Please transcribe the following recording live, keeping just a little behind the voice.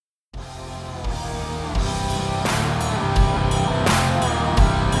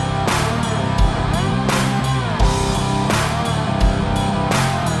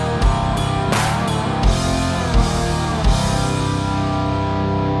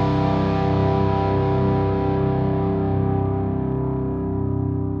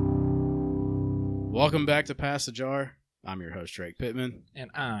Welcome back to Pass the Jar. I'm your host, Drake Pittman.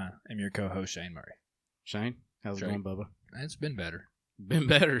 And I am your co-host, Shane Murray. Shane, how's it going, Bubba? It's been better. Been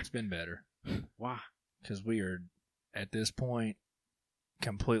better. It's been better. Why? Because we are, at this point,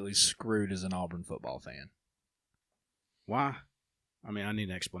 completely screwed as an Auburn football fan. Why? I mean, I need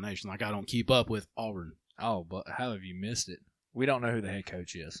an explanation. Like, I don't keep up with Auburn. Oh, but how have you missed it? We don't know who the head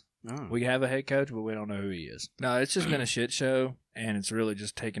coach is. Oh. We have a head coach, but we don't know who he is. No, it's just been a shit show, and it's really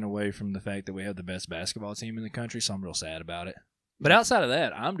just taken away from the fact that we have the best basketball team in the country, so I'm real sad about it. But outside of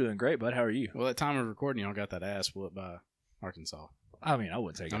that, I'm doing great, bud. How are you? Well, at time of recording, y'all got that ass whooped by Arkansas. I mean, I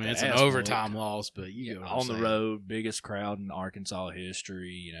wouldn't say it's an overtime loss, but you get what I'm on the saying. road, biggest crowd in Arkansas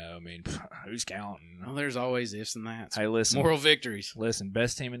history. You know, I mean, who's counting? Well, there's always ifs and that's. Hey, listen, moral victories. Listen,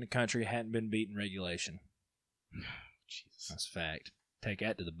 best team in the country hadn't been beaten regulation. Jesus, that's a fact. Take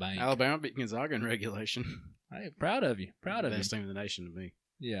that to the bank. Alabama beat Gonzaga in regulation. Hey, proud of you. Proud of you. Best team in the nation to me.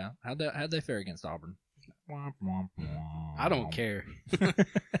 Yeah. How'd they fare against Auburn? I don't care.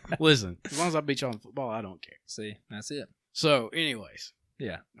 Listen, as long as I beat y'all in football, I don't care. See, that's it. So, anyways.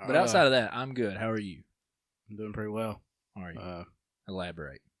 Yeah. But outside of that, I'm good. How are you? I'm doing pretty well. How are you?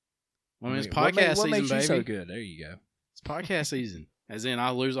 Elaborate. Well, I mean, it's podcast season, what makes baby. You so good? There you go. It's podcast season. As in, I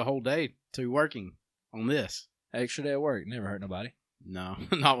lose a whole day to working on this. Extra day at work. Never hurt nobody. No,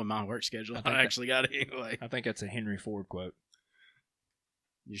 not with my work schedule. I actually got it anyway. I think that's a Henry Ford quote.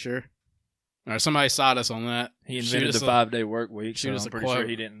 You sure? All right, somebody cite us on that. He invented the 5-day work week, so I'm pretty sure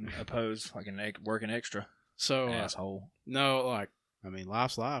he didn't oppose working extra. So, asshole. No,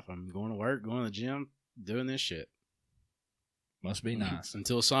 life's life. I'm going to work, going to the gym, doing this shit. Must be nice.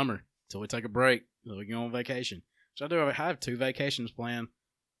 Until summer, until we take a break, until we go on vacation. So I have 2 vacations planned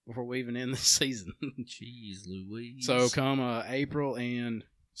before we even end this season. Jeez Louise. So come April and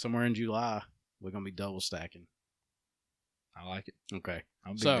somewhere in July, we're going to be double stacking. I like it. Okay.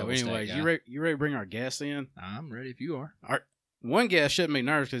 So anyways, you ready to bring our guest in? I'm ready if you are. One guest shouldn't be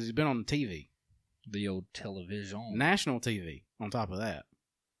nervous because he's been on the TV. The old television. National TV on top of that.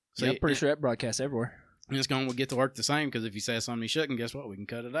 So yeah, I'm pretty sure that broadcasts everywhere. And it's going to get to work the same because if he says something he shouldn't, guess what? We can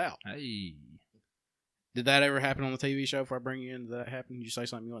cut it out. Hey. Did that ever happen on the TV show before I bring you in? Did that happen? Did you say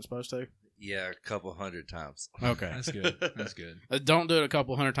something you weren't supposed to? Yeah, a couple hundred times. Okay. That's good. That's good. Don't do it a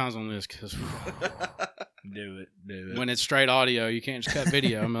couple hundred times on this because do it. When it's straight audio, you can't just cut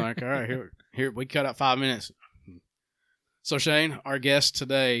video. I'm like, all right, here we cut out 5 minutes. So Shane, our guests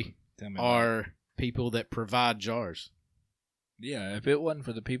today are people that provide jars. Yeah, if it wasn't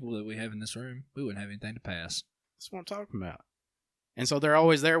for the people that we have in this room, we wouldn't have anything to pass. That's what I'm talking about. And so they're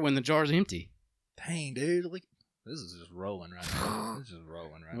always there when the jar's empty. Dang, dude. This is just rolling right now.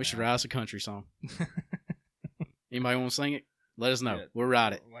 We should write us a country song. Anybody want to sing it? Let us know. Yeah, we'll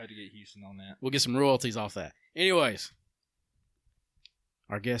write it. We'll have to get Houston on that. We'll get some royalties off that. Anyways,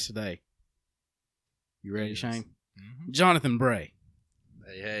 our guest today. You ready, Shane? Mm-hmm. Jonathan Bray.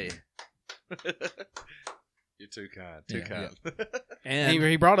 Hey. You're too kind. Too kind. Yeah. And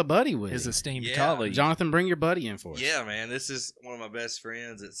he brought a buddy with his him. esteemed colleague. Jonathan, bring your buddy in for us. Yeah, man. This is one of my best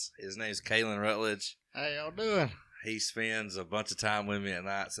friends. His name's Kalen Rutledge. How y'all doing? He spends a bunch of time with me at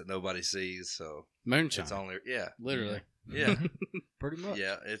nights that nobody sees. So moonshine. It's only literally. Yeah. Pretty much.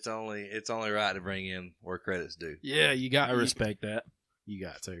 Yeah, it's only right to bring in where credit's due. Yeah, I respect that. You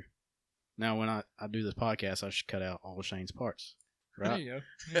got to. Now, when I do this podcast, I should cut out all of Shane's parts. Right? There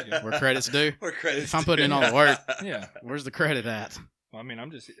you go. Where credit's due. If I'm putting in all the work, yeah. Where's the credit at? Well, I mean,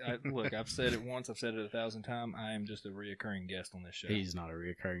 look, I've said it once, I've said it 1,000 times. I am just a reoccurring guest on this show. He's not a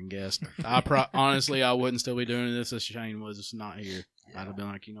reoccurring guest. Honestly, I wouldn't still be doing this if Shane was not here. Yeah. I'd have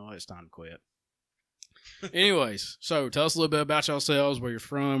been like, you know what, it's time to quit. Anyways, so tell us a little bit about yourselves, where you're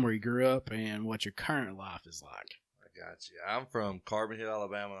from, where you grew up, and what your current life is like. I got you. I'm from Carbon Hill,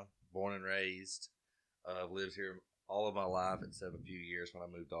 Alabama, born and raised. I've lived here all of my life except a few years when I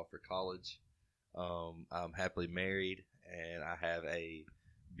moved off for college. I'm happily married, and I have a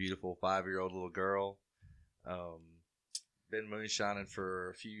beautiful 5-year-old little girl. Been moonshining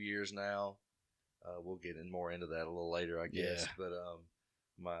for a few years now. We'll get more into that a little later, I guess. Yeah. But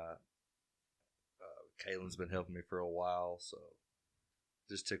my Kalen's been helping me for a while, so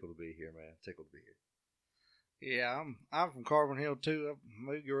just tickled to be here, man. Tickled to be here. Yeah, I'm from Carbon Hill too.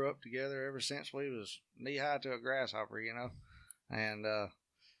 We grew up together ever since we was knee high to a grasshopper, you know. And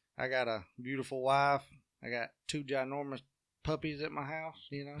I got a beautiful wife. I got 2 ginormous puppies at my house,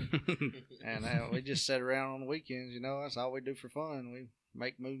 you know. And we just sit around on the weekends, you know. That's all we do for fun. We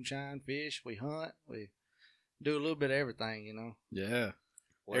make moonshine, fish, we hunt, we do a little bit of everything, you know. Yeah.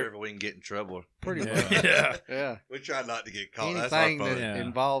 Wherever we can get in trouble. Pretty much. Yeah. We try not to get caught. Anything that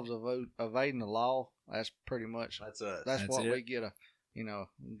involves evading the law, that's pretty much that's us. That's what it. we get a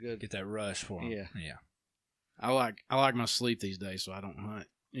good. Get that rush for 'em. Yeah. Yeah. I like my sleep these days, so I don't hunt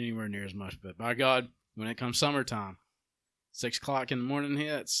anywhere near as much. But by God, when it comes summertime, 6 o'clock in the morning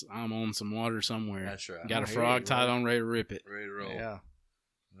hits, I'm on some water somewhere. That's right. Got a I hear frog you, tied bro. on, ready to rip it. Ready to roll. Yeah.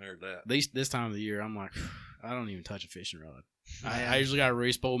 I heard that. This time of the year, I'm like, I don't even touch a fishing rod. Man. I usually got to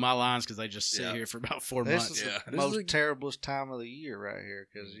re-spool my lines because they just sit Yeah. here for about 4 This months. is Yeah. the This most is a- terriblest time of the year right here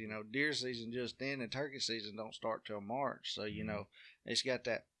because, deer season just ended and turkey season don't start till March. So, it's got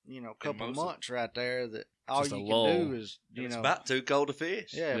that, couple most of- months right there that all Just you a can lull. do is, It's about too cold to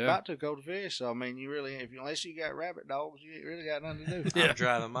fish. yeah, Yeah. about to go to fish. So, I mean, you really, unless you got rabbit dogs, you ain't really got nothing to do. I'm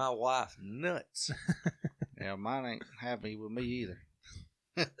driving my wife nuts. Yeah, mine ain't happy with me either.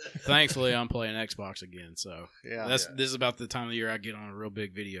 Thankfully, I'm playing Xbox again, so Yeah. this is about the time of the year I get on a real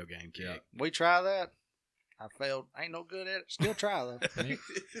big video game kick. Yeah. We try that. I failed. Ain't no good at it. Still try, though.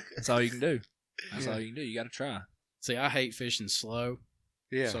 That's all you can do. That's Yeah. all you can do. You got to try. See, I hate fishing slow,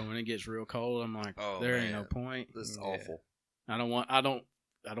 Yeah. so when it gets real cold, I'm like, Oh, there ain't man. no point. This is Yeah. awful. I don't want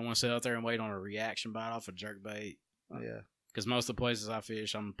to sit out there and wait on a reaction bite off a jerkbait. Yeah. Because most of the places I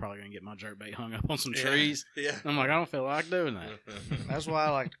fish, I'm probably gonna get my jerkbait hung up on some trees. Yeah. I'm like, I don't feel like doing that. That's why I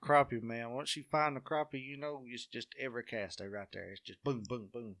like the crappie, man. Once you find the crappie, it's just every cast day right there. It's just boom, boom,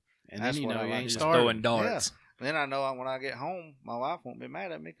 boom. And That's then what I you like. ain't Just Throwing starting. darts. Then I know when I get home, my wife won't be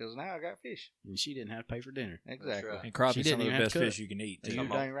mad at me because now I got fish. And she didn't have to pay for dinner. Exactly. right. And She crappie's didn't some of even the have best to cook. fish you can eat, You too.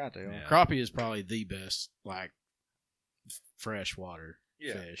 Come on. dang right there. Yeah. Crappie is probably the best, like freshwater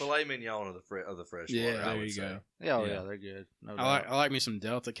Yeah. fish. Filet mignon of the fresh Yeah, water. I there would you say. go. Yeah, oh, Yeah. yeah, they're good. No I doubt. like me some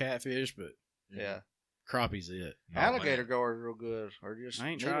Delta catfish, but Yeah. crappie's it. Alligator guard is real good, or just I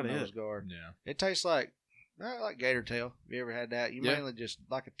ain't tried needle nose it. guard. Yeah. It tastes like gator tail. Have you ever had that? You Yeah. mainly just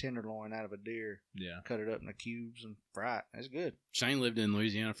like a tenderloin out of a deer, Yeah. cut it up into cubes and fry it. It's good. Shane lived in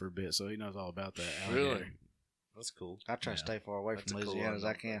Louisiana for a bit, so he knows all about that. Really? alligator. That's cool. I try Yeah. to stay far away That's from a cool Louisiana as I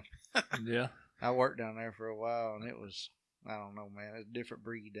one. can. Yeah. I worked down there for a while, and it was, I don't know, man. It's a different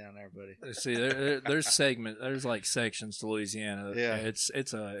breed down there, buddy. See, there's like sections to Louisiana. Yeah. It's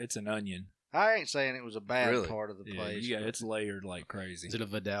an onion. I ain't saying it was a bad Really? part of the Yeah, place. you got, but- it's layered like crazy. Is it a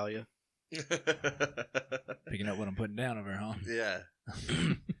Vidalia? Picking up what I'm putting down over, huh? Yeah.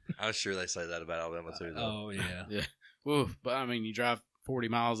 I'm sure they say that about Alabama too, though. Oh yeah. Woo, but I mean, you drive 40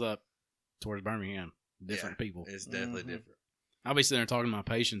 miles up towards Birmingham, different people. It's definitely Mhm. different. I'll be sitting there talking to my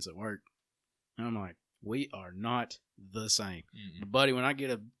patients at work, and I'm like, we are not the same. Mm-mm. But buddy, when I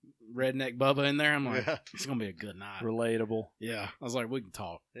get a redneck Bubba in there, I'm like, Yeah. it's gonna be a good night. Relatable. Yeah, I was like, we can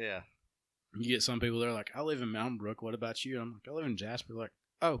talk. Yeah. You get some people, they're like, I live in Mountain Brook. What about you? I'm like, I live in Jasper. They're like,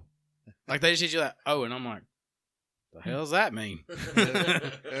 oh, like they just hit you that, oh, and I'm like, the hell does that mean?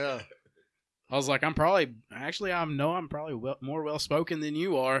 Yeah. I was like, I'm probably more well spoken than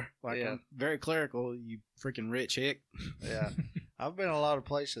you are. Like, Yeah. I'm very clerical, you freaking rich hick. Yeah. I've been a lot of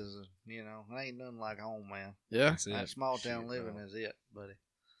places, and, it ain't nothing like home, man. Yeah. That's it. That small town Shit, living bro. is it, buddy.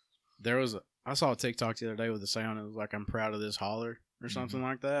 I saw a TikTok the other day with a sound. It was like, I'm proud of this holler or something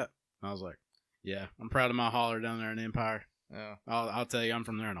like that. And I was like, yeah, I'm proud of my holler down there in Empire. Yeah. I'll tell you, I'm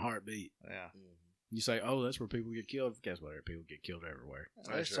from there in a heartbeat. Yeah. You say, oh, that's where people get killed. Guess what? People get killed everywhere.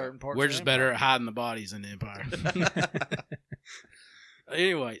 There's right. certain parts. We're of just the better empire. at hiding the bodies in the Empire.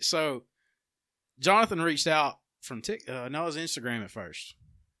 Anyway, so Jonathan reached out from no, it was Instagram at first.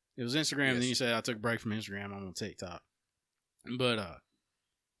 It was Instagram, and then Yes. you said I took a break from Instagram. I'm on TikTok. But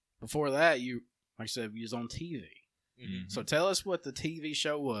before that, you, like I said, you was on TV. Mhm. So tell us what the TV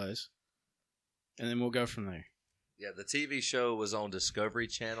show was, and then we'll go from there. Yeah, the TV show was on Discovery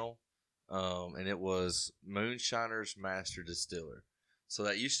Channel, and it was Moonshiner's Master Distiller. So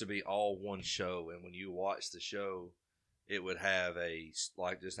that used to be all one show, and when you watch the show, it would have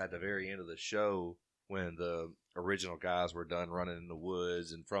just at the very end of the show, when the original guys were done running in the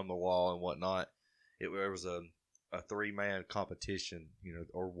woods and from the wall and whatnot, there was a 3-man competition,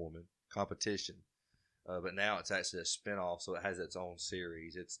 or woman competition. But now it's actually a spinoff, so it has its own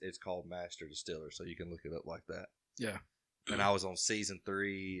series. It's called Master Distiller, so you can look it up like that. Yeah. And I was on season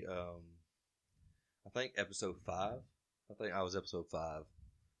 3, I think episode 5. I think I was episode 5,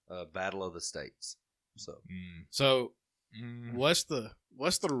 Battle of the States. So Mm. So Mm. what's the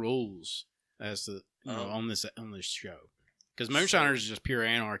rules as to on this show? Because Moonshiners is just pure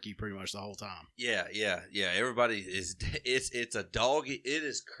anarchy pretty much the whole time. yeah. Everybody is it's a dog. It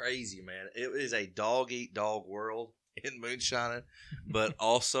is crazy, man. It is a dog eat dog world in Moonshiner, but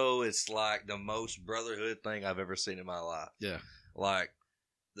also it's like the most brotherhood thing I've ever seen in my life. Yeah. Like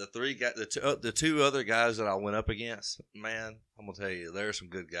the two other guys that I went up against, man, I'm gonna tell you, they're some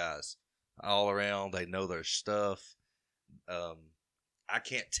good guys all around. They know their stuff. I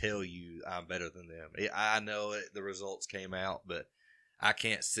can't tell you I'm better than them. I know the results came out, but I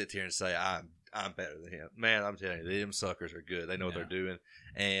can't sit here and say I'm better than him. Man, I'm telling you, them suckers are good. They know what they're doing.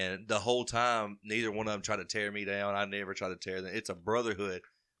 And the whole time, neither one of them tried to tear me down. I never tried to tear them. It's a brotherhood,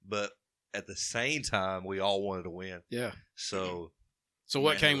 but at the same time, we all wanted to win. Yeah. So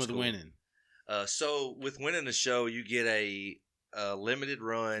what man, came it was with cool. winning? So with winning the show, you get a limited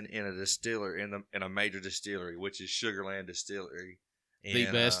run in a distillery in a major distillery, which is Sugarland Distillery. The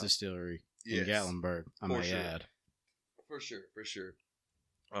And, best distillery in yes. Gatlinburg, I For may sure. add. For sure.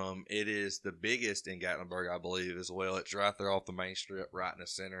 It is the biggest in Gatlinburg, I believe, as well. It's right there off the main strip, right in the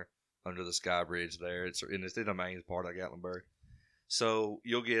center, under the Sky Bridge there. It's in the main part of Gatlinburg. So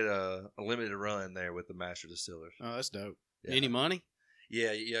you'll get a limited run there with the Master Distillers. Oh, that's dope. Yeah. Any money?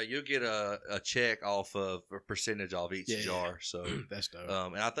 Yeah, you'll get a check off of a percentage off each Yeah. jar. So, That's dope.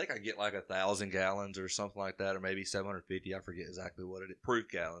 and I think I get like 1,000 gallons or something like that, or maybe 750. I forget exactly what it is. Proof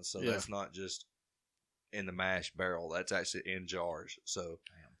gallons. So Yeah. that's not just in the mash barrel. That's actually in jars. So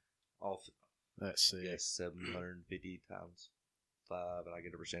off, That's sick. yes, 750 times 5, and I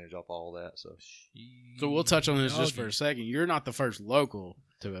get a percentage off all that. So So we'll touch on this just for a second. You're not the first local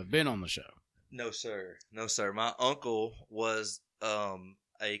to have been on the show. no, sir. My uncle was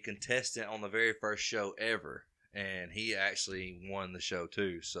a contestant on the very first show ever, and he actually won the show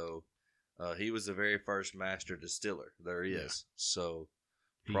too. So he was the very first master distiller there is. Yeah. So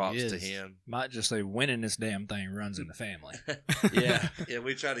He props to is. him. Might just say winning this damn thing runs in the family. yeah.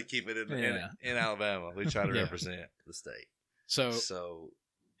 We try to keep it Yeah. in Alabama. We try to Yeah. represent the state. So So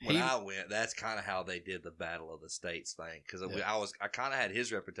when he- I went, that's kind of how they did the Battle of the States thing, because Yeah. I kind of had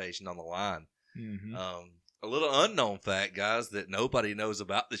his reputation on the line. Mm-hmm. A little unknown fact, guys, that nobody knows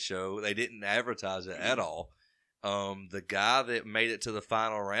about the show. They didn't advertise it at all. The guy that made it to the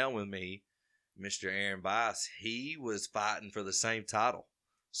final round with me, Mr. Aaron Bice, he was fighting for the same title.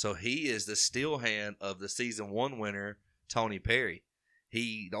 So he is the steel hand of the season 1 winner, Tony Perry.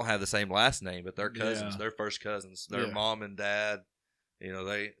 He don't have the same last name, but they're cousins. Yeah. They're first cousins. Their Yeah. mom and dad,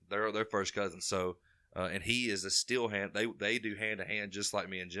 they're first cousins. So, and he is a steel hand. They do hand to hand just like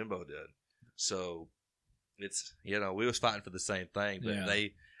me and Jimbo did. So it's, we was fighting for the same thing, but Yeah.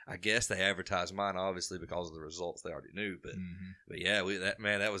 I guess they advertised mine obviously because of the results they already knew. But Mm-hmm. but yeah,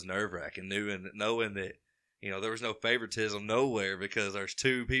 that was nerve wracking, knowing that there was no favoritism nowhere because there's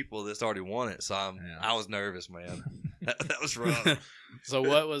 2 people that's already won it. So I was nervous, man. that was rough. So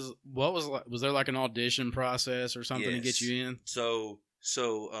what was like, was there like an audition process or something to get Yes. you in? So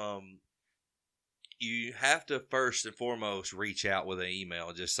you have to first and foremost reach out with an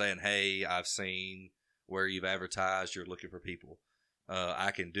email just saying, hey, I've seen where you've advertised, you're looking for people.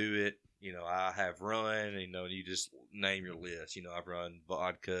 I can do it. I have run, you just name your list. I've run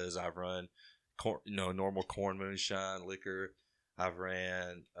vodkas, I've run normal corn moonshine liquor, I've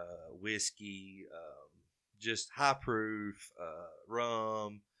ran whiskey, just high proof,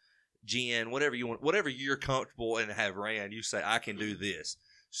 rum, gin, whatever you want, whatever you're comfortable and have ran, you say, I can do this.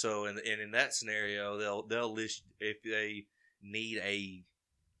 So, and in that scenario, they'll list if they need a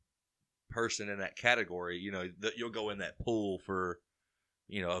person in that category. You'll go in that pool for,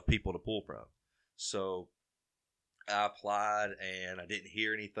 of people to pull from. So, I applied and I didn't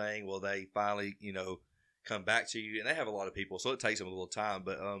hear anything. Well, they finally, come back to you, and they have a lot of people, so it takes them a little time.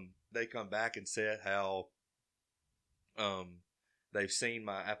 But they come back and said how they've seen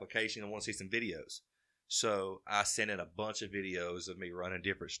my application and want to see some videos. So I sent in a bunch of videos of me running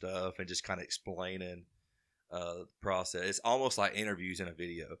different stuff and just kind of explaining the process. It's almost like interviews in a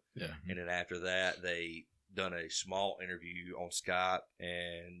video. Yeah. And then after that, they done a small interview on Skype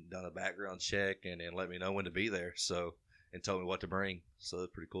and done a background check and then let me know when to be there. So, and told me what to bring. So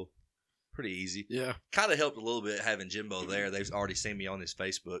it's pretty cool. Pretty easy. Yeah. Kind of helped a little bit having Jimbo there. They've already seen me on his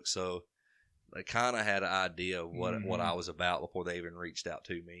Facebook. So they kind of had an idea of what I was about before they even reached out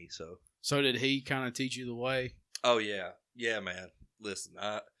to me. So did he kind of teach you the way? Oh yeah, man. Listen,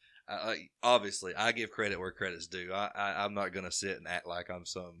 I obviously I give credit where credit's due. I'm not gonna sit and act like I'm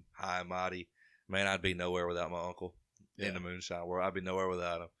some high and mighty man. I'd be nowhere without my uncle in the moonshine world. I'd be nowhere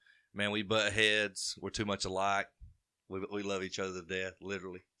without him. Man, we butt heads. We're too much alike. We love each other to death,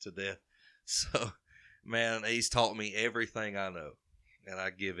 literally to death. So, man, he's taught me everything I know, and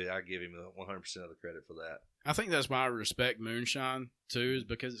I give him 100% of the credit for that. I think that's why I respect moonshine too, is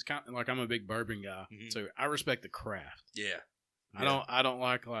because it's kind of like I'm a big bourbon guy, Mhm. so I respect the craft. Yeah. I don't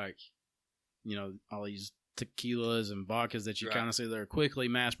like all these tequilas and vodkas that you Right. kind of see they're quickly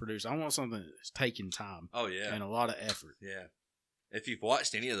mass produced. I want something that's taking time Oh yeah. and a lot of effort. Yeah. If you've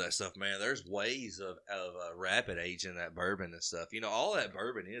watched any of that stuff, man, there's ways of rapid aging that bourbon and stuff. All that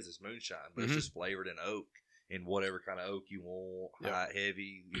bourbon is moonshine, but Mhm. it's just flavored in oak and whatever kind of oak you want, Yeah. high,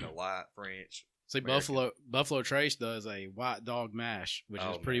 heavy, light, French. See, Buffalo Trace does a white dog mash, which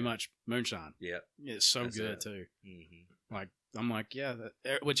is pretty much moonshine. Yeah, it's so That's good it. too. Mm-hmm. Like I'm like, yeah,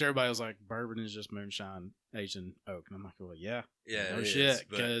 which everybody was like, bourbon is just moonshine aged in oak, and I'm like, well, yeah, Yeah, no it shit,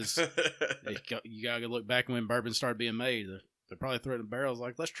 is, but- because you gotta look back when bourbon started being made. They probably threw it in barrels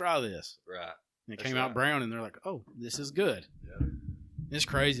like, let's try this. right. And it That's came out right. brown, and they're like, oh, this is good. Yeah. It's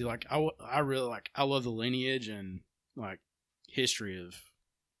crazy. Like I really I love the lineage and like history of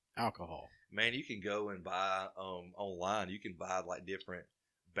alcohol. Man, you can go and buy online. You can buy like different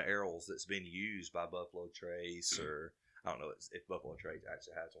barrels that's been used by Buffalo Trace, or I don't know if Buffalo Trace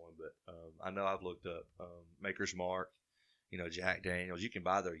actually has one, but I know I've looked up Maker's Mark. Jack Daniels. You can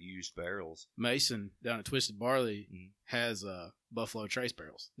buy their used barrels. Mason down at Twisted Barley Mhm. has Buffalo Trace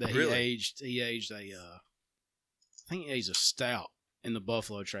barrels that Really? he aged a I think he aged a stout in the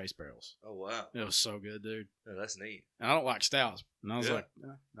Buffalo Trace barrels. Oh wow, It was so good, dude. yeah, that's neat. And I don't like stouts, and I was Yeah. like,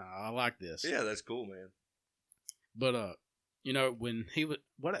 nah, I like this. Yeah, that's cool, man. But when he was,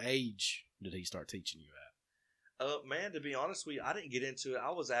 what age did he start teaching you at? Man, to be honest with you, I didn't get into it.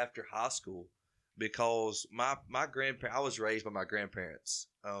 I was after high school because my grandparents. I was raised by my grandparents,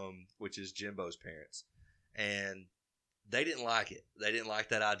 which is Jimbo's parents, and they didn't like it. They didn't like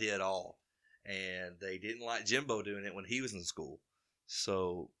that idea at all, and they didn't like Jimbo doing it when he was in school.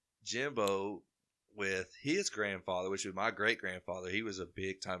 So Jimbo, with his grandfather, which was my great grandfather, he was a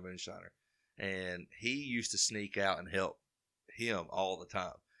big time moonshiner, and he used to sneak out and help him all the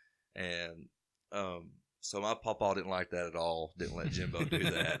time, and so my papa didn't like that at all. Didn't let Jimbo do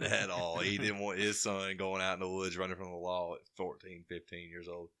that at all. He didn't want his son going out in the woods running from the law at 14, 15 years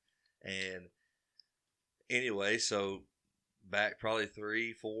old. And anyway, so back probably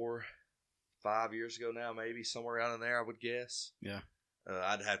 3, 4, 5 years ago now, maybe somewhere around in there, I would guess. Yeah.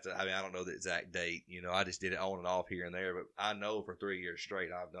 I'd have to, I don't know the exact date. I just did it on and off here and there, but I know for 3 years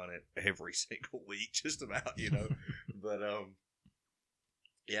straight, I've done it every single week, just about, But,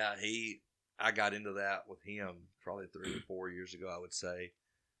 yeah, I got into that with him probably 3 or 4 years ago, I would say,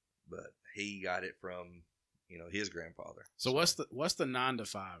 but he got it from his grandfather. So what's the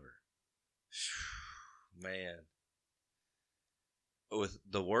 9-to-5er? Man, with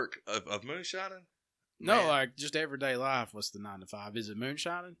the work of moonshining? No, Man. like just everyday life. What's the 9-to-5? Is it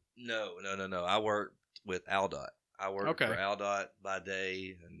moonshining? No. I worked with Aldot. I worked Okay. for Aldot by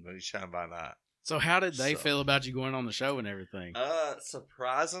day and moonshine by night. So how did they So- feel about you going on the show and everything?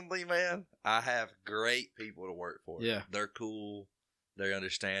 Surprisingly, man, I have great people to work for. Yeah. They're cool. They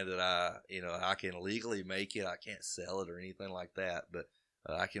understand that I can legally make it. I can't sell it or anything like that, but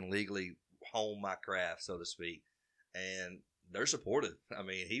I can legally hone my craft, so to speak. And they're supportive. I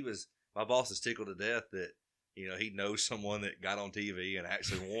mean, my boss is tickled to death that, he knows someone that got on TV and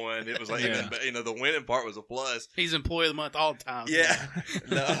actually won. It was like, Yeah. the winning part was a plus. He's employee of the month all the time. Yeah.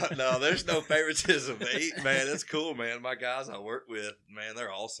 No, there's no favoritism. Man, that's cool, man. My guys I work with, man,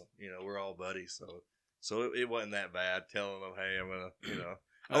 they're awesome. We're all buddies. So it wasn't that bad telling them, hey, I'm going to,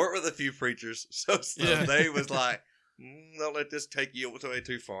 I work with a few preachers. So Yeah. they was like, don't let this take you way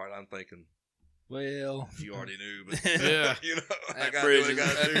too far. And I'm thinking, Well, you already knew, but Yeah. I that got bridge, to do what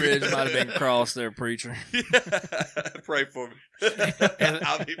I gotta that do. bridge might have been crossed there, preacher. Pray for me.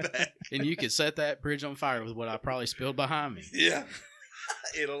 I'll be back. And you could set that bridge on fire with what I probably spilled behind me. Yeah.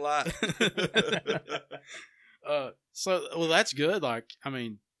 It'll lie. Well, that's good. Like, I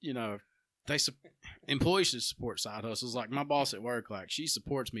mean, employees should support side hustles. Like my boss at work, like she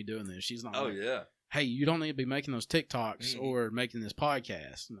supports me doing this. She's not Oh, like, yeah. hey, you don't need to be making those TikToks Mhm. or making this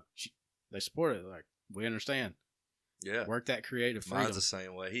podcast. No, they support it. Like, we understand. Yeah. Work that creative freedom. Mine's the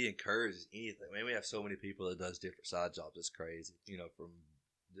same way. He encourages anything. Man, we have so many people that does different side jobs. It's crazy. From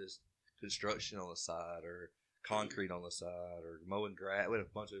just construction on the side or concrete on the side or mowing grass. We had a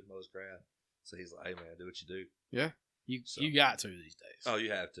bunch of mows grass. So he's like, hey, man, do what you do. You got to these days. Oh,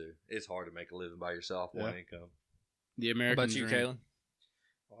 you have to. It's hard to make a living by yourself, one income. The What American about you, dream. Kalen?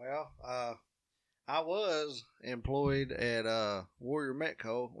 Well, I was employed at Warrior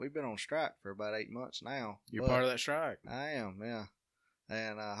Metco. We've been on strike for about 8 months now. You're but part of that strike. I am, yeah.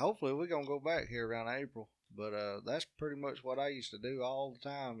 And hopefully we're going to go back here around April. But that's pretty much what I used to do all the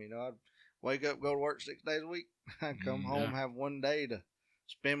time. I'd wake up, go to work 6 days a week. I'd come home, have one day to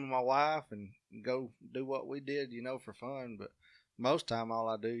spend with my wife and go do what we did, for fun. But most time all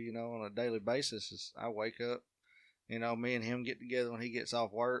I do, on a daily basis is I wake up. Me and him get together when he gets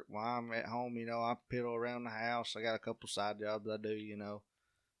off work. While I'm at home, I piddle around the house. I got a couple side jobs I do,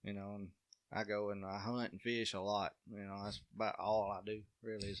 and I go and I hunt and fish a lot. That's about all I do,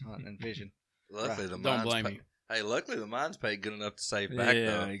 really, is hunting and fishing. Luckily, the Don't mines blame pay- you. Hey, luckily the mines paid good enough to save back, Yeah,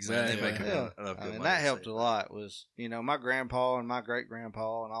 though. Man, exactly. they make Yeah. enough good money And to that helped save a back. lot was, my grandpa and my great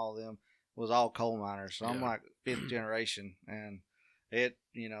grandpa and all of them, was all coal miners. So I'm Yeah. like fifth generation, and it,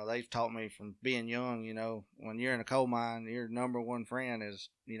 they've taught me from being young, when you're in a coal mine, your number one friend is,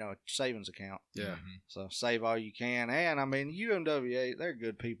 a savings account. Yeah. So save all you can. And I mean, UMWA, they're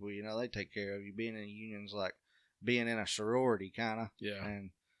good people, they take care of you. Being in unions, like being in a sorority kind of, Yeah.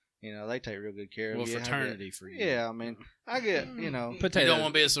 and, they take real good care Well, of you. fraternity for you. Yeah, I mean, I get, You Potato. don't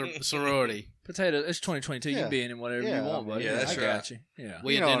want to be a sorority. Potato. It's 2022. You Yeah. can be in whatever Yeah, you want, I mean, buddy. yeah, that's I right. got you. Yeah.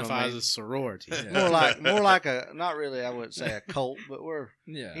 We You know what I identify mean. as a sorority. Yeah. more like a, not really, I wouldn't say a cult, but we're,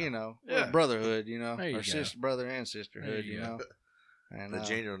 Yeah. we're Yeah. a brotherhood, There you or go. sister, brother and sisterhood, There you go. And The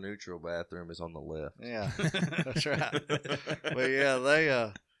gender neutral bathroom is on the left. yeah, that's right. But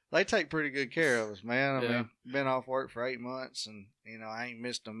yeah, they take pretty good care of us, man. I Yeah. mean, been off work for 8 months, and I ain't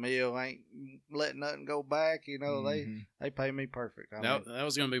missed a meal, I ain't let nothing go back. Mhm. They pay me perfect. I That, mean, that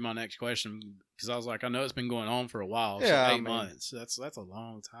was going to be my next question because I was like, I know it's been going on for a while. So Yeah, I 8 mean- months. That's a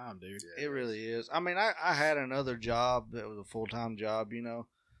long time, dude. Yeah, it really is. I mean, I had another job that was a full time job,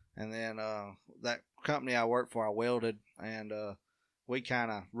 and then that company I worked for, I welded, and we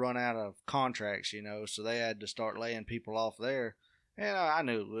kind of run out of contracts, so they had to start laying people off there. And I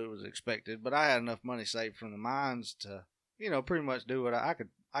knew it was expected, but I had enough money saved from the mines to, pretty much do what I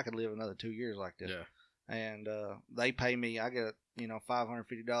could live another 2 years like this. Yeah. And they pay me. I get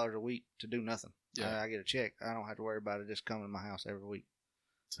 $550 a week to do nothing. Yeah. I get a check. I don't have to worry about it just coming to my house every week,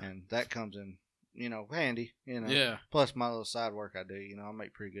 and that comes in, handy. Yeah. Plus my little side work I do. I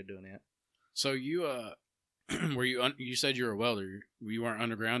make pretty good doing it. So you were you you said you were a welder. You weren't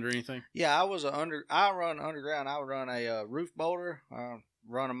underground or anything? Yeah, I run underground. I would run a roof bolter,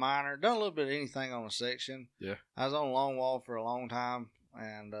 run a miner, done a little bit of anything on a section. Yeah. I was on a long wall for a long time,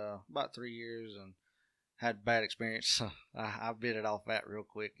 and about 3 years, and had bad experience. So I bit it off that real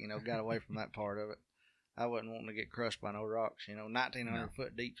quick. Got away from that part of it. I wasn't wanting to get crushed by no rocks. 1,900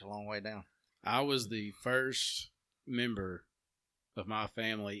 foot deep's a long way down. I was the first member of my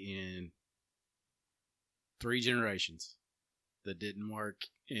family in 3 generations that didn't work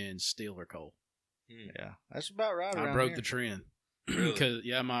in steel or coal. Yeah, that's about right. I around broke here. the trend Really? because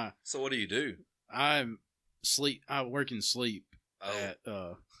So what do you do? I work in sleep Oh. at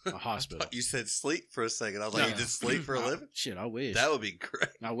a hospital. You said sleep for a second. I was like, No. you just sleep for a living? Shit, I wish. That would be great.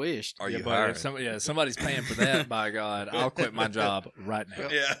 I wished. Are Yeah, you but hiring? if somebody's paying for that, by God, I'll quit my job right now.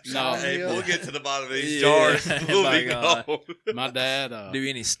 Yeah. No. Hey, we'll get to the bottom of these Yeah. jars. We'll My be God. gone. My dad, Do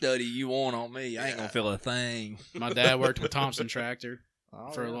any study you want on me. I ain't Yeah. gonna feel a thing. my dad worked with Thompson Tractor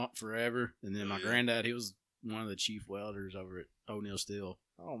Oh, for yeah. forever, and then my Yeah. granddad, he was one of the chief welders over at O'Neill Steel.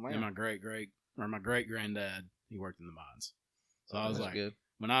 Oh And man, my great granddad, he worked in the mines. So I was that's like, good.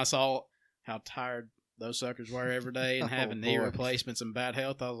 when I saw how tired those suckers were every day and Oh, having knee boy. replacements and bad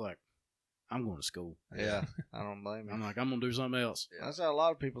health, I was like, I'm going to school. Yeah, I don't blame you. I'm like, I'm going to do something else. Yeah. That's how a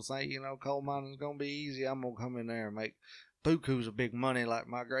lot of people think, coal mining's going to be easy. I'm going to come in there and make bukus of big money like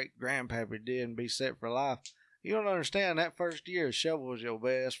my great grandpappy did and be set for life. You don't understand, that first year, a shovel was your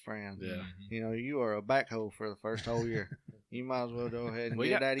best friend. Yeah. You are a backhoe for the first whole year. You might as well go ahead and We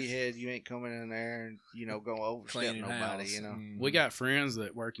get got- it out of your head. You ain't coming in there and, go overstep Cleaning nobody, house. Mm-hmm. We got friends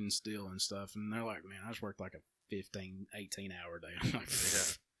that work in steel and stuff, and they're like, man, I just worked like a 15, 18 hour day. I'm like, Yeah.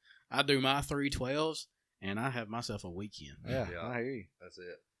 I do my 312s, and I have myself a weekend. Yeah, Yeah. I hear you. That's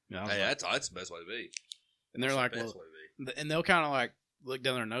it. And, I was Hey, like- that's the best way to be. and they're That's like, the best well, way to be. and they'll kind of like look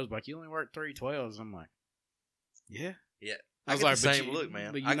down their nose, like, you only work 312s. I'm like, yeah. Yeah. I I was get like, the but same you- look,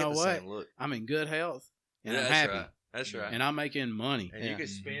 man. but you I get know the what? same look. I'm in good health, and Yeah, I'm that's happy, right. That's right. and I'm making money. And Yeah. you can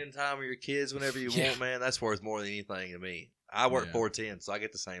spend time with your kids whenever you Yeah. want, man. That's worth more than anything to me. I work Yeah. 410, so I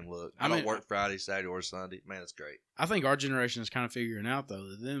get the same look. I I don't mean- work Friday, Saturday, or Sunday. Man, it's great. I think our generation is kind of figuring out though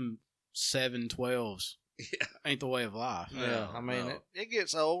that them 712s Yeah. ain't the way of life. Yeah, No, I mean, no. it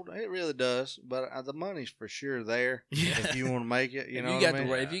gets old. It really does. But the money's for sure there Yeah. if you want to make it. You If know you what got I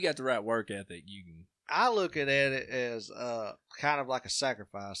mean? if you got the right work ethic, you can. I look at it as kind of like a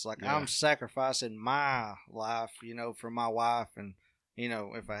sacrifice. Like Yeah. I'm sacrificing my life, for my wife, and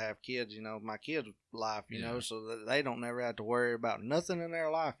if I have kids, my kids' life, Yeah. so that they don't never have to worry about nothing in their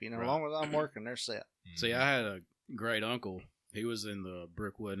life. As Right. long as I'm working, they're set. See, I had a great uncle. He was in the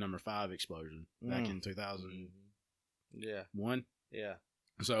Brookwood number 5 explosion back in 2001. Yeah, yeah,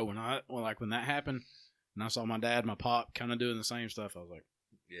 So when that happened, and I saw my dad, my pop, kind of doing the same stuff, I was like,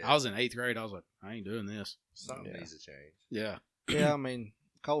 Yeah. I was in 8th grade. I was like, I ain't doing this. Something Yeah. needs to change. Yeah. yeah. I mean,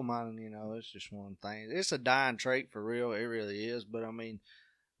 coal mining, it's just one thing. It's a dying trait for real. It really is. But I mean,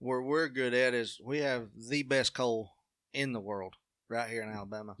 where we're good at is we have the best coal in the world right here in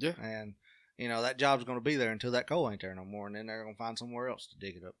Alabama. Yeah. And that job's going to be there until that coal ain't there no more, and then they're going to find somewhere else to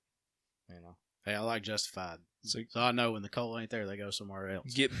dig it up. Hey, I like Justified. So So I know when the coal ain't there, they go somewhere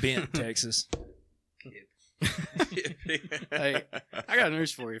else. get bent, Texas. Hey, I got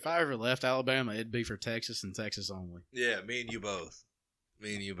news for you. If I ever left Alabama, it'd be for Texas and Texas only. Yeah, me and you both.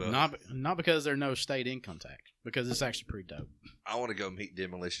 Me and you both. Not because there's no state income tax, because it's actually pretty dope. I want to go meet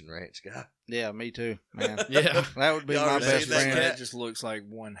Demolition Ranch guy. Yeah, me too, man. Yeah. That would be Y'all my ever best seen that friend. cat? That just looks like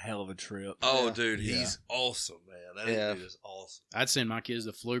one hell of a trip. Oh, Yeah. dude, Yeah. he's awesome, man. That Yeah. dude is awesome. I'd send my kids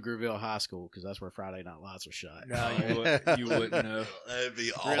to Pflugerville High School because that's where Friday Night Lights were shot. No, you wouldn't know. That'd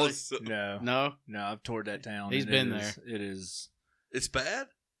be Really? awesome. No, No? I've toured that town. He's and been It is. It's bad.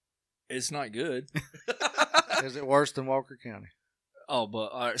 It's not good. Is it worse than Walker County? Oh, but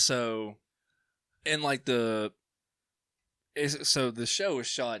all right, so in like the show is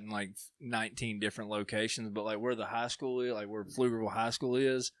shot in like 19 different locations, but like where the high school is, like where Pflugerville High School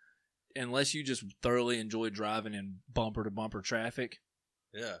is, unless you just thoroughly enjoy driving in bumper to bumper traffic,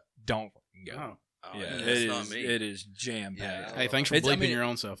 Yeah. don't fucking go. Oh. Oh, Yeah, that's it is. not me. It is jam Yeah, packed. Hey, thanks for It's- I bleeping mean- your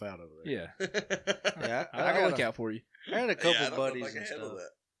own self out over there. Yeah, Yeah, I look out for you. I had a couple Yeah, I don't know if I buddies can and handle stuff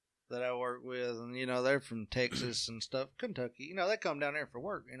that. that I work with, and they're from Texas and stuff, Kentucky. They come down there for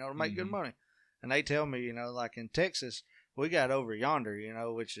work, to make good Mhm. money. And they tell me, like in Texas, we got over yonder,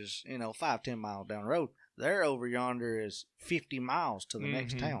 which is 5-10 miles down the road. Their over yonder is 50 miles to the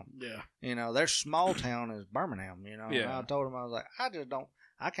next Mhm. town. Yeah. Their small town is Birmingham. And Yeah. I told them, I was like,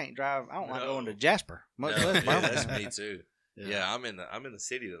 I can't drive. I don't like No. going to Jasper, much No, less yeah, Birmingham. that's me too. Yeah, I'm in the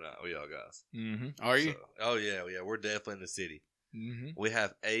city tonight with y'all guys. Mm-hmm. Are you? So- oh yeah, we're definitely in the city. Mm-hmm. We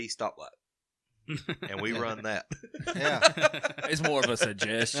have a stoplight, and we run that. Yeah. It's more of a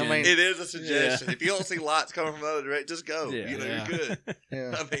suggestion. I mean- It is a suggestion. If you don't see lights coming from the other direction, just go. Yeah. Yeah. You're good.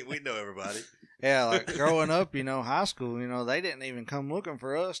 Yeah. I mean, we know everybody. Yeah, like growing up, high school, they didn't even come looking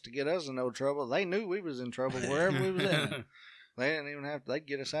for us to get us in no trouble. They knew we was in trouble wherever we was at. They didn't even have to. They'd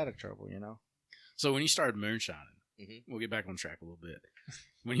get us out of trouble. So when you started moonshining, Mhm. we'll get back on track a little bit.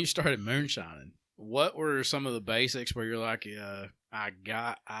 When you started moonshining, what were some of the basics where you're like,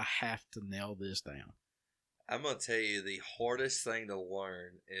 I have to nail this down? I'm gonna tell you the hardest thing to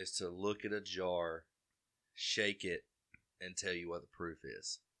learn is to look at a jar, shake it, and tell you what the proof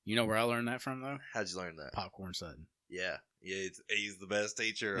is. You know where I learned that from though? How'd you learn that? Popcorn Sutton. Yeah, he's the best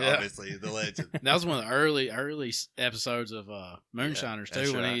teacher. Yeah. Obviously, the legend. That was one of the early episodes of Moonshiners that's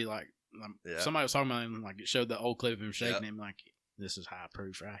too. When right. he Yeah. somebody was talking about him, like it showed the old clip of him shaking Yep. him, like this is high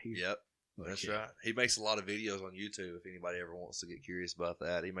proof right here. Yep, Like, that's yeah. right. He makes a lot of videos on YouTube. If anybody ever wants to get curious about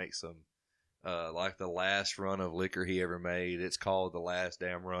that, he makes some. Like the last run of liquor he ever made. It's called The Last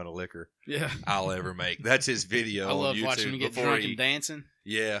Damn Run of Liquor Yeah. I'll Ever Make. That's his video I on love YouTube watching him get before drunk he, and dancing.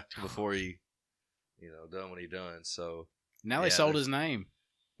 yeah, before he, done what he done. So Now they Yeah, sold there's- his name.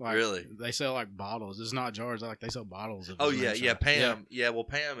 Like, Really? They sell like bottles. It's not jars. Like they sell bottles of. oh his yeah, moonshine. yeah, Pam, yeah. Well,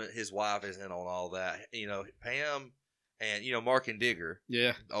 Pam, his wife, is in on all that. Pam, and Mark and Digger,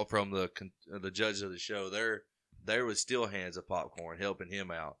 Yeah. all from the judges of the show. There was still Hands of Popcorn helping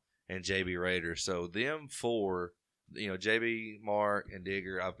him out, and JB Raider. So them four, JB, Mark, and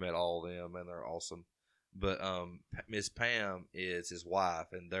Digger, I've met all of them, and they're awesome. But Miss Pam is his wife,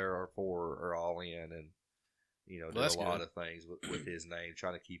 and there are four are all in, and do that's a lot good. of things with his name,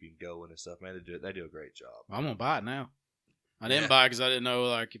 trying to keep him going and stuff. Man, they do a great job. I'm gonna buy it now. I didn't Yeah. buy it because I didn't know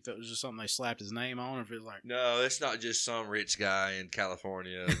like if it was just something they slapped his name on, or if it was like. No, it's not just some rich guy in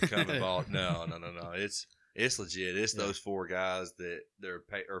California come and bought. No. It's legit. It's Yeah. those four guys that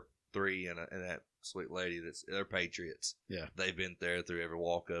or three and that sweet lady they're patriots. Yeah. They've been there through every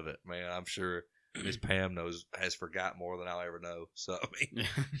walk of it. Man, I'm sure Miss Pam has forgot more than I'll ever know. So I mean,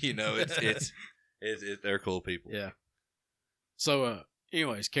 they're cool people. Yeah. So,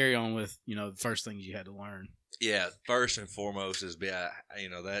 anyways, carry on with the first things you had to learn. Yeah, first and foremost is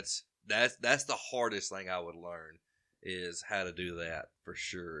that's the hardest thing I would learn is how to do that for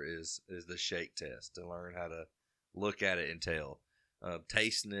sure is the shake test, to learn how to look at it and tell.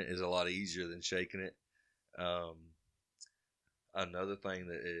 Tasting it is a lot easier than shaking it. Another thing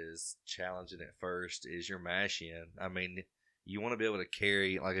that is challenging at first is your mash in. I mean, you want to be able to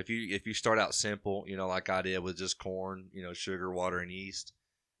carry, like if you start out simple, like I did with just corn, sugar, water, and yeast,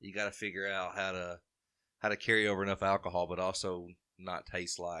 you got to figure out how to carry over enough alcohol, but also not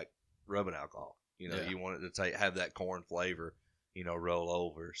taste like rubbing alcohol. Yeah. You want it to have that corn flavor, roll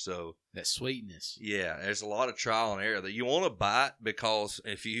over. So That sweetness. yeah, there's a lot of trial and error that you want to bite, because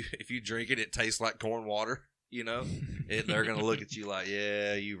if you drink it, it tastes like corn water. They're gonna look at you like,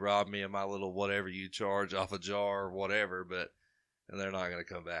 yeah, you robbed me of my little whatever you charge off a jar or whatever, and they're not gonna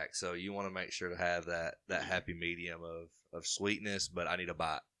come back. So you want to make sure to have that happy medium of sweetness, but I need a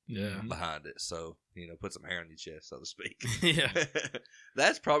bite Yeah. behind it. So put some hair on your chest, so to speak. Yeah.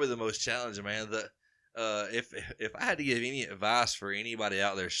 That's probably the most challenging, man. if I had to give any advice for anybody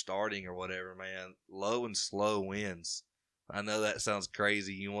out there starting or whatever, man, low and slow wins. I know that sounds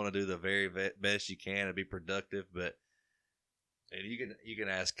crazy. You want to do the very best you can and be productive, but and you can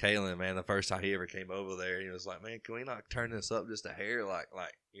ask Kalen, man. The first time he ever came over there, he was like, "Man, can we not turn this up just a hair? Like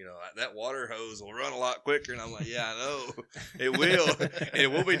that water hose will run a lot quicker." And I'm like, "Yeah, I know it will.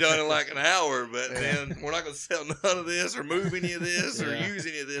 It will be done in like an hour, but then we're not going to sell none of this or move any of this or use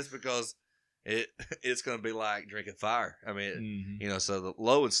any of this because it's going to be like drinking fire." I mean, so the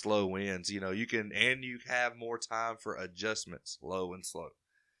low and slow wins. You have more time for adjustments, low and slow.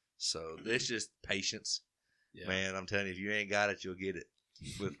 So it's just patience. Yeah. Man, I'm telling you, if you ain't got it, you'll get it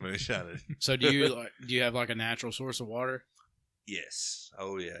with moonshine. So do you have like a natural source of water? Yes.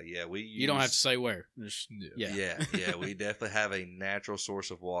 Oh yeah. You don't have to say where. Yeah. We definitely have a natural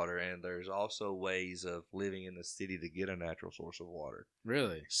source of water, and there's also ways of living in the city to get a natural source of water.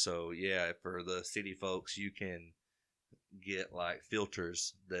 Really? So yeah, for the city folks, you can get like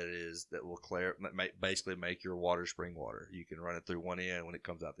filters that will basically make your water spring water. You can run it through one end. When it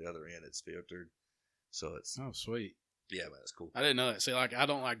comes out the other end, it's filtered. So it's sweet. Yeah, man, it's cool. I didn't know that. See, like I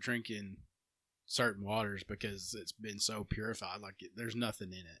don't like drinking certain waters because it's been so purified. Like there's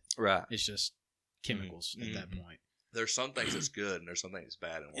nothing in it. Right. It's just chemicals at that point. There's some things that's good and there's some things that's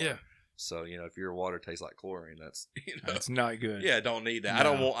bad in water. Yeah. So if your water tastes like chlorine, that's that's not good. Yeah, don't need that. No. I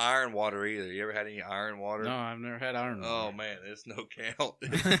don't want iron water either. You ever had any iron water? No, I've never had iron water. Oh man, it's no count.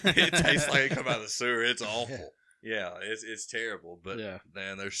 It tastes like it come out of the sewer. It's awful. Yeah, it's terrible. But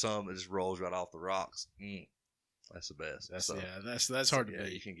then there's some that just rolls right off the rocks. That's the best. That's hard to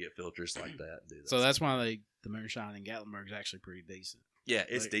beat. You can get filters like that. And do that. So that's why the moonshine in Gatlinburg is actually pretty decent. Yeah,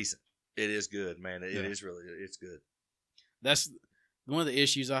 it's decent. It is good, man. It is really. It's good. That's one of the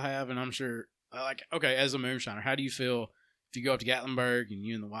issues I have, and I'm sure. Okay, as a moonshiner, how do you feel if you go up to Gatlinburg and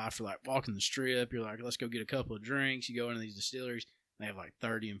you and the wife are like walking the strip? You're like, let's go get a couple of drinks. You go into these distilleries, and they have like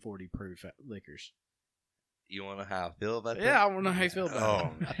 30 and 40 proof liquors. You want to know how I feel about that? Yeah, I want to know how you feel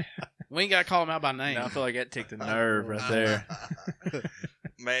about it. We ain't got to call them out by name. No, I feel like that took the nerve right there.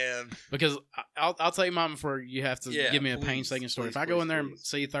 Man. Because I'll tell you mine before you have to give me a painstaking story. If I go in there and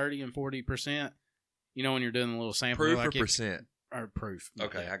see 30 and 40%, when you're doing a little sample. Proof or percent? Or proof.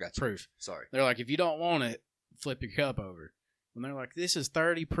 Okay, I got you. Proof. Sorry. They're like, if you don't want it, flip your cup over. When they're like, this is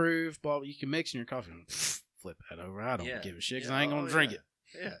 30 proof, blah, you can mix in your coffee. Flip that over. I don't give a shit because I ain't going to drink it.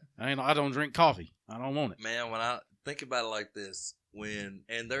 Yeah. I don't drink coffee. I don't want it. Man, when I think about it like this,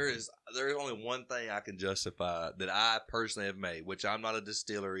 there is only one thing I can justify that I personally have made, which I'm not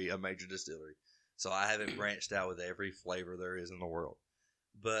a major distillery, so I haven't branched out with every flavor there is in the world.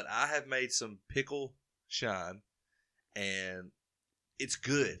 But I have made some pickle shine, and it's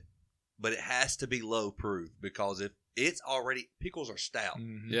good, but it has to be low proof because if it's already pickles are stout,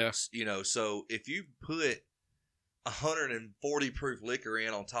 so if you put 140 proof liquor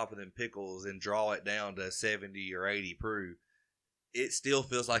in on top of them pickles and draw it down to 70 or 80 proof, it still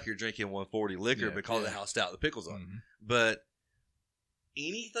feels like you're drinking 140 liquor because of how stout the pickles are. But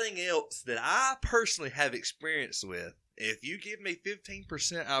anything else that I personally have experience with, if you give me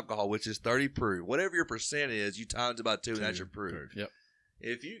 15% alcohol, which is 30 proof, whatever your percent is, you times it by 2 and that's your proof. Yep.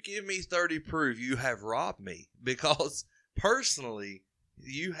 If you give me 30 proof, you have robbed me because personally,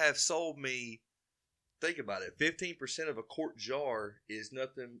 you have sold me. Think about it. 15% of a quart jar is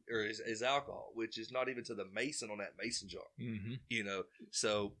nothing, or is alcohol, which is not even to the mason on that mason jar.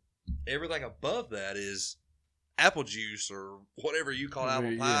 So everything above that is apple juice or whatever you call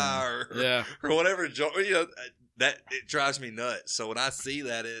apple pie or whatever jar. That it drives me nuts. So when I see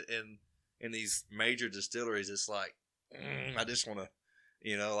that in these major distilleries, it's like I just want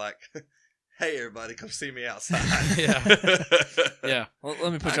to, like. Hey, everybody, come see me outside. Yeah. Well,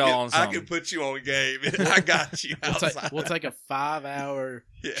 let me put y'all on something. I can put you on game. I got you outside. We'll take a 5-hour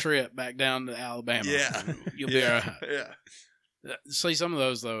trip back down to Alabama. Yeah. You'll be all right. Yeah. See, some of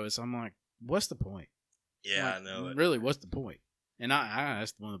those, though, I'm like, what's the point? Yeah, I know it. Really, what's the point? And I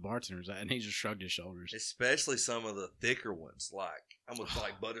asked one of the bartenders that, and he just shrugged his shoulders. Especially some of the thicker ones,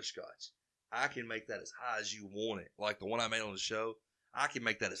 like butterscotch. I can make that as high as you want it. Like the one I made on the show. I can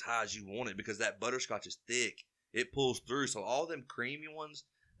make that as high as you want it because that butterscotch is thick. It pulls through. So all them creamy ones,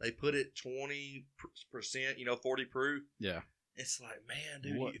 they put it 20%, 40 proof. Yeah. It's like, man,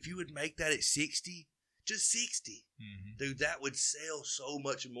 dude, if you would make that at 60, just 60, dude, that would sell so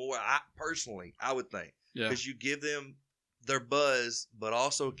much more. I would think. Yeah. Because you give them their buzz, but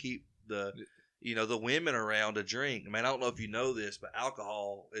also keep the women around to drink. Man, I don't know if you know this, but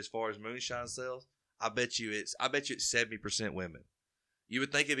alcohol, as far as moonshine sales, I bet you it's 70% women. You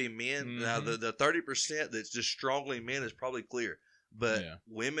would think it'd be men. Now, the 30% that's just strongly men is probably clear. But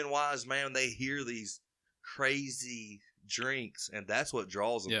women-wise, man, they hear these crazy drinks, and that's what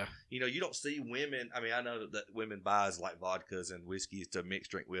draws them. Yeah. You know, you don't see women. I mean, I know that women buys like vodkas and whiskeys to mix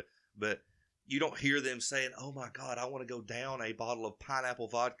drink with, but you don't hear them saying, "Oh my God, I want to go down a bottle of pineapple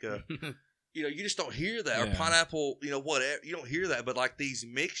vodka." You know, you just don't hear that. Yeah. Or pineapple, you know, whatever. You don't hear that. But like these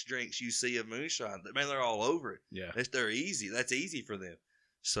mixed drinks you see of moonshine, man, they're all over it. Yeah. They're easy. That's easy for them.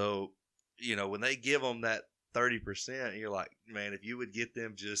 So, you know, when they give them that 30%, you're like, man, if you would get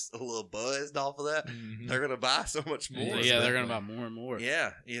them just a little buzzed off of that, Mhm. they're gonna buy so much more. Yeah, they're gonna buy more and more.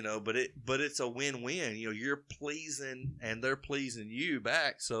 Yeah, you know, but it's a win-win. You know, you're pleasing and they're pleasing you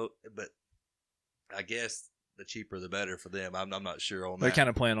back. So, but I guess the cheaper the better for them. I'm not sure on They're that. kind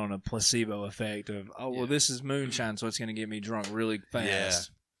of playing on a placebo effect of, oh, well, Yeah. this is moonshine, so it's going to get me drunk really fast.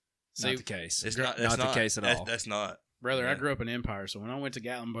 See, Not the case. It's not not the case at all. That's not. Brother, I Yeah. grew up in Empire, so when I went to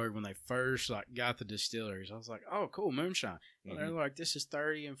Gatlinburg when they first got the distilleries, I was like, "Oh, cool, moonshine." And they're like, "This is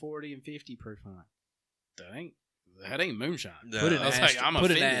 30 and 40 and 50 proof." I'm like, that ain't moonshine. No. Put an, I was asterisk, like, I'm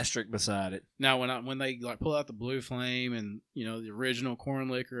put an offended. asterisk beside it. Now when they like pull out the Blue Flame and the original corn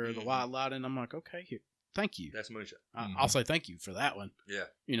liquor or the Mhm. White Lightning, I'm like, okay, here, thank you. That's moonshine. I'll say thank you for that one. Yeah.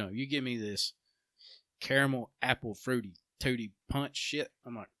 You give me this caramel apple fruity tooty punch shit.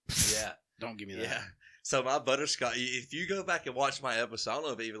 I'm like, Yeah. don't give me that. Yeah. So my butterscotch. If you go back and watch my episode, I don't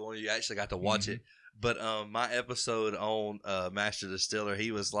know if either one of you actually got to watch it, but my episode on Master Distiller,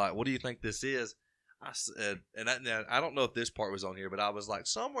 he was like, "What do you think this is?" I said, and I don't know if this part was on here, but I was like,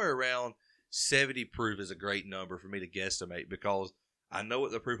 somewhere around 70 proof is a great number for me to guesstimate because I know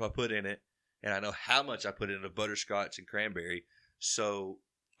what the proof I put in it, and I know how much I put in of butterscotch and cranberry. So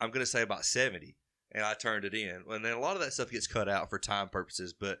I'm going to say about 70. And I turned it in. And then a lot of that stuff gets cut out for time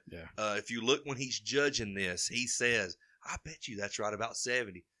purposes. But Yeah. if you look when he's judging this, he says, I bet you that's right about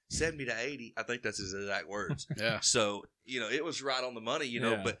 70. 70 to 80, I think that's his exact words. Yeah. So, it was right on the money,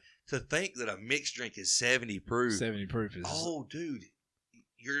 Yeah. But to think that a mixed drink is 70 proof. 70 proof is. Oh, dude.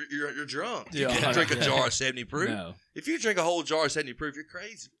 You're drunk. Yeah. You can't drink a jar of 70 proof. No. If you drink a whole jar of 70 proof, you're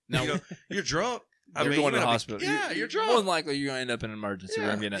crazy. No. You're drunk. You're going to the might be- hospital. Yeah, you're drunk. More than likely, you're going to end up in an emergency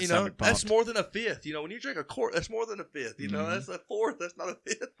room getting that stomach pumped. that's more than a fifth. When you drink a quart, that's more than a fifth. Mhm. That's a fourth. That's not a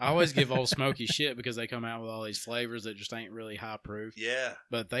fifth. I always give Old Smoky shit because they come out with all these flavors that just ain't really high proof. Yeah.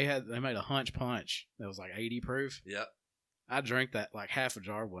 But they made a hunch punch that was like 80 proof. Yep. I drank that like half a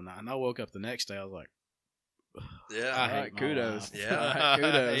jar one night, and I woke up the next day. I was like, Yeah. I Alright, hate my kudos. life. Yeah. Alright,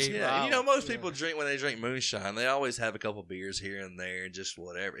 kudos. Hey, Yeah, wow. most people drink when they drink moonshine. They always have a couple beers here and there, and just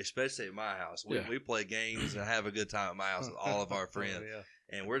whatever. Especially at my house, Yeah. we play games and have a good time at my house with all of our friends. Yeah.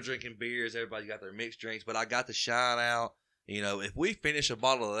 And we're drinking beers. Everybody got their mixed drinks, but I got the shine out. If we finish a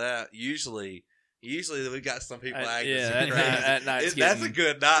bottle of that, usually we got some people acting yeah, some that- crazy. that night's That's a getting-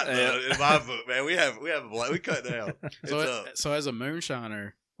 good night though, Yeah. in my book, man. We cut down. It's So, up. so as a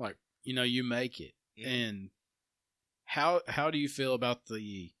moonshiner, like you make it, Mhm. and how do you feel about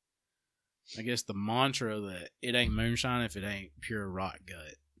the mantra that it ain't moonshine if it ain't pure rot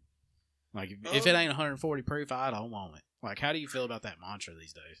gut? Like if it ain't 140 proof, I don't want it. Like, how do you feel about that mantra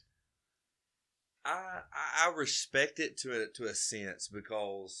these days? I respect it to a sense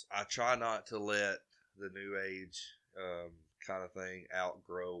because I try not to let the new age kind of thing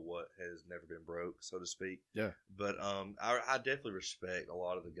outgrow what has never been broke, so to speak. Yeah. But I definitely respect a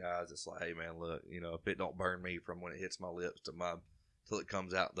lot of the guys that's like, hey man, look, if it don't burn me from when it hits my lips till it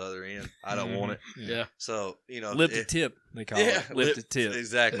comes out the other end, I don't want it. Yeah. So Lip to tip, they call it. Lip to tip.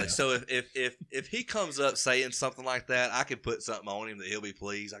 Exactly. Yeah. So if he comes up saying something like that, I could put something on him that he'll be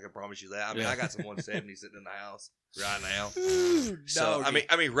pleased. I can promise you that. I mean, Yeah. I got some 170 sitting in the house right now. Ooh, So doggy.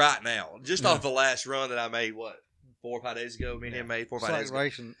 I mean, right now, just Yeah. off the last run that I made, 4 or 5 days ago. Me and him made 4 or 5 days It's ago. like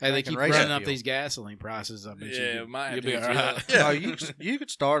racing. Hey, they making keep racing running up fuel. these gasoline prices. I bet Yeah, you might you'll have be to all get right. you Yeah. Oh, you could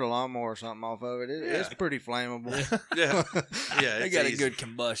start a lawnmower or something off of it. It's Yeah. pretty flammable. Yeah, yeah, They it's got a easy. good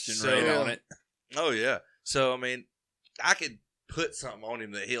combustion So- rate on it. Oh yeah. So I mean, I could put something on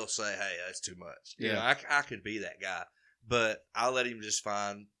him that he'll say, "Hey, that's too much." Yeah. I could be that guy, but I let him just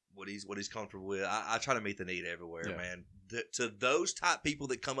find what he's comfortable with. I try to meet the need everywhere, Yeah. man. To those type people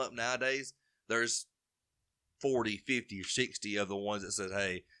that come up nowadays, there's 40, 50, or 60 of the ones that says,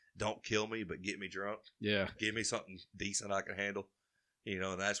 "Hey, don't kill me, but get me drunk. Yeah. Give me something decent I can handle."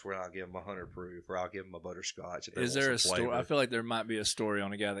 And that's where I'll give them a 100 proof, or I'll give them a butterscotch. If they Is want there a some story? flavor. I feel like there might be a story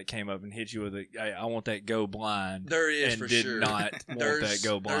on a guy that came up and hit you with hey, I want that go blind. There is and for did sure. not want that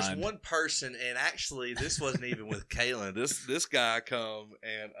go blind. There's one person, and actually, this wasn't even with Kalen. This guy come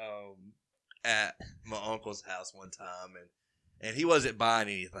and at my uncle's house one time, and he wasn't buying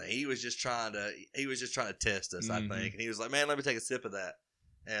anything. He was just trying to test us, I Mhm. think. And he was like, "Man, let me take a sip of that."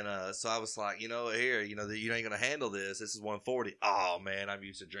 And so I was like, here, you ain't gonna handle this. This is 140. Oh man, I'm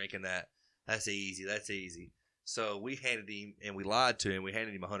used to drinking that. That's easy. That's easy. So we handed him, and we lied to him. We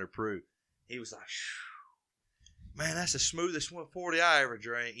handed him 100 proof. He was like, man, that's the smoothest 140 I ever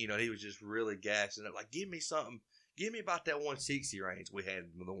drank. You know, he was just really gassing up. Like, give me something. Give me about that 160 range. We had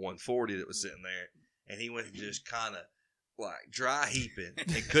him the 140 that was sitting there. And he went just kind of like dry heaping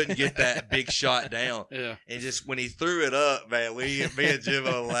and couldn't get that big shot down. Yeah. And just when he threw it up, man, me and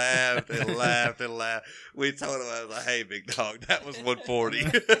Jimbo laughed and laughed and laughed. We told him, I was like, hey, big dog, that was 140.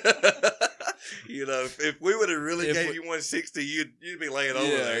 You know, if we would have really gave you 160, you'd be laying over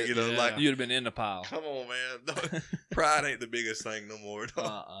there. You know, like you'd have been in the pile. come on, man. Pride ain't the biggest thing no more.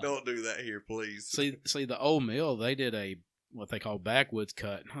 Don't do that here, please. See, the old mill, they did what they call backwoods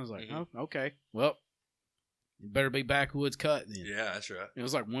cut. And I was like, oh, okay. Well, it better be backwoods cut then. Yeah, that's right. It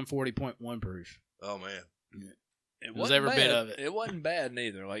was like 140.1 proof. Oh man, It was every bit of it. It wasn't bad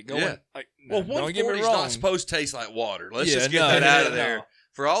neither. Like going, like, well, don't get me 140 is wrong. not supposed to taste like water. Let's just get that out of there.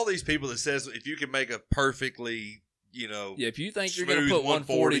 For all these people that says if you can make a perfectly, you know, if you think you're going to put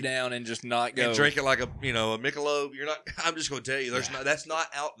 140 down and just not go and drink it like a Michelob, you're not. I'm just going to tell you, that's not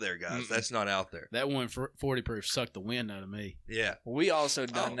out there, guys. That's not out there. That 140 proof sucked the wind out of me. Yeah, we also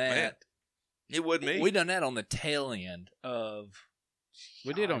done that. Man. It would me. We done that on the tail end of.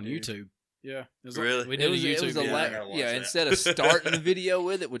 We did on YouTube. Yeah, really. We did a YouTube video. Instead of starting the video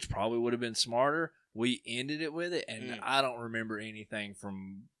with it, which probably would have been smarter, we ended it with it, and I don't remember anything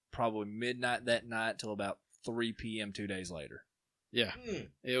from probably midnight that night till about 3 p.m. 2 days later. Yeah,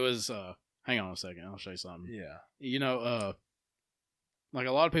 it was. Hang on a second, I'll show you something. Yeah, you know, like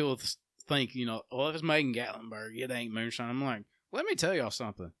a lot of people think, you know, well, if it's made in Gatlinburg, it ain't moonshine. I'm like, let me tell y'all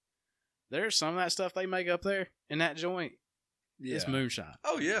something. There's some of that stuff they make up there in that joint. Yeah. It's moonshine.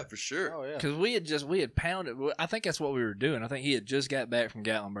 Oh yeah, for sure. Oh yeah. Because we had pounded. I think that's what we were doing. I think he had just got back from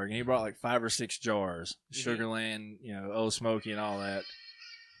Gatlinburg and he brought like 5 or 6 jars, Sugarland, you know, Old Smoky and all that.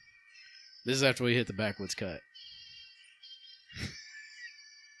 This is after we hit the backwoods cut.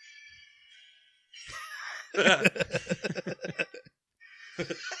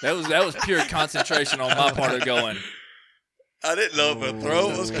 That was pure concentration on my part of going. I didn't know if a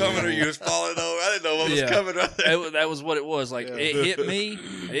throat was coming or you was falling over. I didn't know what was coming right there. That was what it was. Like, it hit me,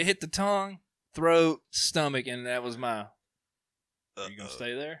 it hit the tongue, throat, stomach, and that was my... You going to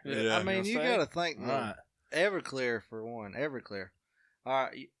stay there? Yeah. I mean, you got to think, right. Everclear for one. Everclear. All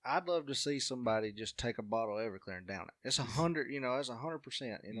right, I'd love to see somebody just take a bottle of Everclear and down it. It's 100, you know, it's 100%,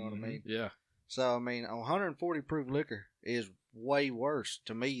 you know what I mean? Yeah. So, I mean, 140 proof liquor is way worse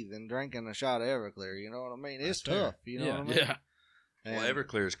to me than drinking a shot of Everclear, you know what I mean? It's tough, you know what I mean? Yeah. Well,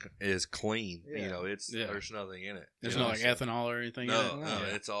 Everclear is clean. Yeah. You know, there's nothing in it. There's not like ethanol or anything in it? No,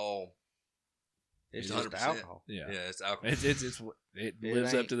 it's all... It's just 100%. alcohol. Yeah, it's alcohol. It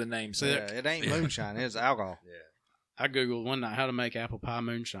lives up to the name. So Yeah, it ain't moonshine. It's alcohol. Yeah. I Googled one night how to make apple pie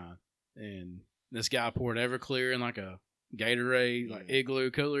moonshine. And this guy poured Everclear in like a Gatorade, like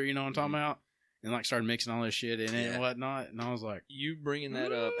igloo cooler, you know what I'm talking about? And like started mixing all this shit in it and whatnot. And I was like, you bringing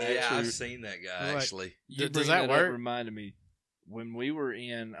that up, Yeah, actually, I've seen that guy, actually. Does that work? Reminded me, when we were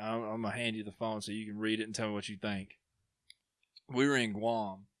in, I'm going to hand you the phone so you can read it and tell me what you think. We were in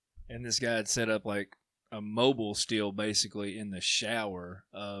Guam, and this guy had set up like a mobile steel basically in the shower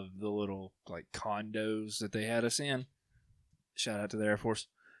of the little like condos that they had us in. Shout out to the Air Force.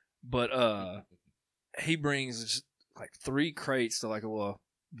 But he brings like 3 crates to like a little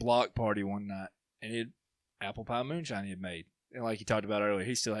block party one night, and it apple pie moonshine he had made. And like he talked about earlier,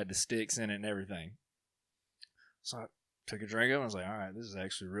 he still had the sticks in it and everything. So I took a drink of it and I was like, all right, this is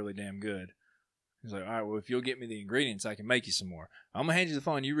actually really damn good. He's like, all right, well, if you'll get me the ingredients, I can make you some more. I'm going to hand you the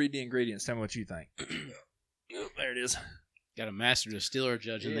phone. You read the ingredients. Tell me what you think. Oh, there it is. got a master distiller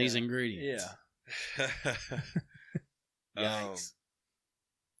judging these ingredients. Yeah. Yikes.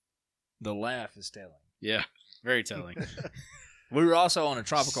 The laugh is telling. Yeah, very telling. We were also on a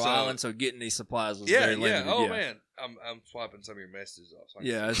tropical island, so getting these supplies was very limited. Oh, man. I'm swiping some of your messages off. So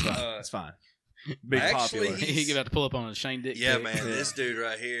it's fine. It's fine. Big actually, popular. He about to pull up on a Shane Dick. Yeah, pic. man. This dude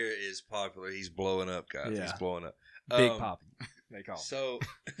right here is popular. He's blowing up, guys. Yeah. He's blowing up. Big poppy, they call him. So,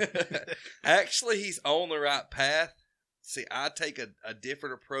 actually, he's on the right path. See, I take a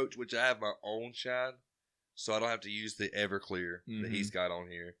different approach, which I have my own shine, so I don't have to use the Everclear that he's got on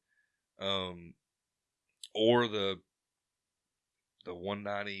here, or the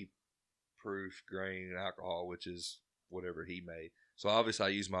 190 proof grain alcohol, which is whatever he made. So obviously, I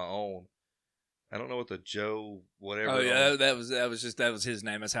use my own. I don't know what the Joe whatever. Oh yeah, that was his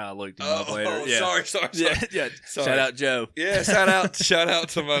name. That's how I looked him up later. Oh, Yeah. sorry. Yeah. Sorry. Shout out Joe. Yeah, shout out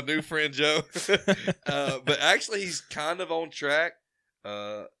to my new friend Joe. But actually, he's kind of on track.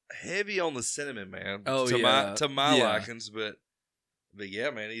 Heavy on the cinnamon, man. Oh, to yeah. my Yeah. likings, but But yeah,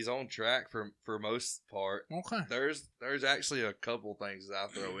 man, he's on track for most part. Okay. There's actually a couple things that I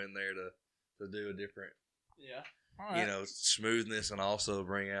throw in there to do a different, Yeah. All right. smoothness, and also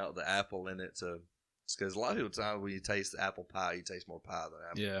bring out the apple in it to, because a lot of people time when you taste apple pie, you taste more pie than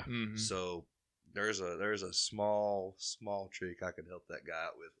apple. Yeah. Mhm. So there's a small trick I could help that guy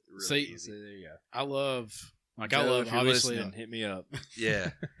out with. Really See- easy. So there you go. I love Joe, if you're obviously listening, hit me up.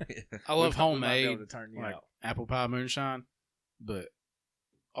 Yeah. I love We might be able homemade to turn you like out. apple pie moonshine, but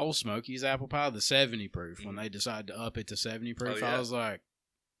Old Smoky's apple pie, the 70 proof, when Mhm. they decided to up it to 70 proof, Oh, yeah. I was like,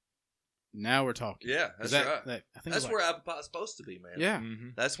 now we're talking. Yeah, 'Cause that's right. I think it That's was where apple pie is supposed to be, man. yeah, Mm-hmm.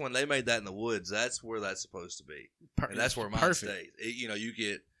 That's when they made that in the woods. That's where that's supposed to be. And that's where mine perfect.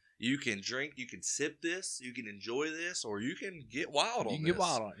 stays. You can drink, you can sip this, you can enjoy this, or you can get wild on You can this. get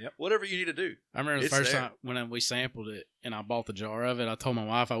wild on it. Yep. Whatever you need to do. I remember the It's first there. time when we sampled it and I bought the jar of it, I told my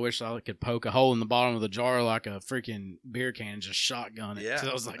wife I wish I could poke a hole in the bottom of the jar like a freaking beer can and just shotgun it. Yeah, 'Cause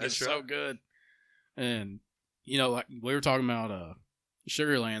I was like, that's it's so right. good. And, like we were talking about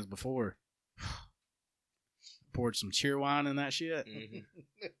Sugarlands before. Poured some cheer wine in that shit. Mhm.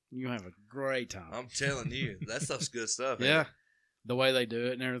 You have a great time. I'm telling you, that stuff's good stuff. yeah. Man. The way they do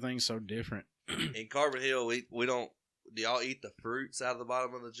it and everything's so different. In Carbon Hill, we don't. Do y'all eat the fruits out of the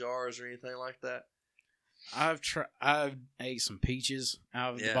bottom of the jars or anything like that? I've ate some peaches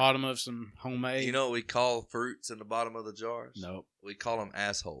out of the Yeah. bottom of some homemade. You know what we call fruits in the bottom of the jars? Nope. We call them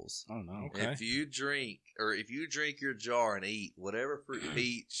assholes. I don't know. Okay. If you drink your jar and eat whatever fruit,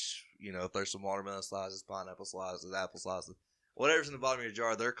 peach, if there's some watermelon slices, pineapple slices, apple slices, whatever's in the bottom of your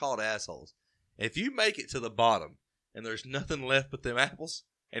jar, they're called assholes. If you make it to the bottom and there's nothing left but them apples,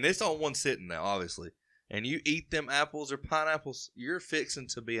 and it's on one sitting now, obviously, and you eat them apples or pineapples, you're fixing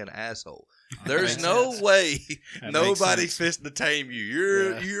to be an asshole. There's Makes no sense. way That nobody's makes fixing to tame you.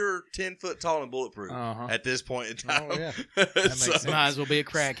 You're 10 foot tall and bulletproof Uh-huh. at this point in time. Oh, yeah. makes So- sense. Might as well be a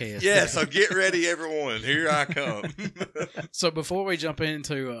crackhead. yeah, so get ready, everyone. Here I come. So before we jump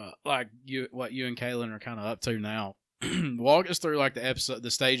into what you and Kaylin are kind of up to now, walk us through like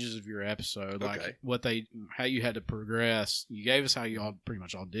the stages of your episode, Okay. like how you had to progress. You gave us how you all pretty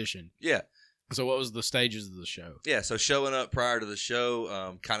much auditioned. yeah, So what was the stages of the show? yeah. So showing up prior to the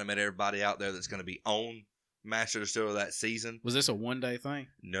show, kind of met everybody out there that's going to be on Master Distiller that season. Was this a 1-day thing?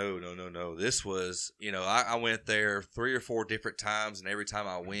 No. This was, I went there 3 or 4 different times, and every time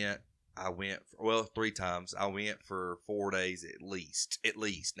I went 3 times. I went for 4 days at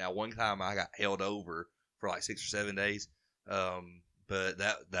least. Now, one time I got held over for like 6 or 7 days, but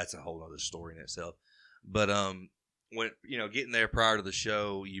that's a whole other story in itself. But when getting there prior to the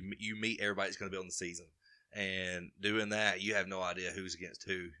show, you meet everybody that's going to be on the season, and doing that, you have no idea who's against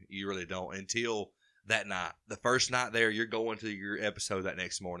who. You really don't until that night. The first night there, you're going to your episode that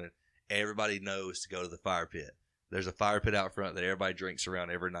next morning. Everybody knows to go to the fire pit. There's a fire pit out front that everybody drinks around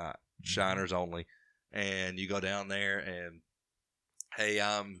every night, shiners only. And you go down there and, hey,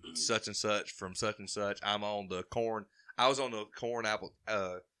 I'm such and such from such and such. I'm on the corn. I was on the corn apple.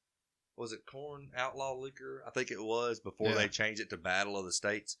 Was it Corn Outlaw Liquor? I think it was before Yeah. they changed it to Battle of the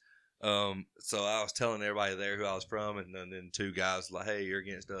States. So I was telling everybody there who I was from, and then 2 guys like, hey, you're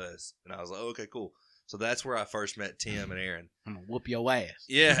against us. And I was like, okay, cool. So that's where I first met Tim and Aaron. I'm gonna whoop your ass.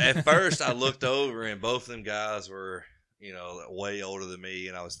 Yeah, at first I looked over and both of them guys were, way older than me,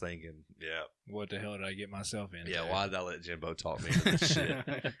 and I was thinking, What the hell did I get myself in? why did I let Jimbo talk me into this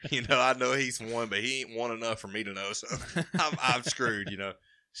shit? I know he's won, but he ain't won enough for me to know, so I'm screwed,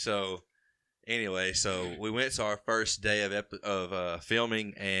 So anyway, so we went to our first day of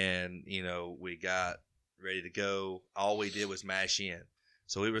filming, and we got ready to go. All we did was mash in.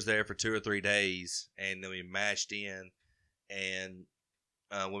 So we was there for 2 or 3 days, and then we mashed in. And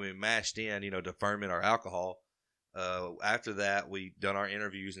when we mashed in, to ferment our alcohol, after that, we done our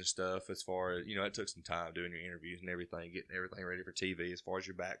interviews and stuff. As far as it took some time doing your interviews and everything, getting everything ready for TV as far as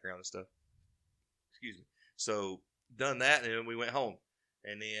your background and stuff. Excuse me. So done that, and then we went home.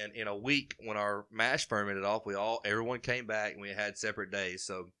 And then in a week, when our mash fermented off, everyone came back, and we had separate days.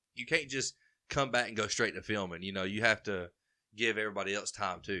 So you can't just come back and go straight to filming. You have to give everybody else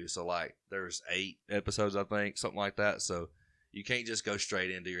time too. So like there's 8 episodes, I think, something like that. So you can't just go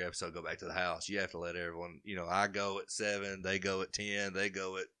straight into your episode, go back to the house. You have to let everyone, I go at 7, they go at 10, they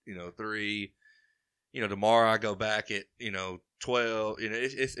go at, 3. Tomorrow I go back at, 12.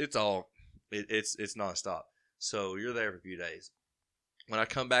 It's nonstop. So you're there for a few days. When I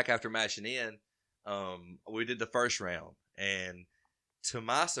come back after mashing in, we did the first round, and to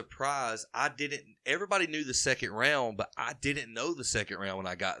my surprise, everybody knew the second round, but I didn't know the second round when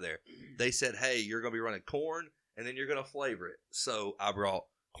I got there. They said, hey, you're going to be running corn, and then you're going to flavor it. So I brought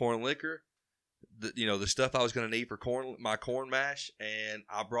corn liquor, the stuff I was going to need for my corn mash, and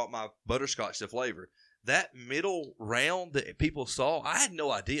I brought my butterscotch to flavor. That middle round that people saw, I had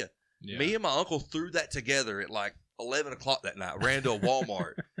no idea. Yeah. Me and my uncle threw that together at like 11 o'clock that night, ran to a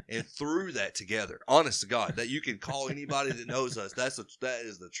Walmart and threw that together. Honest to God, that you can call anybody that knows us. That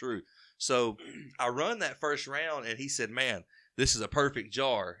is the truth. So I run that first round, and he said, man, this is a perfect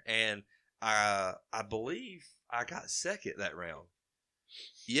jar. And I believe I got second that round.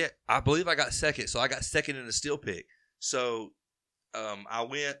 Yeah, I believe I got second. So I got second in the steel pick. So I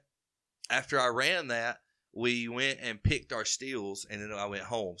went, after I ran that, we went and picked our steels, and then I went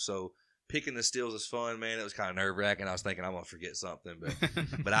home. So picking the steels is fun, man. It was kind of nerve-wracking. I was thinking I'm going to forget something.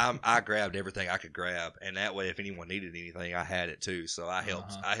 But I grabbed everything I could grab, and that way if anyone needed anything, I had it too. So I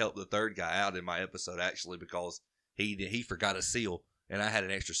helped the third guy out in my episode, actually, because he forgot a seal, and I had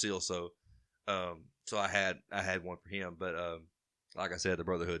an extra seal. So I had one for him. But like I said, the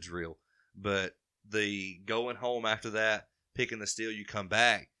brotherhood's real. But the going home after that, picking the steel, you come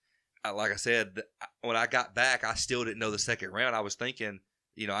back. Like I said, when I got back, I still didn't know the second round. I was thinking,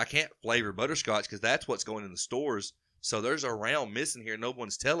 I can't flavor butterscotch because that's what's going in the stores. So there's a round missing here. No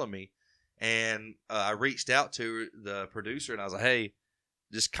one's telling me. And I reached out to the producer, and I was like, hey,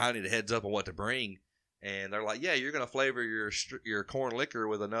 just kind of need a heads up on what to bring. And they're like, yeah, you're going to flavor your corn liquor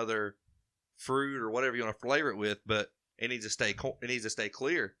with another fruit or whatever you want to flavor it with, but it needs to stay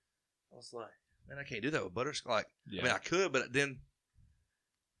clear. I was like, man, I can't do that with butterscotch. Yeah. I mean, I could, but then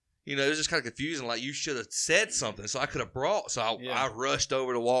it was just kind of confusing. Like, you should have said something, so I could have brought. So I rushed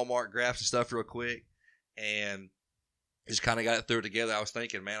over to Walmart, grabbed some stuff real quick, and just kind of got it through together. I was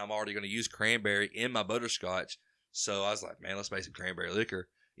thinking, man, I'm already going to use cranberry in my butterscotch. So I was like, man, let's make some cranberry liquor.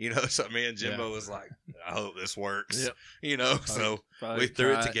 So me and Jimbo was like, I hope this works. Yep. So we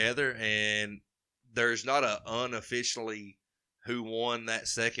threw it together, and there's not a unofficially who won that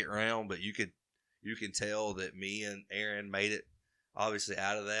second round, but you can tell that me and Aaron made it obviously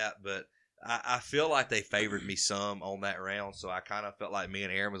out of that. But I feel like they favored me some on that round, so I kind of felt like me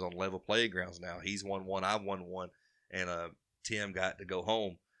and Aaron was on level playing grounds now. He's won one, I won one, and Tim got to go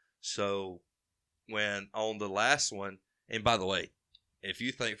home. So when on the last one, and by the way, if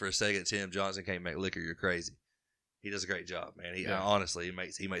you think for a second Tim Johnson can't make liquor, you're crazy. He does a great job, man. Honestly,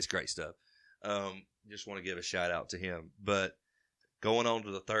 he makes great stuff. Just want to give a shout out to him. But going on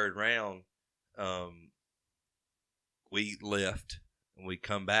to the third round, we left and we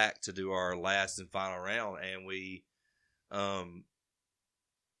come back to do our last and final round, and we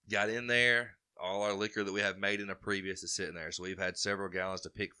got in there. All our liquor that we have made in a previous is sitting there, so we've had several gallons to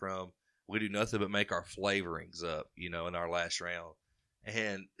pick from. We do nothing but make our flavorings up, in our last round.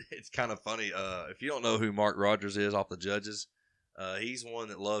 And it's kind of funny. If you don't know who Mark Rogers is off the Judges, he's one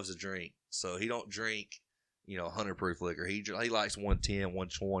that loves to drink. So he don't drink, 100 proof liquor. He likes 110,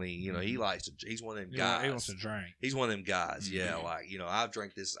 120. He's one of them guys. He wants to drink. He's one of them guys. Mm-hmm. Yeah, I've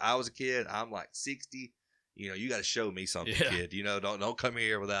drank this. I was a kid. I'm like 60. You got to show me something, kid. Don't come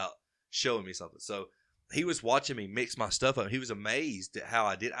here without showing me something. So he was watching me mix my stuff up. He was amazed at how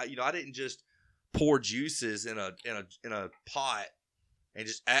I did. I didn't just pour juices in a pot and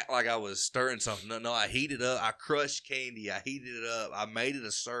just act like I was stirring something. No, I heated up. I crushed candy. I heated it up. I made it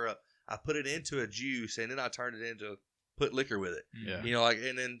a syrup. I put it into a juice, and then I turned it into put liquor with it. Yeah.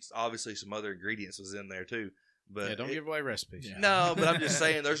 And then obviously some other ingredients was in there too. But don't give away recipes. Yeah. No, but I'm just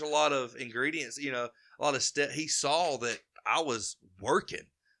saying there's a lot of ingredients. A lot of stuff. He saw that I was working.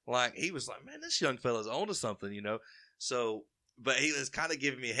 Like, he was like, man, this young fella's onto something. So, but he was kind of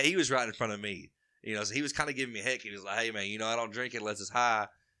giving me. He was right in front of me. So he was kind of giving me a heck. He was like, hey, man, I don't drink it unless it's high.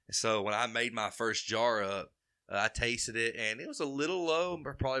 So when I made my first jar up, I tasted it, and it was a little low,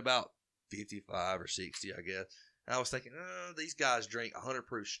 probably about 55 or 60, I guess. And I was thinking, these guys drink 100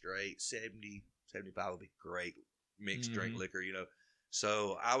 proof straight, 70, 75 would be great mixed drink liquor,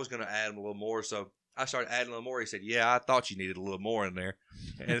 So I was going to add a little more. So I started adding a little more. He said, yeah, I thought you needed a little more in there.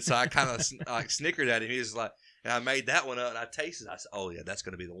 And so I kind of snickered at him. He was like, and I made that one up, and I tasted it. I said, oh, yeah, that's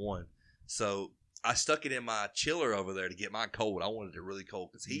going to be the one. So I stuck it in my chiller over there to get mine cold. I wanted it really cold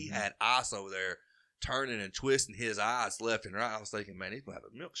because he had ice over there turning and twisting his eyes left and right. I was thinking, man, he's going to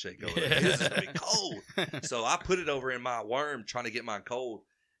have a milkshake over there. This is going to be cold. So I put it over in my worm trying to get mine cold,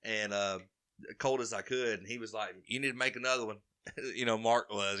 and cold as I could. And he was like, you need to make another one.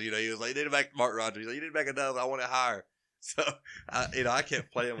 Mark was, he was like, you need to make Mark Rogers. He's like, you need to make another one. I want it higher. So, I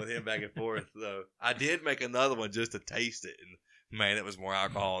kept playing with him back and forth. So I did make another one just to taste it. And man, it was more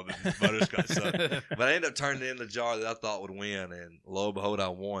alcohol than butterscotch. But I ended up turning it in the jar that I thought would win. And lo and behold, I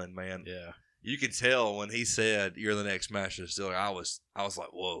won, man. Yeah. You could tell when he said, you're the next master distiller. I was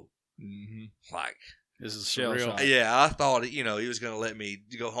like, whoa. Mm-hmm. Like, This is Shell real. shock. Yeah, I thought he was going to let me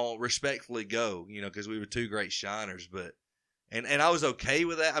go home, respectfully go, because we were two great shiners. But and I was okay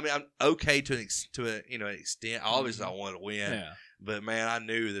with that. I mean, I'm okay to an extent. Obviously, I wanted to win, Yeah. but man, I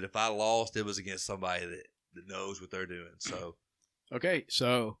knew that if I lost, it was against somebody that knows what they're doing. So Okay,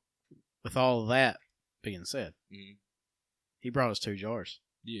 so with all of that being said, Mhm. he brought us 2 jars.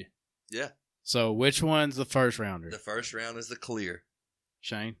 Yeah. yeah, So which one's the first rounder? the first round is the clear.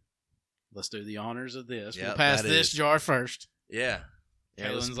 Shane, let's do the honors of this. Yep, we'll pass that this is. jar first. Yeah,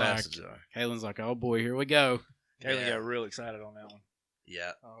 let's Kaylin's pass like- the jar. Kaylin's like, oh boy, here we go. Kaylee Yeah. got real excited on that one.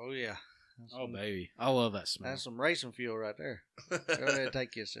 Yeah. Oh yeah. That's Oh some, baby, I love that smell. that's some racing fuel right there. Go ahead and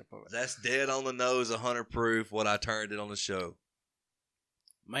take your sip of it. That's dead on the nose, 100 proof. What I turned it on the show.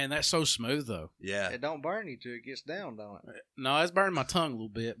 Man, that's so smooth though. Yeah, It don't burn you till it gets down, don't it? No, it's burning my tongue a little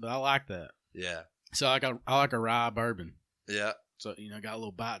bit, but I like that. yeah, So I like a rye bourbon. yeah. So got a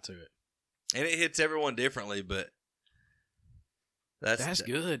little bite to it. And it hits everyone differently, but That's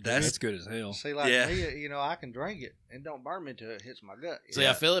good. that's- That's good as hell. See, like Yeah. me, I can drink it and don't burn me till it hits my gut. See,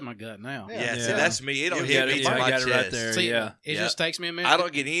 I feel it in my gut now. Yeah. Yeah, see, Yeah. that's me. It don't You hit got me it- to yeah, I my got it chest. right there. See, Yeah. it Yeah. just takes me a minute. I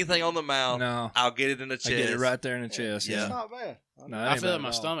don't get anything on the mouth. No, I'll get it in the chest. I get it right there in the chest. Yeah. It's not bad. No, I ain't feel it bad in my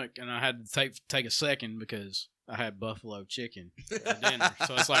at all. stomach, and I had to take a second because I had buffalo chicken for dinner.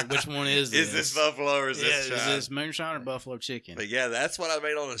 So it's like, which one is this? Is this buffalo or is Yeah, this is shine? this moonshine or buffalo chicken? But yeah, that's what I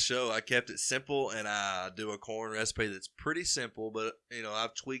made on the show. I kept it simple, and I do a corn recipe that's pretty simple, but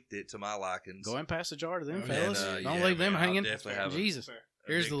I've tweaked it to my likings. Go ahead and pass the jar to them, And, fellas. yeah, Don't leave them man, I'll hanging. definitely have a- Jesus. A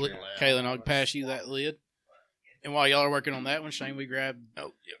Here's the lid. victory lap. Kaylin, I'll pass you that lid. And while y'all are working on that one, Shane, we grabbed.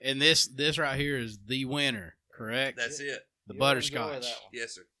 Oh, yep. And this right here is the winner, correct? That's it. the You'll enjoy butterscotch. that one.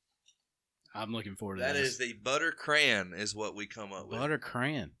 Yes, sir. I'm looking forward to That this. is the butter cran is what we come up with. butter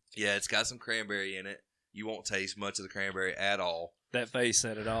cran. Yeah, it's got some cranberry in it. You won't taste much of the cranberry at all. That face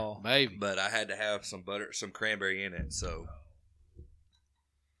said it all. Baby. But I had to have some cranberry in it. So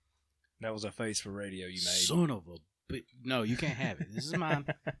That was a face for radio you made. Son of a. No, you can't have it. This is mine.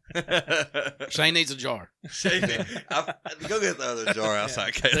 Shane needs a jar. Shane, go get the other jar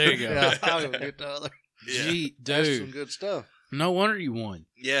outside. Caleb. There you go. Yeah, I'll go get the other. Yeah. Gee, That's some dude. good stuff. No wonder you won.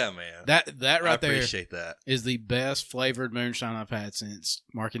 Yeah, man. That I right there appreciate that. is the best flavored moonshine I've had since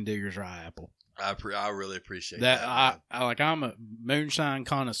Mark and Digger's Rye Apple. I really appreciate That that. I'm a moonshine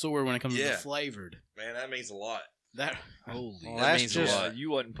connoisseur when it comes to Yeah. the flavored. Man, that means a lot. That holy, Well, That that's means just- a lot.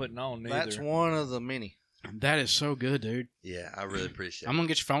 You wasn't putting on neither. That's one of the many. that is so good, dude. Yeah, I really appreciate I'm gonna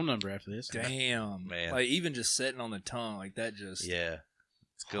get your phone number after this. Damn, Man. Like even just sitting on the tongue, like that just. it. Yeah.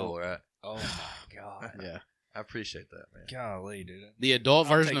 It's cool, right? Oh my god. Yeah, I appreciate that, man. Golly, dude. the adult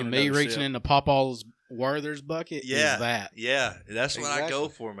I'm version of taking me another reaching sip. into Papa's Werther's bucket Yeah. is that. Yeah, that's what I go Exactly.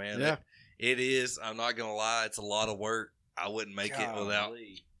 for, man. Yeah. It is. I'm not going to lie. It's a lot of work. I wouldn't make it without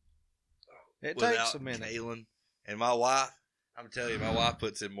Golly. It without takes a minute. Kaylin and my wife. I'm telling you, my wife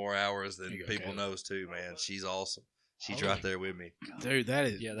puts in more hours than Here you go, people Kaylin. knows too, man. She's awesome. She's Holy right there with me. Dude, that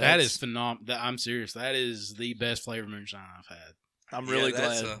is Yeah, that that's- is phenomenal. I'm serious. That is the best flavored moonshine I've had. I'm Yeah, really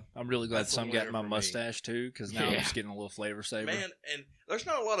that's glad. I'm really glad that's a some got winner my for me. mustache too, because now I'm Yeah. just getting a little flavor saver. Man, and there's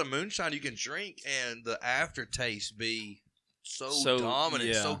not a lot of moonshine you can drink, and the aftertaste be so dominant,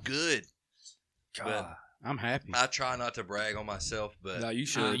 yeah. so good. God. I'm happy. I try not to brag on myself, but No, you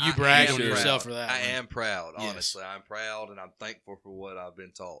should. you brag am on proud. yourself for that I one. am proud, Yes. honestly. I'm proud, and I'm thankful for what I've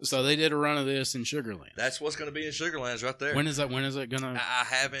been taught. So they did a run of this in Sugarland. That's what's going to be in Sugarlands right there. When is that? When is it gonna? I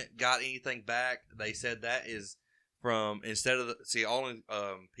haven't got anything back. They said that is from instead of only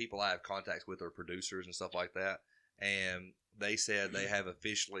people I have contacts with are producers and stuff like that, and they said they have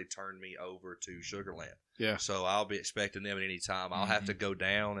officially turned me over to Sugarland. Yeah. So I'll be expecting them at any time. I'll have to go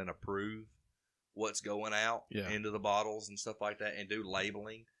down and approve what's going out Yeah. into the bottles and stuff like that, and do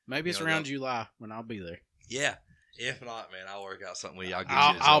labeling. Maybe it's you know, around they'll- July when I'll be there. Yeah. If not, man, I'll work out something with you. I'll get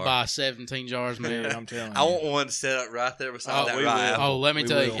I'll, you a I'll jar. buy 17 jars, Dude, man. I'm telling you. I want one set up right there beside Oh, that we rye will. apple. Oh, let me We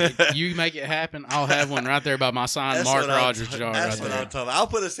tell will. you, you make it happen. I'll have one right there by my signed That's Mark what I'm Rogers ta- jar That's right what there. I'm talking about. I'll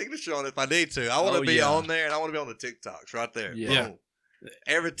put a signature on it if I need to. I want to Oh, be yeah. on there, and I want to be on the TikToks right there. Yeah. Boom.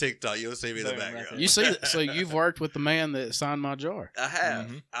 Every TikTok, you'll see me in the Boom, right background. there. You see, so you've worked with the man that signed my jar. I have.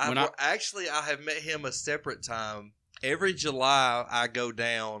 Mhm. When I- Actually, I have met him a separate time. Every July, I go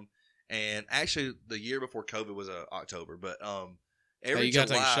down, and actually, the year before COVID was October, but Hey, every you got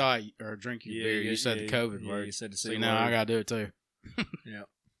to July, take a shot or drink your beer. You said the COVID yeah, word. You said the See, C now I word. got to do it too.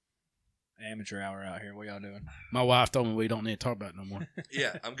 Amateur hour out here. What y'all doing? My wife told me we don't need to talk about it no more.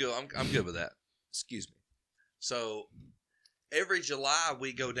 yeah, I'm good. I'm good with that. Excuse me. So every July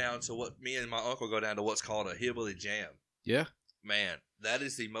we go down to me and my uncle go down to what's called a hillbilly jam. Yeah. man, that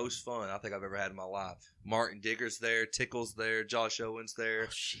is the most fun I think I've ever had in my life. Martin Digger's there, Tickle's there, Josh Owens there.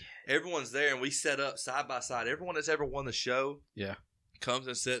 Oh, shit. Everyone's there, and we set up side by side. Everyone that's ever won the show, Yeah. comes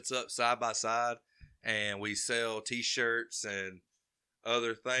and sets up side by side, and we sell T-shirts and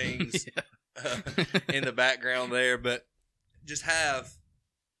other things in the background there. But just have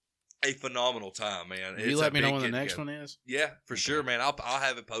a phenomenal time, man. Will you let me know when the next one is? Yeah, for sure, man. I'll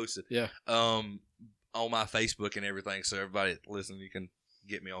have it posted. Yeah. On my Facebook and everything, so everybody listening, you can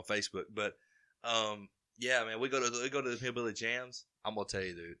get me on Facebook. But yeah, man, we go to the Hillbilly Jams. I'm gonna tell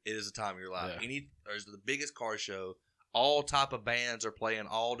you, dude, it is a time of your life. Yeah. There's the biggest car show. All type of bands are playing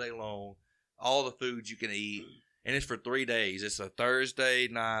all day long. All the foods you can eat, and it's for 3 days. It's a Thursday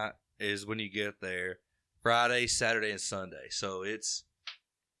night is when you get there. Friday, Saturday, and Sunday. So it's,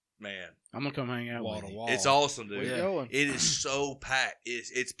 man, I'm gonna come hang out Wall with to you. wall. it's awesome, Where dude. you Yeah. going? It is so packed.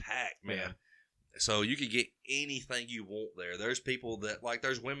 It's packed, man. Yeah. So you can get anything you want there. There's people that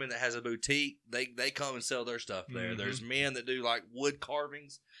there's women that has a boutique. They come and sell their stuff there. Mhm. There's men that do like wood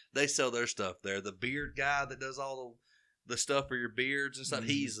carvings. They sell their stuff there. The beard guy that does all the stuff for your beards and stuff, Mhm.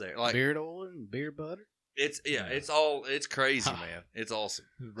 he's there. Like Beard oil and beard butter. it's crazy, man. It's awesome.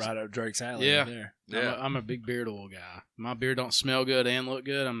 Right up Drake's alley. Yeah. Right there. Yeah. I'm a big beard oil guy. My beard don't smell good and look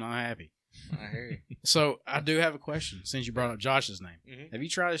good. I'm not happy. I hear you. So I do have a question since you brought up Josh's name. Mhm. Have you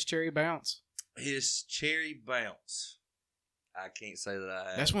tried his cherry bounce? His cherry bounce. I can't say that I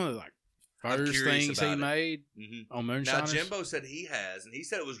have. That's one of the I'm first curious things he about it. made Mhm. on Now Moonshiners. Jimbo said he has, and he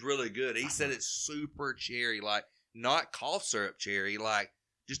said it was really good. He said it's super cherry, like not cough syrup cherry, like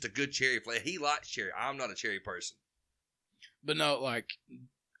just a good cherry flavor. He likes cherry. I'm not a cherry person. But no, like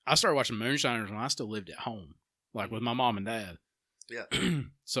I started watching Moonshiners when I still lived at home, like with my mom and dad. Yeah.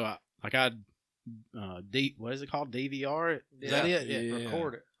 So I what is it called? DVR it? Is that Yeah. it? Yeah.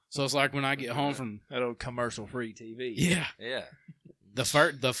 Record it. So it's like when I get home from That old commercial free TV. yeah, Yeah. the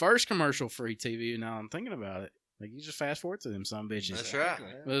first commercial free TV. Now I'm thinking about it. Like you just fast forward to them some bitches. That's right.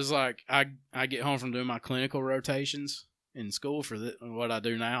 But it's like I get home from doing my clinical rotations in school for what I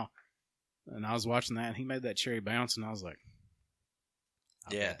do now, and I was watching that, and he made that cherry bounce, and I was like,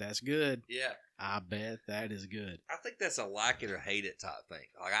 I Yeah. bet that's good. Yeah. I bet that is good. I think that's a like it or hate it type thing.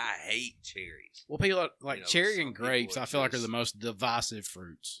 Like I hate cherries. Well, people like You know, cherry some and grapes. people I feel like are just- the most divisive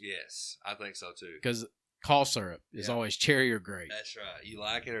fruits Yes, I think so too. because cough syrup is Yeah. always cherry or grape. That's right. You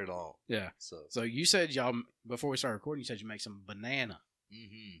like it or don't. Yeah. So. So you said y'all before we started recording, you said you make some banana.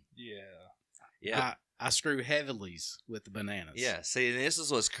 Mm-hmm. Yeah. Yeah. I screw heavilies with the bananas. Yeah. See, and this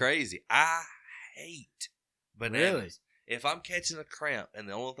is what's crazy. I hate bananas. Really? If I'm catching a cramp and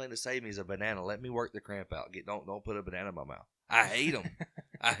the only thing to save me is a banana, let me work the cramp out. Don't put a banana in my mouth. I hate them.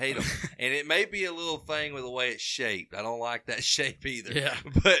 I hate them. And it may be a little thing with the way it's shaped. I don't like that shape either. Yeah.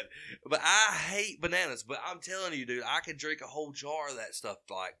 But I hate bananas. But I'm telling you, dude, I could drink a whole jar of that stuff.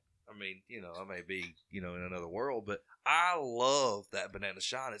 Like, I mean, I may be, in another world, but I love that banana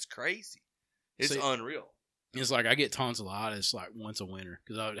shine. It's crazy. It's See, unreal. It's like I get tonsillitis like once a winter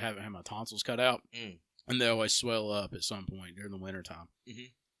because I haven't had my tonsils cut out, and they always swell up at some point during the wintertime.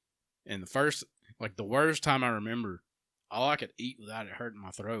 Mhm. And the worst time I remember, all I could eat without it hurting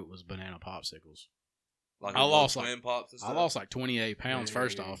my throat was banana popsicles. Like I the lost, little twin pops and I stuff. lost like 28 pounds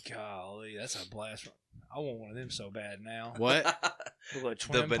first Hey, off. Golly, that's a blast. I want one of them so bad now. What? The little the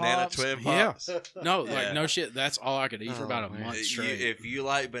twin banana pops. twin Yeah. pops. No, Yeah. like no shit. That's all I could eat for Oh, about a man. month You- straight. if you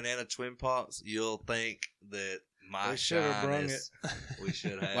like banana twin pops, you'll think that my We should have shine brung is. We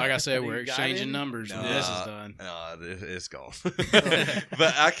should have. Like I said, You we're got exchanging him? numbers when No. this is done. No, it's gone.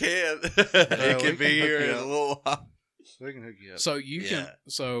 But I can. It we can be can here hook in you a up. little while. We can hook you up. So you can. Yeah.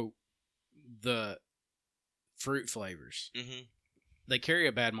 So the fruit flavors, Mm-hmm. they carry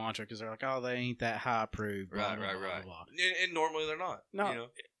a bad mantra because they're like, oh, they ain't that high proof. blah, Right, blah, right, blah, right. blah, blah. And normally they're not. No.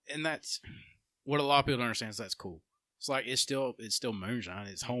 And that's what a lot of people don't understand. Is that's cool. It's like it's still moonshine.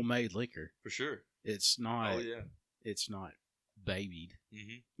 It's homemade liquor. For sure. It's not. Oh yeah. It's not babied.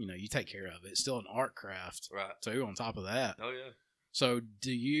 Mm-hmm. You take care of it. It's still an art craft Right. too. On top of that, Oh yeah. so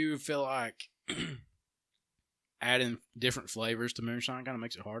do you feel like adding different flavors to moonshine kind of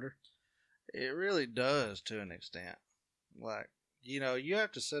makes it harder? It really does to an extent. Like, you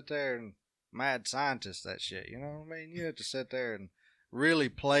have to sit there and mad scientist that shit. You know what I mean? You have to sit there and really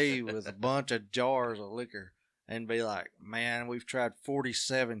play with a bunch of jars of liquor and be like, man, we've tried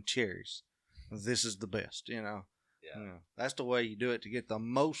 47 cherries. This is the best, Yeah. That's the way you do it to get the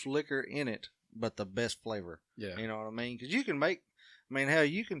most liquor in it, but the best flavor. Yeah. You know what I mean? Because you can hell,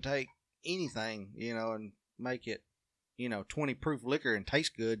 you can take anything, and make it, 20 proof liquor and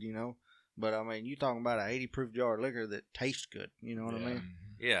taste good, But I mean, you talking about an 80 proof jar of liquor that tastes good. You know what I mean?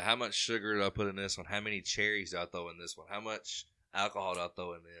 Yeah, how much sugar do I put in this one? How many cherries do I throw in this one? How much alcohol do I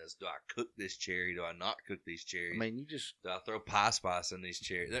throw in this? Do I cook this cherry? Do I not cook these cherries? I mean, you just do I throw pie spice in these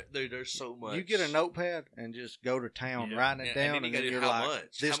cherries? Dude, there's so much. you get a notepad and just go to town Yeah. writing it down, and then and you you're gotta do how like,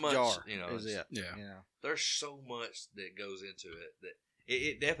 much? this How much, jar you know, is it. Yeah. You know, There's so much that goes into it that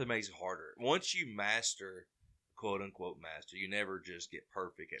it definitely makes it harder. Once you master, quote unquote master, you never just get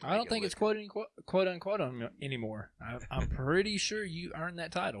perfect at I don't making think it's liquor. quote unquote anymore. I'm pretty sure you earned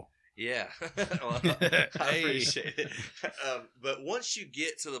that title. Yeah. Well, I appreciate it. But once you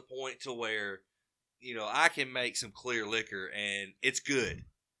get to the point to where, you know, I can make some clear liquor and it's good,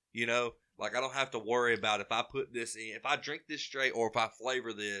 you know, like I don't have to worry about if I put this in, if I drink this straight or if I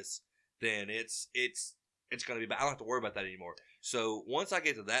flavor this, then it's going to be bad. I don't have to worry about that anymore. So once I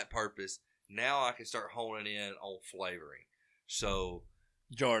get to that purpose, now I can start honing in on flavoring. So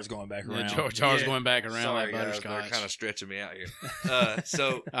Jar's going back Yeah, around. Jar's Yeah. going back around sorry that guys, they're butterscotch. kind of stretching me out here.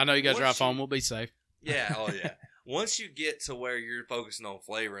 So I know you guys once drive you- home. We'll be safe. yeah, oh yeah. Once you get to where you're focusing on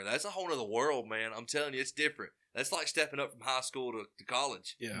flavoring, that's a whole other world, man. I'm telling you, it's different. That's like stepping up from high school to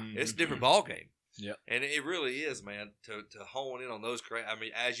college. Yeah. Mhm. It's a different ball game. Yep. And it really is, man. To hone in on those I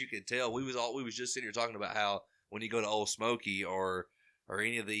mean, as you can tell, we was just sitting here talking about how when you go to Old Smoky or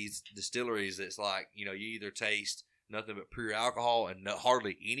any of these distilleries, it's like, you know, you either taste nothing but pure alcohol and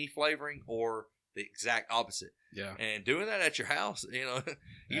hardly any flavoring, or the exact opposite. Yeah. And doing that at your house, you know,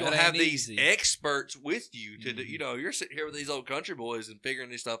 you That don't have ain't these easy. experts with you to do. Mhm. You know, you're sitting here with these old country boys and figuring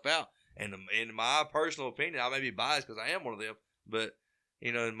this stuff out. And in my personal opinion, I may be biased because I am one of them, but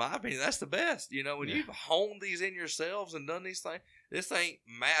you know, in my opinion, that's the best. You know, when Yeah. you've honed these in yourselves and done these things, this ain't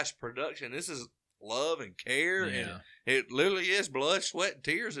mass production. This is love and care, and Yeah. it literally is blood, sweat, and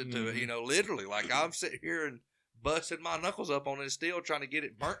tears into it. Mhm. You know, literally, like I'm sitting here and busted my knuckles up on this steel, trying to get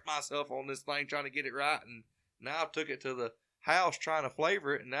it, burnt myself on this thing, trying to get it right, and now I took it to the house trying to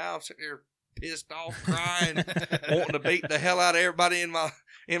flavor it, and now I'm sitting here pissed off, crying, wanting to beat the hell out of everybody in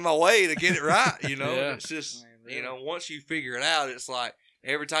my way to get it right. You know, Yeah. it's just Man, you really. know, once you figure it out, it's like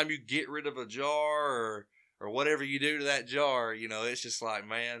every time you get rid of a jar or whatever you do to that jar, you know, it's just like,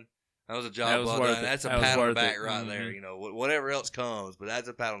 man, that was a That job was well worth done. it. That's a That was pat on the worth back it. right there. Mhm. You know, whatever else comes, but that's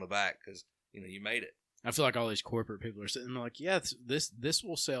a pat on the back because you know you made it. I feel like all these corporate people are sitting there like, yeah, this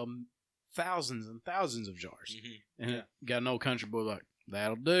will sell thousands and thousands of jars. And Yeah. got an old country boy like,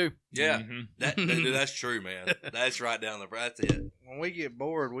 that'll do. Yeah, Mhm. dude, that's true, man. That's right down the. That's it. when we get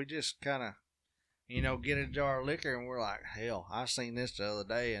bored, we just kind of, you know, get a jar of liquor, and we're like, hell, I seen this the other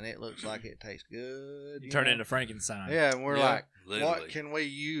day, and it looks like it tastes good. Turn know? into Frankenstein. Yeah, and we're Yeah, like, literally. what can we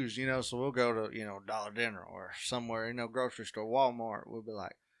use? You know, so we'll go to, you know, Dollar Dinner or somewhere, you know, grocery store, Walmart. We'll be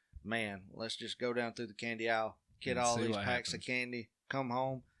like, man, let's just go down through the candy aisle, get And all see these what packs of happens. candy, come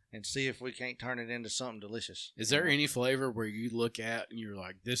home, and see if we can't turn it into something delicious. Is there any flavor where you look at and you're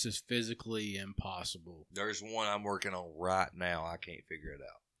like, this is physically impossible? There's one I'm working on right now. I can't figure it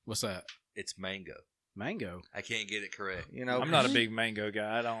out. What's that? It's mango. Mango. I can't get it correct. You know, I'm not a big mango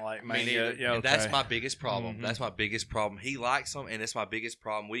guy. I don't like Me mango. neither. Yeah, And that's okay. my biggest problem. Mhm. That's my biggest problem. He likes them, and it's my biggest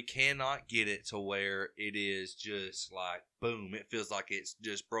problem. We cannot get it to where it is just like boom. It feels like it's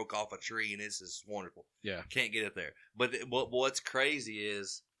just broke off a tree, and this is wonderful. Yeah. Can't get it there. But what's crazy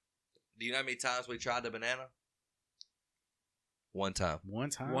is, do you know how many times we tried the banana? One time. One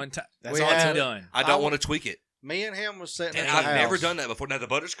time. one time. That's That's We all had it's it. done. I don't want to tweak it, me and him was sitting and at the I've never house. done that before. Now the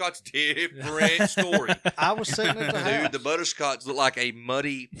butterscotch, different story. I was sitting at the house. Dude, the butterscotch looked like a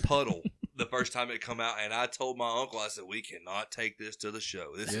muddy puddle the first time it come out, and I told my uncle, I said, we cannot take this to the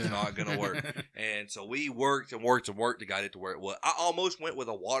show. This is Yeah. not going to work. And so we worked and worked and worked to get it to where it was. I almost went with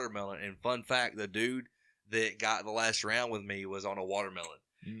a watermelon, and fun fact, the dude that got the last round with me was on a watermelon.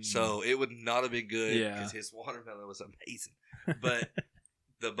 So it would not have been good Yeah. because his watermelon was amazing. But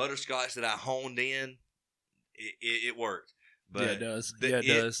the butterscotch that I honed in, it worked. But yeah, it does. the- Yeah, it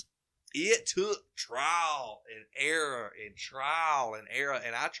does. it took trial and error and trial and error.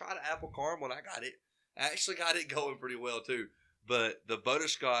 And I tried apple caramel and I got it. I actually got it going pretty well too. But the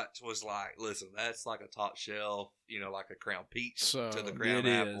butterscotch was like, listen, that's like a top shelf, you know, like a Crown Peach So, to the Crown it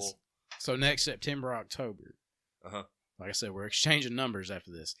Apple. is. So next September, October. Uh-huh. Like I said, we're exchanging numbers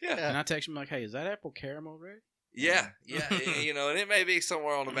after this. Yeah. And I text him like, hey, is that apple caramel ready? Yeah. You know, and it may be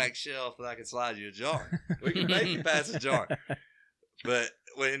somewhere on the back shelf that I can slide you a jar. We can maybe pass a jar. But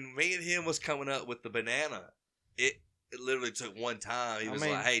when me and him was coming up with the banana, it literally took one time. He I was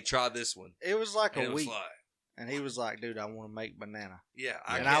mean, like, hey, try this one. It was like And a it was week, like, and he was like, dude, I want to make banana. yeah,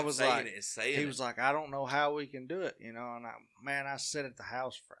 And I I kept was saying like- it and saying He it. was like, I don't know how we can do it, you know. And I sat at the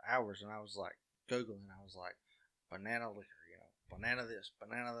house for hours, and I was like Googling. I was like, banana liquor, you know, banana this,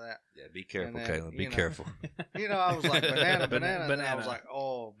 banana that. Yeah, be careful, And then, Caleb. Be you know. careful. I was like, banana. And then I Banana. was like,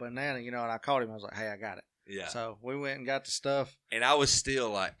 oh, banana. And I called him. I was like, hey, I got it. Yeah. So we went and got the stuff. And I was still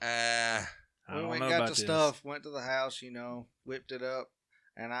like, I We don't went know and got about the this. stuff, went to the house, whipped it up.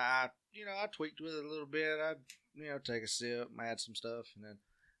 And I tweaked with it a little bit. I'd, take a sip, add some stuff. And then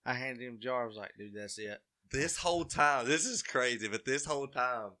I handed him a jar. I was like, dude, that's it. this whole time, this is crazy, but this whole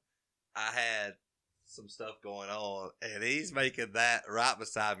time, I had some stuff going on, and he's making that right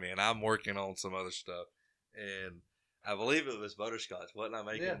beside me, and I'm working on some other stuff. And I believe it was butterscotch. Wasn't I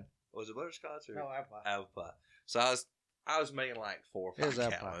making? Yeah. Was it butterscotch or No, apple pie. apple pie? So I was making like 4 or It was 5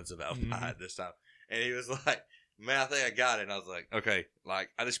 apple pie. gallons of apple Mhm. pie this time, and he was like, "Man, I think I got it." And I was like, "Okay." Like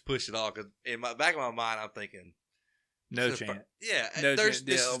I just pushed it off because in my back of my mind, I'm thinking, No this is the chance. fir- Yeah, No there's chance.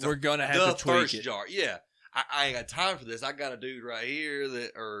 this Yeah, is the we're gonna the have to tweak first it. jar. Yeah, I ain't got time for this. I got a dude right here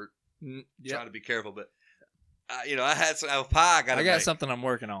that are Yep. trying to be careful, but I had some apple pie. I got something I'm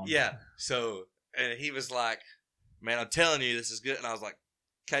working on. Yeah. So and he was like, "Man, I'm telling you, this is good." And I was like,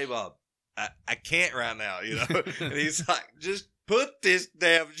 "Okay, Bob, I can't right now, And he's like, "Just put this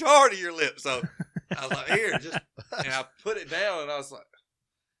damn jar to your lips." So I was like, "Here, just," and I put it down, and I was like,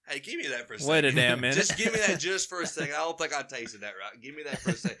 "Hey, give me that for a second. Wait a damn minute. Just give me that just for a second. I don't think I tasted that right. Give me that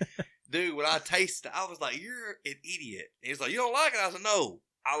for a second." Dude, when I tasted it, I was like, "You're an idiot." And he's like, "You don't like it?" I was like, "No,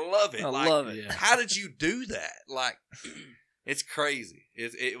 I love it. I Like, love it. Yeah. how did you do that?" Like, it's crazy.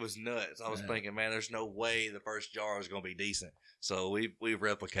 It was nuts. I was Yeah. thinking, man, there's no way the first jar is going to be decent. So we've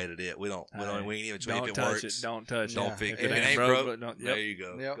replicated it. We ain't even Don't if it touch works. it. Don't touch Don't it. fix If it. it ain't broke, but don't. There Yep. you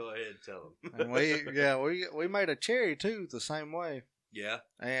go. Yep. Go ahead and tell them. And we made a cherry too the same way. Yeah,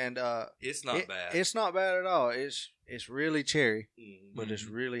 And it's not bad. It's not bad at all. It's really cherry, Mhm. but it's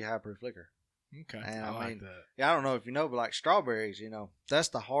really high proof liquor. Okay. And I I like mean, that. yeah, I don't know if you know, but like strawberries, that's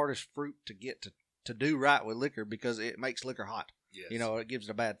the hardest fruit to get to do right with liquor because it makes liquor hot. Yes. It gives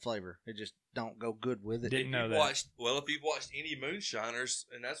it a bad flavor. It just don't go good with it. Didn't know If you've watched any moonshiners,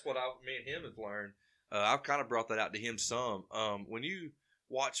 and that's what me and him have learned. I've kind of brought that out to him some. When you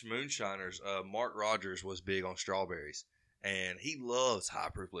watch moonshiners, Mark Rogers was big on strawberries, and he loves high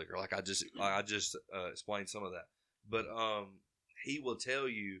proof liquor. Like I just explained some of that, but he will tell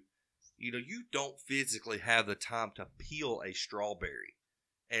you, you don't physically have the time to peel a strawberry,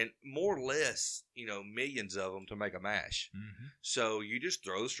 and more or less, millions of them to make a mash. Mm-hmm. So you just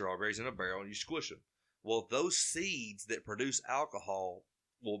throw the strawberries in a barrel and you squish them. Well, those seeds that produce alcohol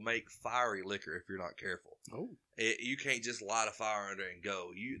will make fiery liquor if you're not careful. Oh, You can't just light a fire under it and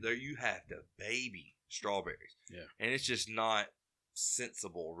go. You have to baby strawberries. Yeah. And it's just not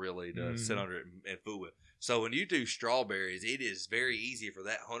sensible really to Mhm. sit under it and fool with. So when you do strawberries, it is very easy for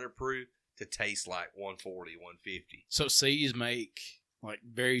that 100 proof to taste like 140, 150. so seeds make like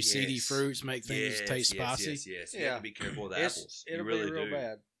very seedy Yes. fruits make things taste spicy. Yes. You Yeah. have to be careful with It's- apples. It'll You really be real do.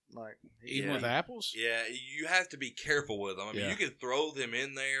 bad. Like Even Yeah. with apples. Yeah, you have to be careful with them. I mean, Yeah. you can throw them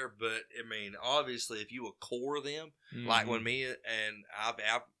in there, but I mean, obviously, if you will core them, Mm-hmm. like when me and I've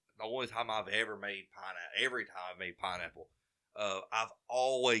the only time I've ever made pineapple, every time I've made pineapple, I've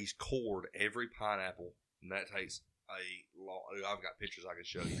always cored every pineapple, and that takes a long. I've got pictures I can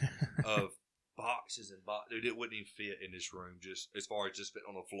show you of boxes and boxes. Dude, it wouldn't even fit in this room, just as far as just fitting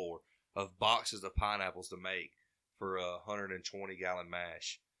on the floor of boxes of pineapples to make for a 120-gallon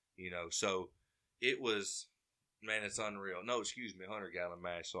mash. So it was, man, it's unreal. No, excuse me, 100-gallon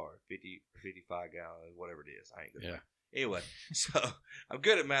mash. Sorry, 50, 55 gallon, whatever it is. I ain't good. Yeah. At math. Anyway, so I'm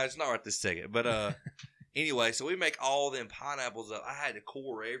good at math. It's not right this second, but anyway, so we make all them pineapples up. I had to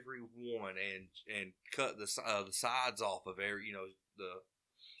core every one and cut the sides off of every, the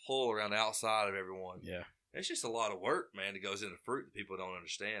hole around the outside of every one. Yeah. It's just a lot of work, man, that goes into fruit that people don't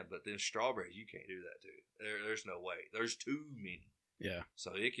understand. But then strawberries, you can't do that too. There's no way. There's too many. Yeah.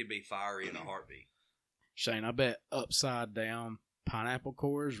 So it can be fiery in a heartbeat. Shane, I bet upside down pineapple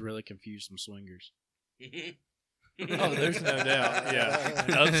cores really confuse some swingers. Oh, there's no doubt. Yeah,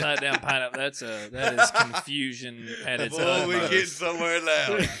 an upside down pineapple. That is confusion at its Boy, we getting utmost. somewhere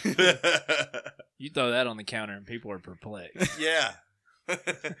now. You throw that on the counter and people are perplexed. Yeah.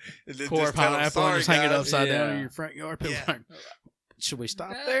 Core pineapple and just hang it upside down Yeah. in your front yard. People Yeah. like, should we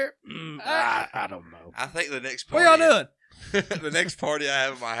stop there? I don't know. I think the next What party, y'all doing? the next party I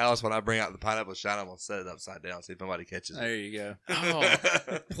have at my house, when I bring out the pineapple shine, I'm gonna set it upside down, see if nobody catches There you go.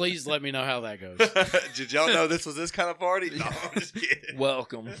 Oh, please let me know how that goes. it. Did y'all know this was this kind of party? No, I'm just kidding.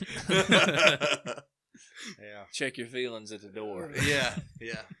 Welcome. Yeah. Check your feelings at the door. yeah.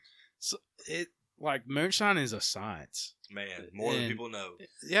 So it like moonshine is a science. Man, more than And- people know.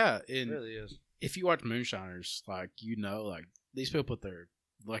 Yeah, It and really is. if you watch moonshiners, like like these people put their,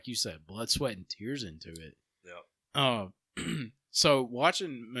 like you said, blood, sweat, and tears into it. Yep. So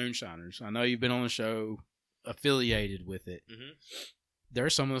watching Moonshiners, I know you've been on the show, affiliated with it. Mhm.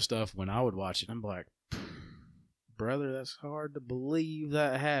 There's some of the stuff when I would watch it, I'm like, brother, that's hard to believe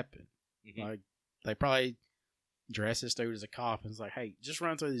that happened. Mhm. Like, they probably dress this dude as a cop and it's like, hey, just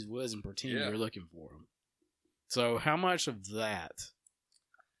run through these woods and pretend Yeah. you're looking for him. So how much of that?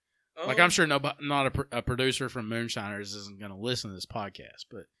 Like, I'm sure not a producer from Moonshiners isn't going to listen to this podcast,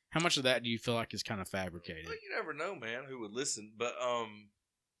 but how much of that do you feel like is kind of fabricated? Well, you never know, man, who would listen. But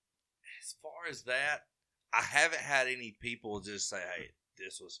as far as that, I haven't had any people just say, "Hey,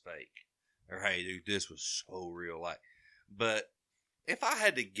 this was fake," or "Hey, dude, this was so real." Like, but if I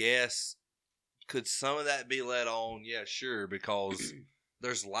had to guess, could some of that be let on? Yeah, sure, because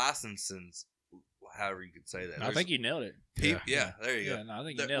there's licenses, however you could say that. I think you nailed it. Yeah, there you go. Yeah, no, I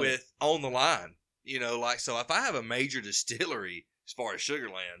think you That nailed it. with on the line, like, so if I have a major distillery as far as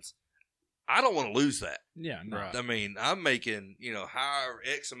Sugarlands, I don't want to lose that. Yeah, no. Right. I mean, I'm making, however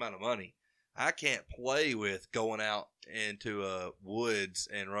X amount of money. I can't play with going out into woods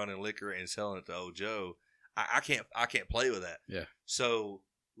and running liquor and selling it to old Joe. I can't play with that. Yeah. So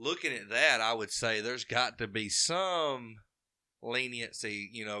looking at that, I would say there's got to be some leniency,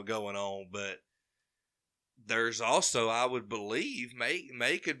 going on, but there's also, I would believe,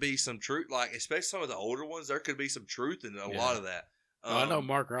 may could be some truth, like especially some of the older ones. There could be some truth in a lot of that. I know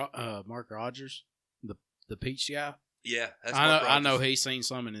Mark Rogers, the Peach guy. Yeah, that's I Mark know Rogers. he's seen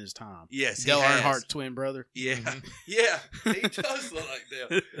some in his time. Yes, Dale he has. Earnhardt twin brother. Yeah, Mhm. yeah, he does look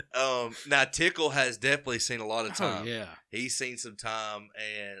like Dale. Now Tickle has definitely seen a lot of time. Oh yeah, He's seen some time,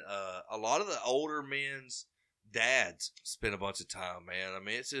 and a lot of the older men's dads spend a bunch of time. Man, I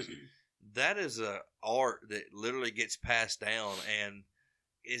mean, it's just that is a art that literally gets passed down, and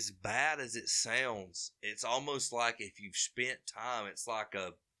as bad as it sounds, it's almost like if you've spent time, it's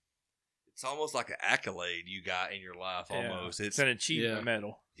almost like an accolade you got in your life. Yeah. Almost, It's an achievement Yeah.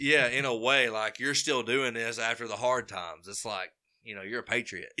 medal. yeah, in a way, like you're still doing this after the hard times. It's like, you're a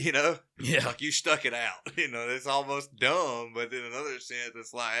patriot, yeah. Like you stuck it out. It's almost dumb, but in another sense,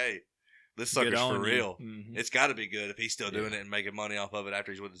 it's like, hey, this Good sucker's on for you. real. Mhm. It's got to be good if he's still doing Yeah. it and making money off of it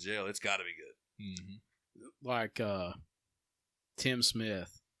after he's went to jail. It's got to be good. Mhm. Like Tim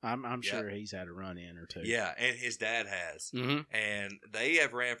Smith. I'm Yeah. sure he's had a run in or two. Yeah, and his dad has, Mm-hmm. and they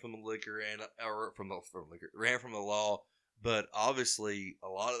have ran from the liquor ran from the law, but obviously a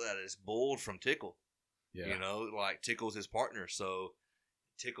lot of that is bulled from Tickle. Yeah. Like Tickle's his partner, so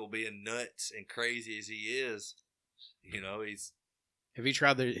Tickle being nuts and crazy as he is, he's Have you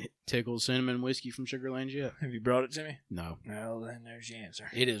tried the Tickle cinnamon whiskey from Sugarlands yet? Have you brought it to me? No. Well, then there's your answer.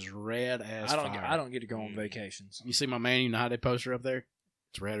 It is red as fire. I don't get to go on vacations. You see my Man United poster up there?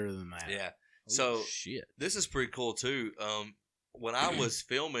 It's redder than that. yeah. Oh, So shit. this is pretty cool too. When I was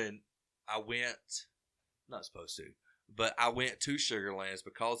filming, I went not supposed to, but I went to Sugarlands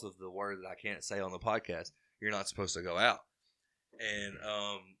because of the word that I can't say on the podcast. You're not supposed to go out, and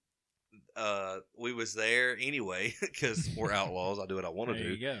we was there anyway because we're outlaws. I do what I want to There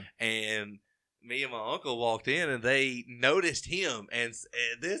do, you go. and me and my uncle walked in and they noticed him, and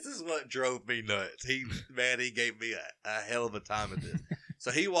this is what drove me nuts. He gave me a hell of a time at this. So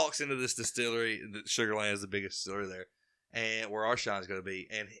he walks into this distillery. Sugarland is the biggest distillery there, and where our shine's going to be.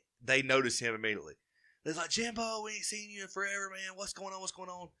 And they notice him immediately. They're like, "Jimbo, we ain't seen you in forever, man. What's going on? What's going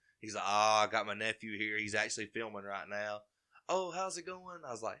on?" He's like, I got my nephew here. He's actually filming right now. Oh, how's it going?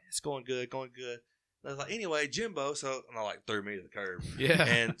 I was like, it's going good, going good. And I was like, anyway, Jimbo. So, and I threw me to the curb. Yeah.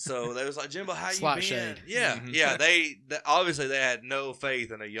 And so they was like, Jimbo, how Slight you been? shade. Yeah, Mhm. yeah. They obviously they had no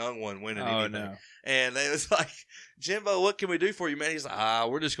faith in a young one winning Oh, anything. no. And they was like, Jimbo, what can we do for you, man? He's like,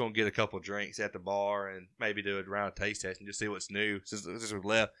 we're just gonna get a couple drinks at the bar and maybe do a round of taste test and just see what's new since we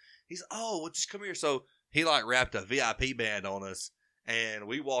left. He's like, well, just come here. So he wrapped a VIP band on us, and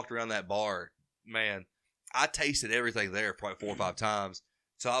we walked around that bar. Man, I tasted everything there probably 4 or 5 times.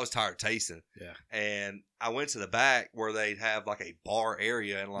 So I was tired of tasting. Yeah. And I went to the back where they'd have like a bar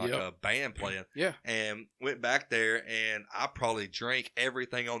area and like Yep. a band playing. Yeah. And went back there and I probably drank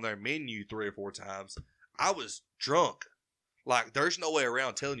everything on their menu 3 or 4 times. I was drunk. Like, there's no way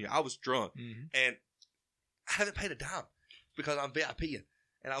around telling you. I was drunk. Mhm. And I haven't paid a dime because I'm VIPing.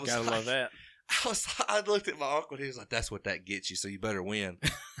 And I was Gotta like, love that. I looked at my uncle and he was like, that's what that gets you, so you better win.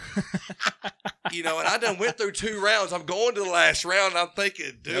 And I done went through 2 rounds. I'm going to the last round and I'm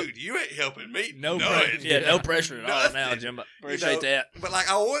thinking, dude, you ain't helping me. No none. pressure. Yeah, no pressure at all now, Nothing. Jimbo. Appreciate that. But like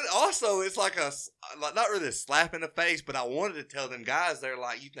I would also, it's like not really a slap in the face, but I wanted to tell them guys, they're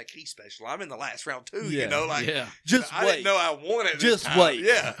like, you think he's special? I'm in the last round too, Yeah. like Yeah. Just I didn't know I won it. Just this time. wait.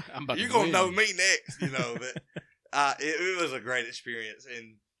 Yeah, I'm about you're to gonna win. know me next, But it was a great experience,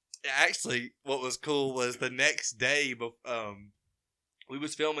 and actually, what was cool was the next day. We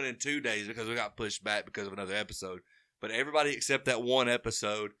was filming in 2 days because we got pushed back because of another episode. But everybody except that one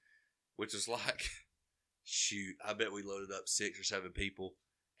episode, which was like, shoot, I bet we loaded up 6 or 7 people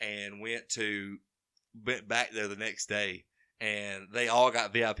and went back there the next day, and they all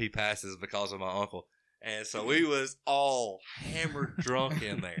got VIP passes because of my uncle. And so we was all hammered drunk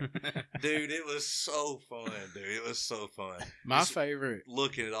in there. Dude, it was so fun, dude. It was so fun. My Just favorite.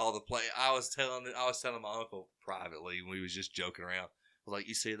 looking at all the play. I was telling my uncle privately when we was just joking around. I was like,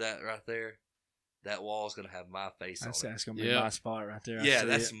 you see that right there? That wall's going to have my face on it. That's going to be Yeah. my spot right there. I Yeah, see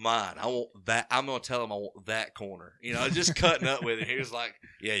that's it. mine. I want that. I'm going to tell him I want that corner. You know, just cutting up with it. He was like,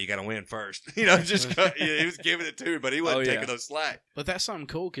 yeah, you got to win first. You know, just cut. Yeah, he was giving it to me, but he wasn't Oh, yeah. taking no slack. But that's something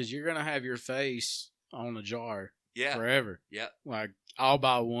cool because you're gonna have your face on a jar Yeah. forever. Yeah. Like I'll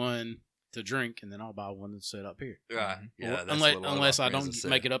buy one to drink, and then I'll buy one to sit up here. Right. Mhm. Yeah. Well, that's what a lot of unless my I friends don't have said.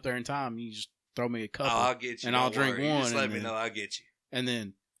 make it up there in time, you just throw me a Oh, couple, I'll get you. and I'll Don't drink worry. You one, just let and me then- know. I'll get you. and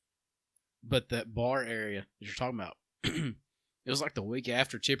then. But that bar area that you're talking about, it was like the week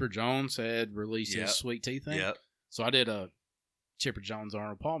after Chipper Jones had released Yep. his Sweet Tea thing. Yep. So I did a Chipper Jones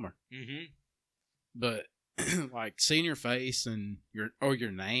Arnold Palmer. Mm-hmm. But like seeing your face and your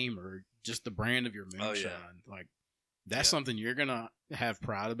name or just the brand of your moonshine, like that's Yeah. something you're gonna have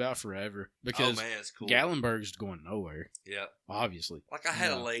pride about forever Oh, because man, it's cool. Gallenberg's going nowhere, Yeah. obviously. Like I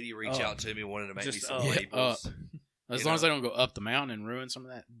had a No. lady reach Up. out to me wanting to make me Just some up. labels. Up. As You long as know. they don't go up the mountain and ruin some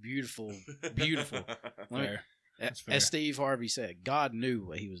of that beautiful. Beautiful. Let me- Fair. That's fair. As Steve Harvey said, God knew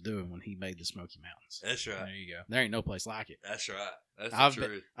what he was doing when he made the Smoky Mountains. That's There right. you go. There ain't no place like it. That's right. That's I've the been,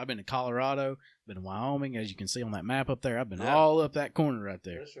 truth. I've been to Colorado, been to Wyoming, as you can see on that map up there. I've been Yeah. all up that corner right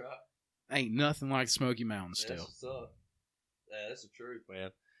there. That's right. Ain't nothing like the Smoky Mountains still. That's what's up. Yeah, that's the truth,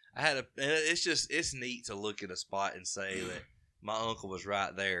 man. And it's neat to look at a spot and say that my uncle was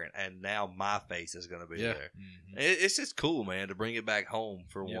right there, and now my face is going to be Yeah. there. Mhm. It's just cool, man, to bring it back home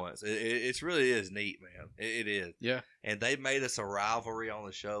for Yep. once. It really is neat, man. It is. Yeah. And they made us a rivalry on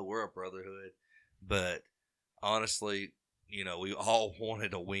the show. We're a brotherhood, but honestly, you know, we all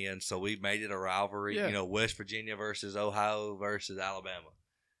wanted to win, so we made it a rivalry. Yeah. You know, West Virginia versus Ohio versus Alabama,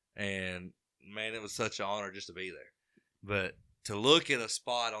 and man, it was such an honor just to be there. But to look at a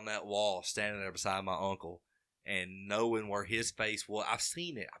spot on that wall, standing there beside my uncle, and knowing where his face was, I've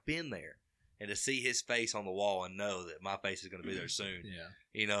seen it, I've been there, and to see his face on the wall and know that my face is going to be there soon, Yeah.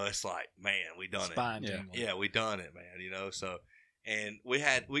 you know, it's like, man, we done it. Spine Yeah. tingling. Yeah, we done it, man. You know, so and we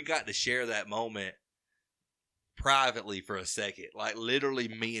got to share that moment privately for a second, like literally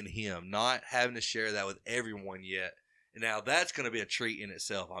me and him, not having to share that with everyone yet. Now that's going to be a treat in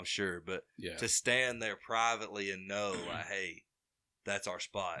itself, I'm sure. But Yeah. to stand there privately and know, like, hey, that's our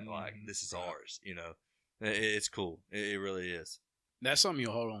spot. Like Mhm. this is Right. ours. You know, it's cool. It really is. That's something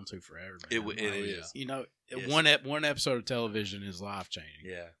you'll hold on to forever. Man. It is. You know, Yes. one episode of television is life changing.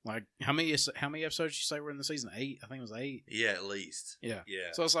 Yeah. Like how many episodes you say were in the season? 8? I think it was 8. Yeah. At least. Yeah.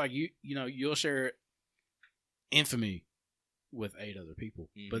 Yeah. So it's like you know you'll share infamy with 8 other people,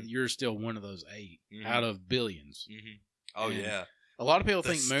 but you're still one of those 8 Mhm. out of billions. Mm-hmm. Oh And yeah. A lot of people The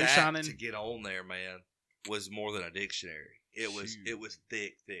think stat moonshining. to get on there, man, was more than a dictionary. It was Shoot.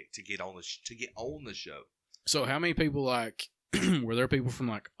 thick to get on the show. So how many people like were there people from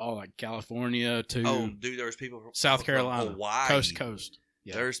like all like California to Oh, dude, there's people from South from Carolina, Hawaii, coast to coast?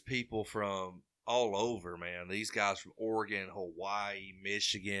 Yeah. There's people from all over, man. These guys from Oregon, Hawaii,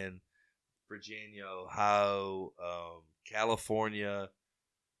 Michigan, Virginia, Ohio, California,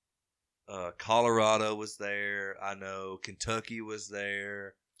 Colorado was there. I know Kentucky was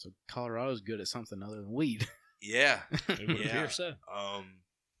there. So Colorado's good at something other than weed. Yeah, It would Yeah. appear so.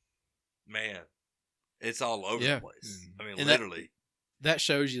 man, it's all over Yeah. the place. I mean, And that- literally. That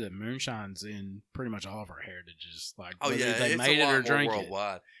shows you that moonshine's in pretty much all of our heritages. Like Oh whether yeah, they it's made a it lot or more drank it.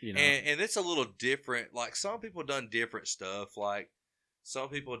 worldwide. You know, And it's a little different. Like some people done different stuff. Like some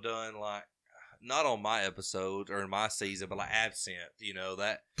people done like not on my episode or in my season, but like absinthe. You know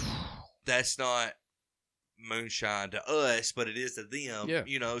that's not moonshine to us, but it is to them. Yeah.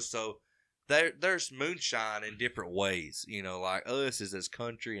 You know, so there's moonshine in different ways. You know, like us is as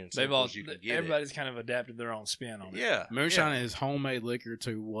country and They've simple all as you can get it. everybody's kind of adapted their own spin on it. Yeah, moonshine yeah. is homemade liquor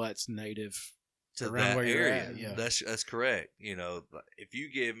to what's native. to around that where you're area. at, yeah. That's correct. You know, if you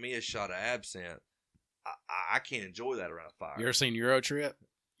give me a shot of absinthe, I can't enjoy that around a fire. You ever seen Euro Trip?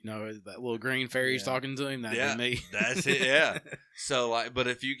 You know that little green fairy's Yeah. talking to him. That'd Yeah, be me. that's it, yeah. So like, but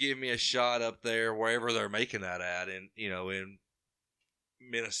if you give me a shot up there, wherever they're making that at, in in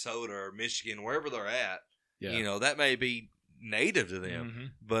Minnesota or Michigan, wherever they're at, Yeah. you know, that may be native to them.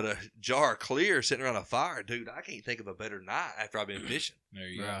 Mhm. But a jar of clear sitting around a fire, dude, I can't think of a better night after I've been fishing. There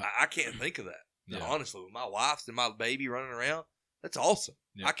you Right. go. I can't think of that. Yeah. Honestly, with my wife and my baby running around, That's awesome.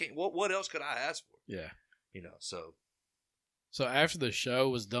 Yeah. I can't. What else could I ask for? Yeah. You know. So So after the show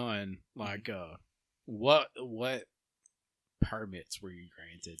was done, like, what permits were you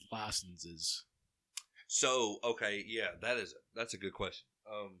granted? Licenses. So okay, yeah, that's a good question.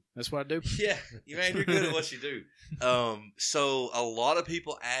 That's what I do. Yeah, man, you're good at what you do. So a lot of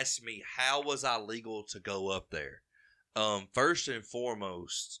people ask me, how was I legal to go up there? First and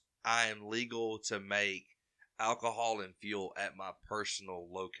foremost, I am legal to make alcohol and fuel at my personal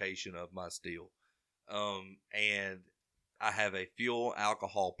location of my still. And I have a fuel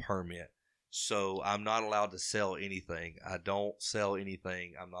alcohol permit. So I'm not allowed to sell anything. I don't sell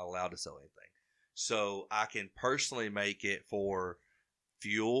anything. I'm not allowed to sell anything. So I can personally make it for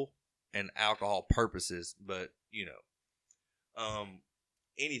fuel and alcohol purposes, but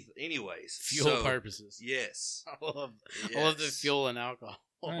anyways, Fuel purposes. Yes. I love the fuel and alcohol.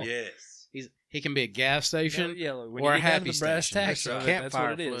 Yes. He can be a gas station. Yeah, look, when or you a get down happy to the brass station. tacks of it, that's Campfire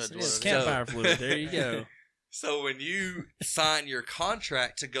what it is. fluid, It's what it is. campfire fluid. There you go. So when you sign your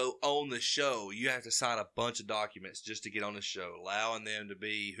contract to go on the show, you have to sign a bunch of documents just to get on the show, allowing them to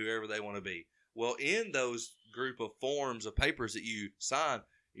be whoever they want to be. Well, in those group of forms of papers that you sign,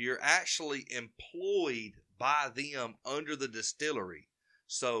 you're actually employed by them under the distillery.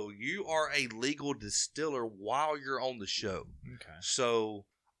 So you are a legal distiller while you're on the show. Okay. So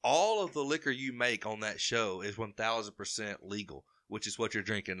all of the liquor you make on that show is 1,000% legal, which is what you're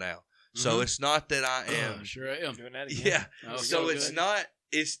drinking now. So Mhm. it's not that I am. Sure I am. Doing that again. Yeah. Oh, So good. it's not.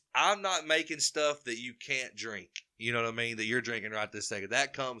 I'm not making stuff that you can't drink. You know what I mean? That you're drinking right this second.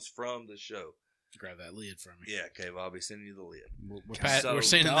 That comes from the show. Grab that lid from me. Yeah. Okay. Well, I'll be sending you the lid. We're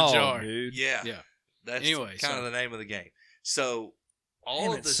sending the Dog, jar. dude. Yeah. Yeah. That's Anyway, kind so- of the name of the game. So all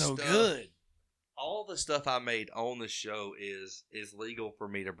Man, of it's the so stuff, good. all the stuff I made on the show is legal for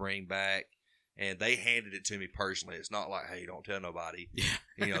me to bring back. And they handed it to me personally. It's not like, hey, don't tell nobody.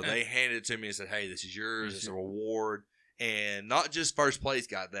 Yeah. They handed it to me and said, hey, this is yours. It's a reward. And not just first place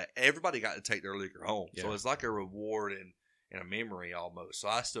got that. Everybody got to take their liquor home. So Yeah. it's like a reward and a memory almost. So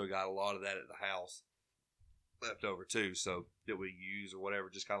I still got a lot of that at the house left over too. So that we use or whatever,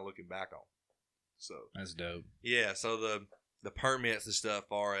 just kind of looking back on. So That's dope. yeah, so the permits and stuff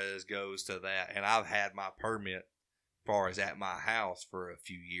far as goes to that. And I've had my permit far as at my house for a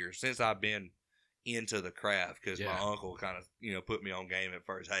few years since I've been into the craft, because Yeah. my uncle kind of put me on game at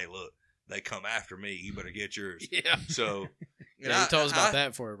first. Hey, look, they come after me, you better get yours. Yeah. So Yeah, he told us about that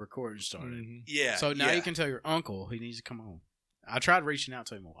before the recording started. Mm-hmm. Yeah. So now yeah. you can tell your uncle he needs to come on. I tried reaching out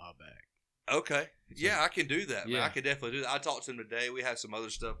to him a while back. Okay. Yeah, I can do that. Man. Yeah. I can definitely do that. I talked to him today. We have some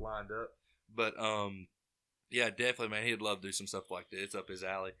other stuff lined up, but yeah, definitely, man. He'd love to do some stuff like that. It's up his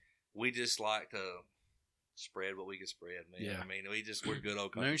alley. We just like to spread what we can spread, man. Yeah. I mean, we're good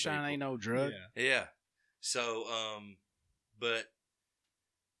old country Moonshine people. ain't no drug. Yeah. Yeah. So, but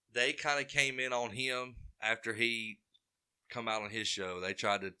they kind of came in on him after he come out on his show. They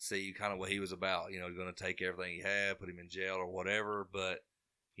tried to see kind of what he was about. Going to take everything he had, put him in jail or whatever. But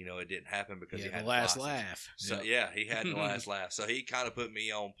it didn't happen because he Yeah, had the last license. laugh. So yeah, he had the last laugh. So he kind of put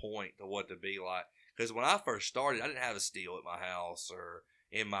me on point to what to be like. Because when I first started, I didn't have a steel at my house or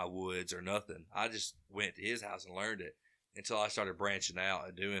in my woods or nothing. I just went to his house and learned it until I started branching out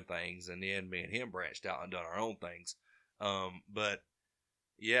and doing things. And then me and him branched out and done our own things. But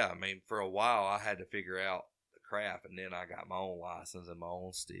yeah, I mean, for a while I had to figure out the craft, and then I got my own license and my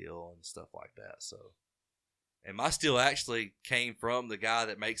own steel and stuff like that. So, and my steel actually came from the guy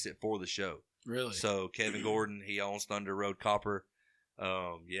that makes it for the show. Really? So Kevin Gordon, he owns Thunder Road Copper.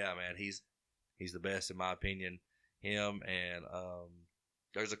 Yeah, man, he's the best in my opinion. Him and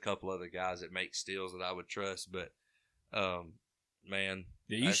there's a couple other guys that make steels that I would trust, but man,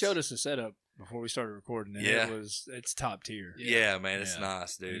 Yeah, you that's- showed us the setup before we started recording, and Yeah. it's top tier. yeah, man, it's Yeah.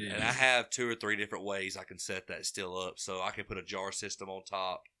 nice, dude. It And I is. have 2 or 3 different ways I can set that steel up. So I can put a jar system on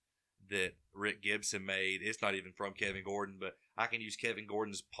top that Rick Gibson made. It's not even from Kevin Gordon, but I can use Kevin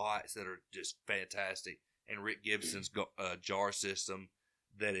Gordon's pots that are just fantastic, and Rick Gibson's jar system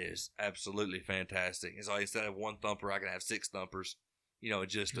that is absolutely fantastic. And so instead of 1 thumper, I can have 6 thumpers.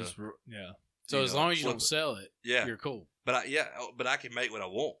 Just Yeah. So as long as you flip don't it. sell it, Yeah, you're cool. but I can make what I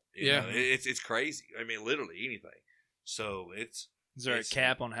want. Yeah. It's crazy. I mean, literally anything. So Is there a It's-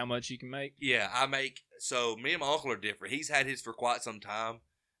 cap on how much you can make? I make. So me and my uncle are different. He's had his for quite some time,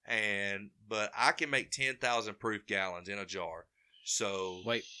 but I can make 10,000 proof gallons in a jar. So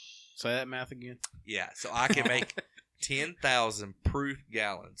Wait, say that math again. yeah, so I can make 10,000 proof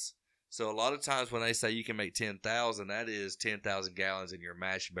gallons. So a lot of times when they say you can make 10,000, that is 10,000 gallons in your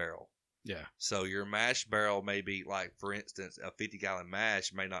mash barrel. Yeah. So your mash barrel may be like, for instance, a 50-gallon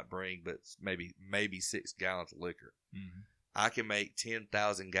mash may not bring, but maybe 6 gallons of liquor. Mm-hmm. I can make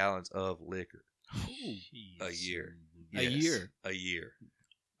 10,000 gallons of liquor Jeez. a year. A year? A year.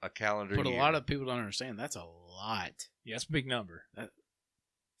 A calendar But year. a lot of people don't understand that's a lot. Yeah, that's a big number.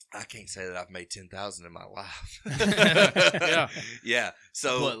 I can't say that I've made 10,000 in my life. Yeah. Yeah.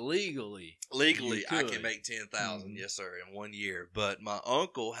 So But legally, legally, you I could. can make 10,000, Mhm. yes, sir, in 1 year. But my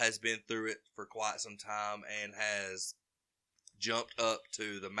uncle has been through it for quite some time and has jumped up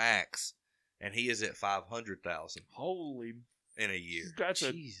to the max, and he is at 500,000 holy, in a year. that's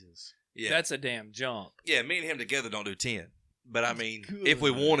a Jesus. Yeah. that's a damn jump. Yeah, me and him together don't do 10. But I mean, Good. if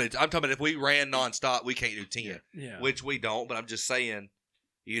we wanted, I'm talking about if we ran nonstop, we can't do 10, Yeah, which we don't. But I'm just saying,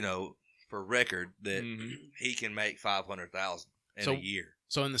 for record, that Mhm. he can make 500,000 in So- a year.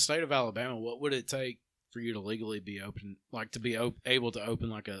 So in the state of Alabama, what would it take for you to legally be open, like to be able to open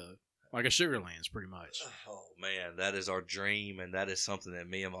like a Sugarlands, pretty much? Oh man, that is our dream, and that is something that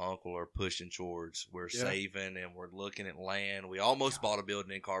me and my uncle are pushing towards. We're Yeah. saving and we're looking at land. We almost bought a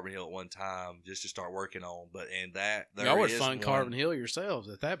building in Carbon Hill at one time just to start working on, but Y'all would is fund one- Carbon Hill yourselves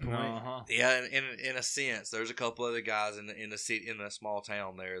at that point. Uh-huh. Yeah, in a sense, there's a couple other guys in the city, in the small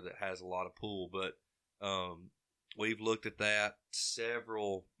town there, that has a lot of pool, but we've looked at that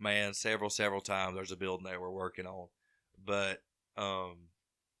several times. There's a building there we're working on, but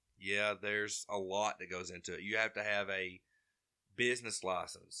yeah, there's a lot that goes into it. You have to have a business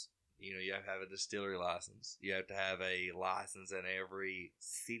license. You have to have a distillery license. You have to have a license in every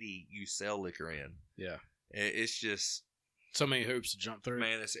city you sell liquor in. Yeah. It's just, So many hoops to jump through.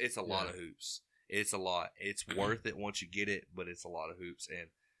 man, it's a lot of hoops. It's a lot. It's worth it once you get it, but it's a lot of hoops.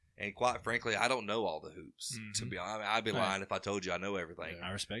 And quite frankly, I don't know all the hoops. To be honest, I'd be Right. lying if I told you I know everything. I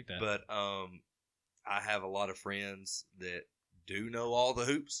respect that. But I have a lot of friends that do know all the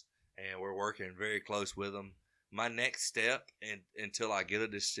hoops, and we're working very close with them. My next step, until I get a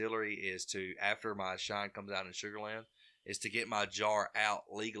distillery, is to, after my shine comes out in Sugarland, is to get my jar out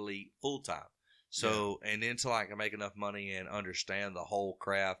legally full time. So, and until I can make enough money and understand the whole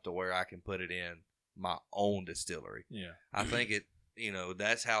craft to where I can put it in my own distillery. yeah, I think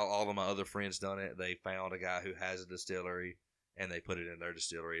that's how all of my other friends done it. They found a guy who has a distillery and they put it in their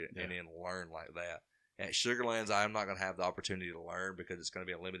distillery and then learn like that. At Sugarlands, I'm not going to have the opportunity to learn because it's going to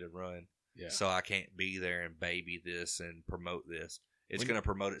be a limited run. Yeah. So I can't be there and baby this and promote this. It's When- going to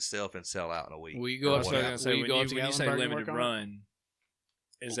promote itself and sell out in a week. Will you go up that's to what I was gonna say. will you go up to When you say Gatlinburg and limited work on it? run,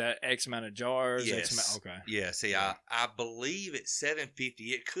 is that X amount of jars? Yes. X amount, okay. Yeah, see, Yeah. I believe it's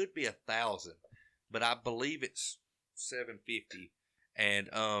 750. It could be 1,000, but I believe it's 750. And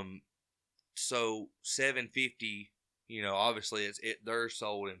so 750, obviously they're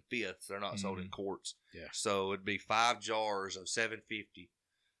sold in fifths. They're not sold in quarts. Yeah. So it'd be 5 jars of 750.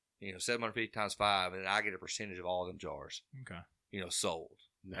 750 times 5, and I get a percentage of all them jars. Okay. Sold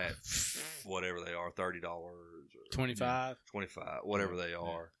No. at whatever they are, $30 or 25. 25, whatever they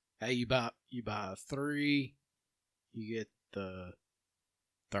are. Hey, you buy 3, you get the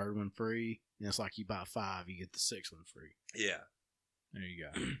third one free. And it's like you buy 5, you get the 6th one free. Yeah, There you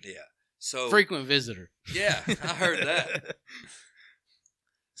go. yeah. So Frequent visitor. yeah, I heard that.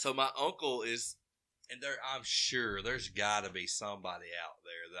 So my uncle is, and I'm sure there's got to be somebody out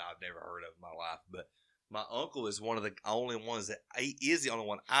there that I've never heard of in my life, but my uncle is one of the only ones he is the only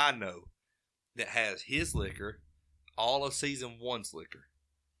one I know that has his liquor, all of season 1's liquor.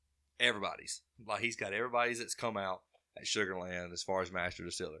 Everybody's. Like, he's got everybody's that's come out at Sugarland as far as master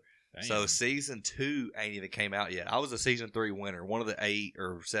distiller. Damn. So season 2 ain't even came out yet. I was a season 3 winner, one of the 8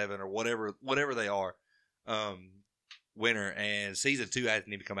 or 7 or whatever they are, winner, and season 2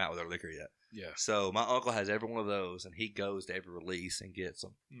 hasn't even come out with their liquor yet. Yeah. So my uncle has every one of those, and he goes to every release and gets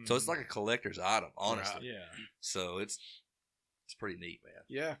them. So it's like a collector's item, honestly. yeah. So it's pretty neat, man.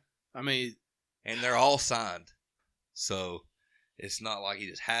 Yeah. I mean, And they're all signed, so it's not like he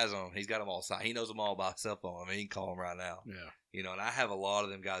just has them. He's got them all signed. He knows them all by cell phone. I mean, he can call them right now. yeah. And I have a lot of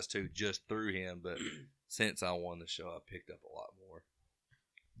them guys too, just through him. But since I won the show, I picked up a lot more.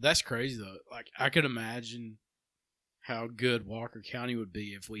 That's crazy though. Like, I could imagine how good Walker County would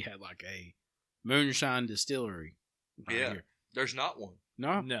be if we had like a moonshine distillery. right Yeah. here. There's not one.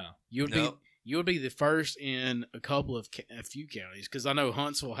 No, No. you would No. you would be the first in a few counties, because I know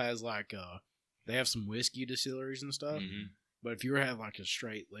Huntsville has like they have some whiskey distilleries and stuff. Mhm. But if you were to have like a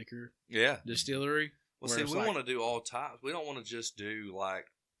straight liquor Yeah. distillery, Well, where see, it's we like- want to do all types. We don't want to just do like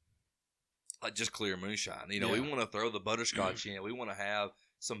just clear moonshine. We Yeah. want to throw the butterscotch in. We want to have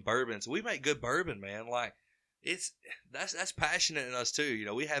some bourbons. We make good bourbon, man. Like that's passionate in us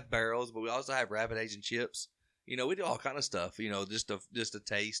too. We have barrels, but we also have rapid aging chips. We do all kind of stuff. Just to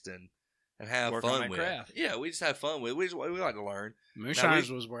taste and have Work on fun that with. craft. Yeah, we just have fun with. We like to learn. Moonshiners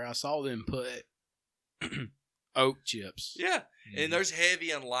was where I saw them put oak chips. Yeah, and there's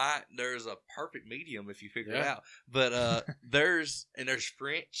heavy and light. There's a perfect medium if you figure it Yeah. out. But there's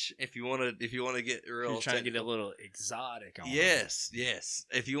French if you want to get real. You're trying to get a technical. little exotic on it. Yes.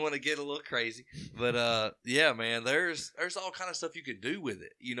 If you want to get a little crazy, but yeah, man, there's all kind of stuff you can do with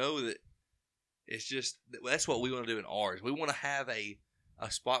it. You know that it's just that's what we want to do in ours. We want to have a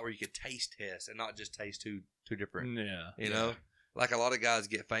spot where you can taste test and not just taste two different. Yeah. You know, like a lot of guys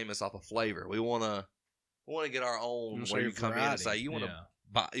get famous off of flavor. We want to get our own. Wanna Where say you come in and variety. say you want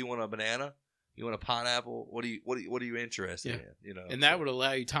Yeah. you want a banana, you want a pineapple. What are you interested Yeah. in? You know, And that would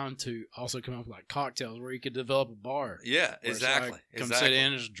allow you time to also come up with like cocktails where you could develop a bar. yeah, where it's exactly. like, come exactly. sit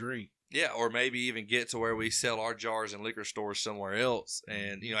in and just drink. Yeah, or maybe even get to where we sell our jars in liquor stores somewhere else,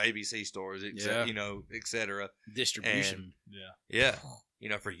 and ABC stores, Yeah. et cetera. Distribution. Yeah.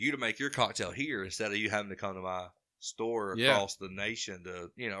 Yeah, for you to make your cocktail here instead of you having to come to my store Yeah. across the nation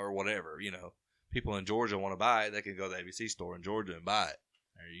to or whatever. People in Georgia want to buy it, they can go to the ABC store in Georgia and buy it.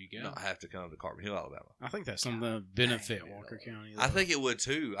 There you go. Not have to come to Carbon Hill, Alabama. I think that's something that benefit Dang, Walker County. I though. think it would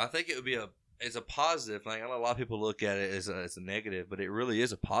too. I think it would be it's a positive thing. I know a lot of people look at it as a negative, but it really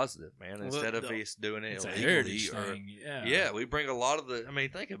is a positive, man. Well, Instead of the- us doing it It's a illegally, heritage or thing. Yeah. yeah, we bring a lot of the. I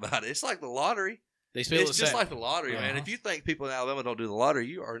mean, think about it. It's like the lottery. they feel It's just like the lottery, man. Uh-huh. If you think people in Alabama don't do the lottery,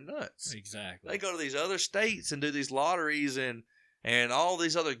 you are nuts. Exactly. They go to these other states and do these lotteries and all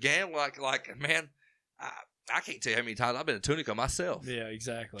these other gambling. Like man, I can't tell you how many times I've been to Tunica myself. Yeah,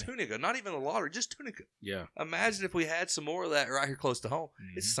 exactly. Tunica, not even the lottery, just Tunica. yeah. Imagine if we had some more of that right here close to home.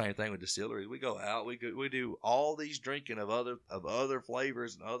 Mhm. It's the same thing with distilleries. We go out, we do all these drinking of other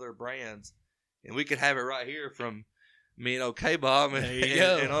flavors and other brands, and we could have it right here from me and OK Bob and, There you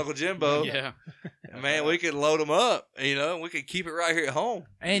go. and Uncle Jimbo. Yeah. Man, we could load them up, and we could keep it right here at home.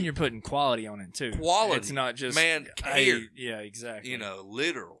 And you're putting quality on it too. Quality. It's not just Man, hey, care. yeah, exactly.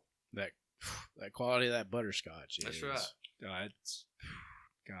 Literal. That quality of that butterscotch. That's is- right. It's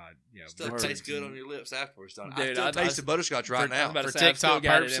God. Yeah. Still words tastes good and- on your lips afterwards, don't it? Dude, I I- still taste the butterscotch right I was now. about to For say, I've still TikTok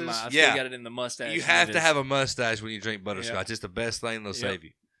got it in my. purposes? I still Yeah. got it in the mustache. You and have it to is- have a mustache when you drink butterscotch. It's the best thing that'll save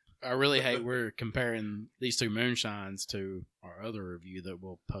you. I really hate we're comparing these two moonshines to our other review that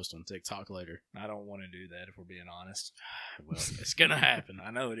we'll post on TikTok later. I don't want to do that if we're being honest. Well, it's gonna happen.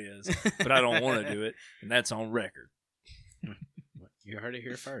 I know it is, but I don't want to do it, and that's on record. You heard it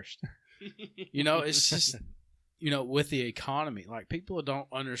here first. It's just with the economy, like people don't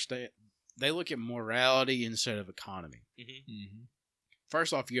understand. They look at morality instead of economy. Mm-hmm.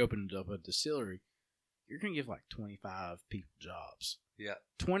 First off, you opened up a distillery, you're gonna give like 25 people jobs. Yeah.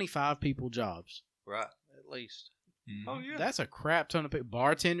 25 people jobs. Right. At least. Oh, yeah. That's a crap ton of people.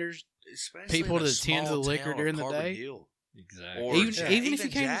 Bartenders, Especially people in a that tend to small the liquor town of during the Carbon day. Hill. Exactly. Or even Ja- even if even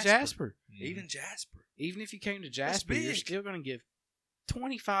you came to Jasper. Jasper, Mhm. Even Jasper. even if you came to Jasper, you're big. still gonna give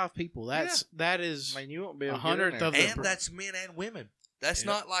 25 people. That is I mean, you won't be able to 100th get in of there. the- And that's men and women. That's Yep.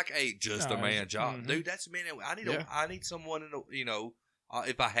 not like just a No, man job, mhm. dude. That's men. And, Yeah. I need someone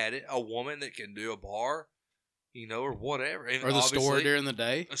if I had it, a woman that can do a bar, or whatever, and or the store obviously, during the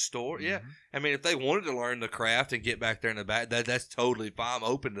day. a store. Yeah, Mhm. I mean, if they wanted to learn the craft and get back there in the back, that's totally fine. I'm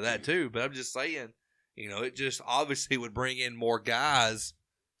open to that too. But I'm just saying, it just obviously would bring in more guys.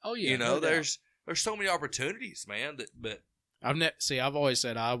 Oh yeah. no doubt. there's so many opportunities, man. But I've always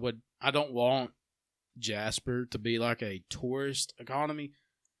said I don't want Jasper to be like a tourist economy.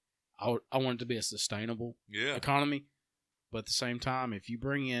 I want it to be a sustainable yeah, economy. But at the same time, if you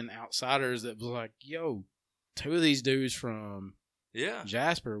bring in outsiders that was like, yo, 2 of these dudes from yeah,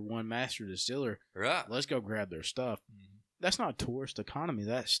 Jasper, one master distiller, right. let's go grab their stuff. Mhm. That's not a tourist economy.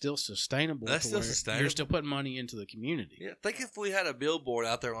 That's still sustainable. That's to still where sustainable. You're still putting money into the community. Yeah, think if we had a billboard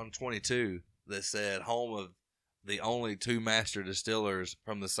out there on 22 that said "Home of the only 2 master distillers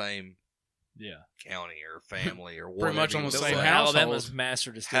from the same Yeah. county or family or whatever." much on the you same say. household. Alabama's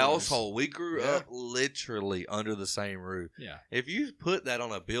master distillers. Household. We grew Yeah. up literally under the same roof. Yeah. If you put that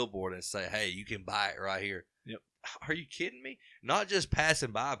on a billboard and say, "Hey, you can buy it right here," Yep. Are you kidding me? Not just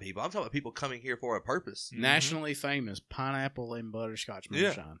passing by people. I'm talking about people coming here for a purpose. Nationally famous pineapple and butterscotch Yeah.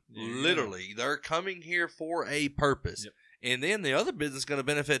 moonshine. Literally, they're coming here for a purpose. Yep. And then the other business is going to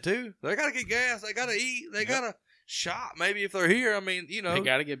benefit too. They got to get gas. They got to eat. They got to shop. Maybe if they're here, I mean, They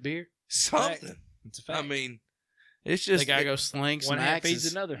got to get beer. something. It's a fact. I mean, it's just They got to go sling some one hand feeds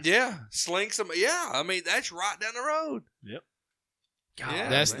axes. another. yeah, sling some. Yeah, I mean that's right down the road. Yep. Yeah,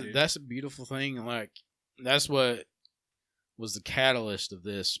 That's a beautiful thing. Like that's what was the catalyst of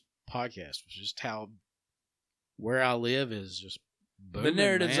this podcast. Was just how where I live is just booming, The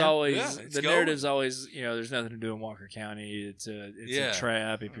narrative's man. always Yeah, it's the going. narrative's always there's nothing to do in Walker County. It's a Yeah.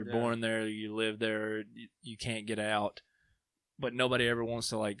 trap. If you're Yeah. born there, you live there, you can't get out. but nobody ever wants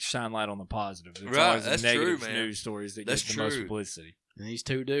to like shine light on the positive. It's Right, always the that's true, negative man. news stories that That's get the most true. publicity. And these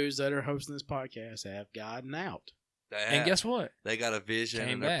two dudes that are hosting this podcast have gotten out. And guess what? They got a vision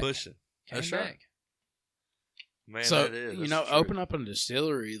Came and they're back. pushing. Came That's back. right. Man, So, that is. you That's know, true. open up a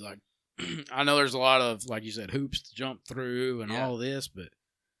distillery, like, I know there's a lot of, like you said, hoops to jump through and Yeah. all this, but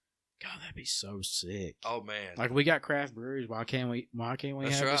God, that'd be so sick. Oh man, Like, we got craft breweries. Why can't we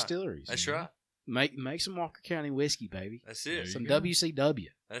That's have right. distilleries? that's you know? right. Make some Walker County whiskey, baby. That's There it. you Some go. WCW.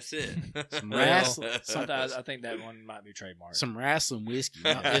 That's it. Some Well, wrestling. sometimes I think that one might be trademarked. Some wrestling whiskey.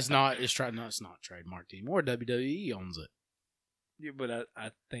 No, it's not. It's not trademarked anymore. WWE owns it. Yeah, but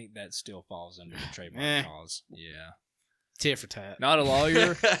I think that still falls under the trademark Eh. clause. Yeah. Tit for tat. Not a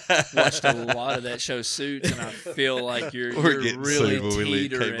lawyer. Watched a lot of that show Suits, and I feel like you're really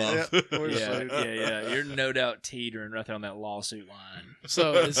teetering. Yeah. You're no doubt teetering right there on that lawsuit line.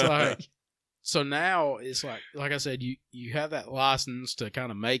 So it's like, so now it's like I said, you have that license to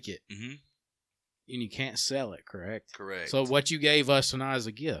kind of make it, hmm and you can't sell it, correct? Correct. So what you gave us tonight is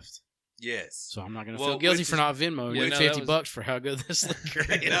a gift. yes. So I'm not going to Well, feel guilty which for is- not Venmoing Yeah, you no, $50 that was- bucks for how good this liquor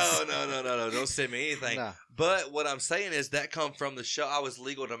is. No. Don't send me anything. Nah. But what I'm saying is that come from the show. I was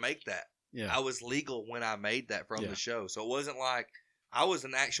legal to make that. Yeah. I was legal when I made that from Yeah. the show. So it wasn't like I was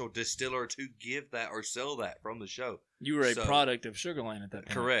an actual distiller to give that or sell that from the show. You were a So- product of Sugarland at that point.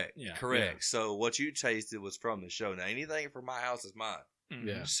 Correct. Yeah. Correct. So what you tasted was from the show. Now anything from my house is mine. Mhm.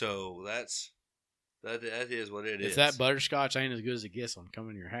 Yeah. So that is what it is. If that butterscotch ain't as good as it gets, I'm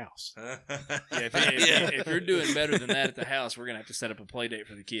coming to your house. Yeah, if you're doing better than that at the house, we're gonna have to set up a play date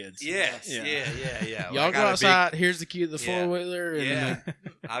for the kids. Yes. Yeah. Yeah. Well, I Y'all got go a big- outside. Here's the key to the Yeah. four wheeler. And Yeah. then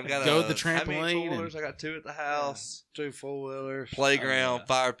I've got Go to the how many trampoline four-wheelers? I got 2 at the house. 2 4-wheelers. Playground, yeah.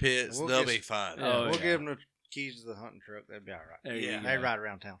 fire pits. We'll they'll get- be fine. Oh, we'll yeah. give them the keys to the hunting truck. They'll be all right. There you Yeah. go. They ride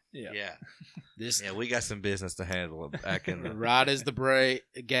around town. Yeah. Yeah. this Yeah, we got some business to handle back in the. right is the brake,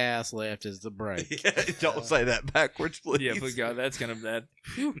 gas, left is the brake. Don't say that backwards, please. Yeah, but God, that's gonna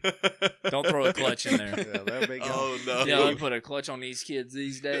don't throw a clutch in there. Yeah, they'll be gone. Oh no! Yeah, you put a clutch on these kids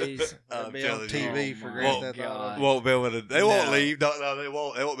these days. They'll I'm be on telling TV you. for Oh, Grand my Theft God. Auto. Won't be able to. They won't No. leave. No, they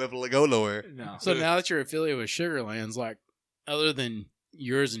won't. They won't be able to go nowhere. No. So now that you're affiliated with Sugarlands, like other than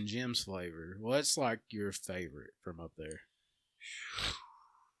yours and Jim's flavor, what's like your favorite from up there?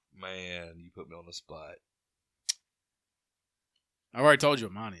 Man, you put me on the spot. I already told you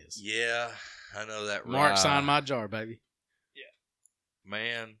what mine is. Yeah, I know that. Mark, rye. sign my jar, baby.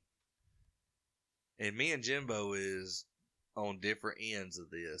 Man. And me and Jimbo is on different ends of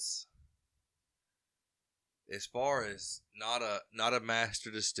this. As far as not a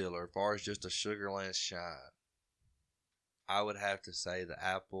master distiller, as far as just a Sugarland shine, I would have to say the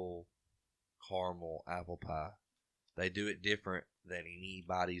apple caramel apple pie. They do it different than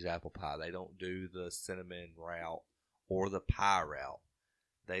anybody's apple pie. They don't do the cinnamon route or the pie route.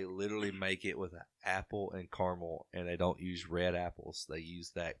 They literally make it with apple and caramel, and they don't use red apples. They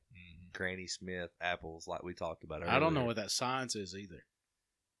use that Granny Smith apples like we talked about earlier. I don't know what that science is either.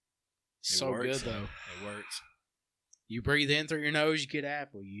 So works. good though. It works. You breathe in through your nose, you get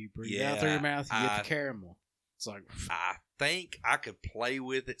apple. You breathe out through your Yeah, mouth, you get I- the caramel. It's like I think I could play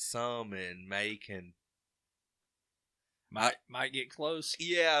with it some and make and Might get close.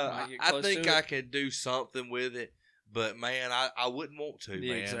 yeah, Might get I close think to I it. could do something with it. But man, I wouldn't want to,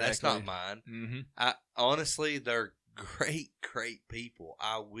 Yeah, man. That's not exactly. mine. Mm-hmm. I honestly, they're great people.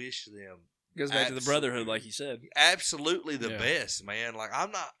 I wish them Goes back to the Absolutely. brotherhood, like you said. absolutely the Yeah. best, man. Like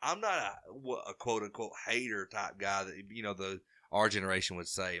I'm not a quote unquote hater type guy that our generation would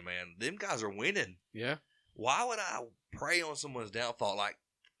say, man. Them guys are winning. yeah. Why would I prey on someone's downfall? Like,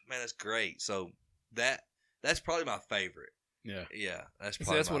 man, that's great. So that's probably my favorite. Yeah. Yeah, that's See,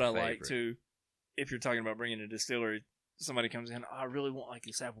 probably that's what my I like favorite. too. If you're talking about bringing a distillery, somebody comes in, I really want like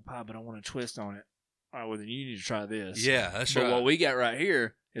this apple pie, but I want a twist on it. All right, well then you need to try this. Yeah, that's But right. what we got right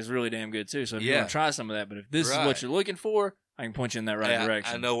here is really damn good too. So if you Yeah. want to try some of that, but if this is Right. what you're looking for, I can point you in that right Hey,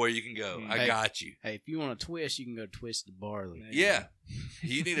 direction. I know where you can go. Mm. I Hey. got you. Hey, if you want a twist, you can go twist the barley. Yeah.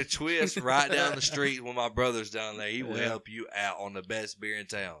 You need a twist right down the street when my brother's down there. He will Yeah. help you out on the best beer in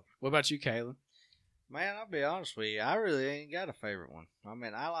town. What about you, Kayla? Man, I'll be honest with you. I really ain't got a favorite one. I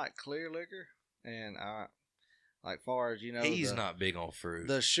mean, I like clear liquor, and I like far as He's not big on fruit.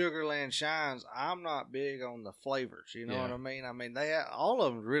 the Sugarland shines. I'm not big on the flavors. You know Yeah. what I mean? I mean, they have, all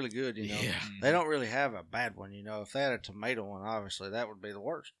of them really good. You know, Yeah. they don't really have a bad one. You know, if they had a tomato one, obviously that would be the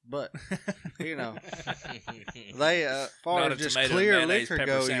worst. But you know, they far Not as a just tomato, clear mayonnaise, liquor pepper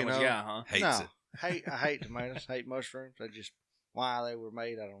go, you sandwich know, guy, huh? Hates no, it. I hate tomatoes, hate mushrooms. They just why they were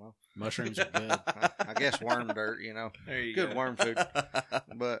made, I don't know. Mushrooms are good. I guess worm dirt, you know, There you good go. worm food.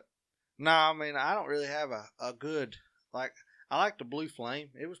 But no, I mean, I don't really have a good like. I like the Blue Flame.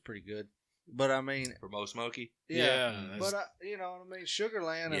 It was pretty good. But I mean, For Mo Smoky. yeah. that's- But you know what I mean.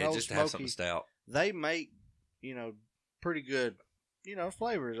 Sugarland and Yeah, Old just to have something Smoky, stout. they make pretty good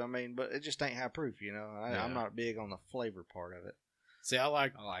flavors. I mean, but it just ain't high proof. Yeah. I'm not big on the flavor part of it. See, I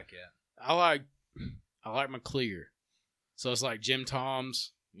like it. my clear. So it's like Jim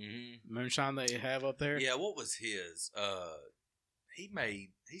Tom's Mm-hmm. moonshine that you have up there. Yeah, what was his?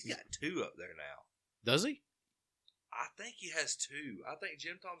 He's got 2 up there now. Does he? I think he has 2. I think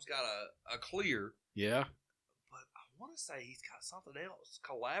Jim Tom's got a clear, Yeah. but I want to say he's got something else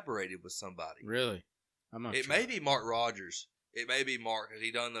collaborated with somebody. Really? I'm not It sure. may be Mark Rogers. It may be Mark because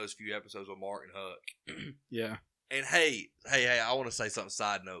he done those few episodes with Mark and Huck. Yeah. And hey! I want to say something.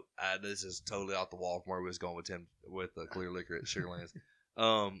 Side note: this is totally off the wall from where we was going with him with the clear liquor at Sugarlands.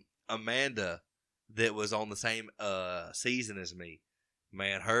 Amanda, that was on the same season as me.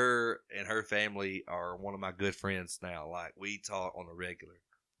 Man, her and her family are one of my good friends now. Like, we talk on the regular.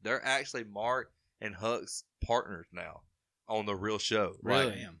 They're actually Mark and Huck's partners now on the real show. Really?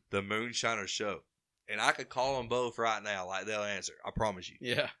 Like, the Moonshiner Show. And I could call them both right now. Like, they'll answer. I promise you.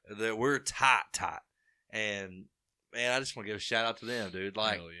 Yeah. We're tight. And, man, I just want to give a shout out to them, dude.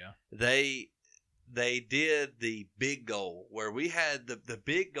 Like, Hell yeah. they did the big goal where we had the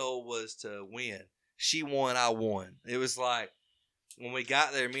big goal was to win. She won, I won. It was like, when we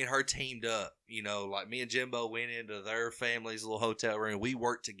got there, me and her teamed up. Like me and Jimbo went into their family's little hotel room. We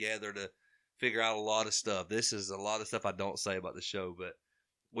worked together to figure out a lot of stuff. This is a lot of stuff I don't say about the show, but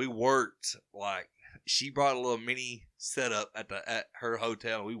we worked. Like, she brought a little mini setup at her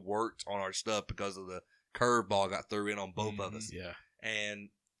hotel, and we worked on our stuff because of the curveball got thrown in on both of us. Yeah. And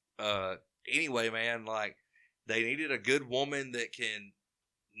anyway, man, like, they needed a good woman that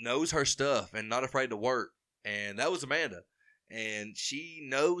knows her stuff and not afraid to work, and that was Amanda. And she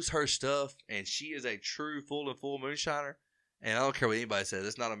knows her stuff, and she is a true full moonshiner. And I don't care what anybody says;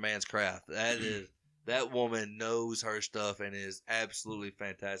 it's not a man's craft. That woman knows her stuff and is absolutely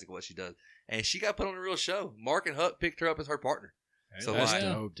fantastic at what she does. And she got put on a real show. Mark and Huck picked her up as her partner. So, That's like,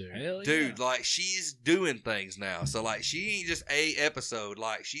 dope, dude. Hell dude, yeah. like, she's doing things now. So, like, she ain't just a episode.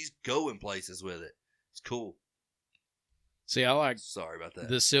 Like, she's going places with it. It's cool. See, I like Sorry about that.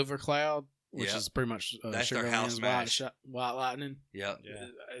 the Silver Cloud, which Yeah. is pretty much That's their house Sugarland's mash. White Lightning. Yep. Yeah.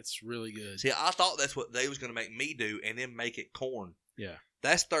 It's really good. See, I thought that's what they was going to make me do and then make it corn. Yeah.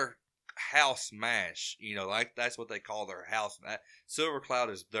 That's their house mash. Like, that's what they call their house. Silver Cloud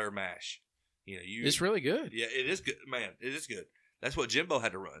is their mash. It's really good. Yeah, it is good. Man, it is good. That's what Jimbo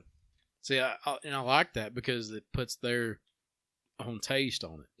had to run. See, I like that because it puts their own taste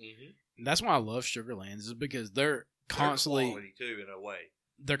on it. Mm-hmm. And that's why I love Sugarlands is because they're constantly quality, too, in a way.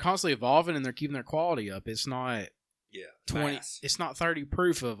 they're constantly evolving and they're keeping their quality up. It's not Yeah. 20. Mass. It's not 30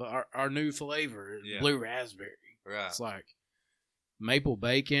 proof of our new flavor, Yeah. blue raspberry. Right. It's like maple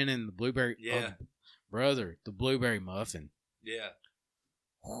bacon and the blueberry. Yeah. Oh, brother, the blueberry muffin. Yeah.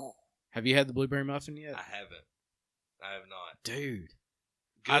 Have you had the blueberry muffin yet? I haven't. I have not. Dude,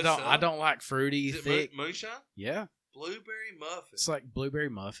 Good I stuff? don't like fruity, Is it thick. moonshine? Yeah, Blueberry muffin. it's like blueberry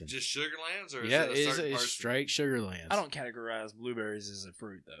muffin. Just Sugarlands, or yeah, is it a certain it's person? straight Sugarlands. I don't categorize blueberries as a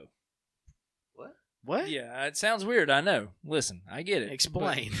fruit, though. What? Yeah, it sounds weird. I know. Listen, I get it.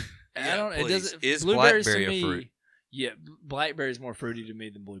 Explain. but Yeah, I don't. It please. doesn't. Is blueberries blackberry to a me, fruit? Yeah, blackberry's more fruity to me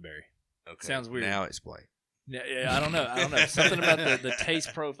than blueberry. Okay. Sounds weird. Now explain. Yeah, I don't know. Something about the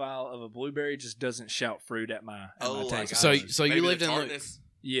taste profile of a blueberry just doesn't shout fruit at my Oh, taste. like So- buds. so you maybe lived the in Lu- tartness?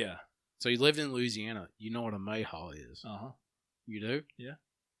 Yeah. So you lived in Louisiana. You know what a mayhaw is. Uh-huh. You do? Yeah.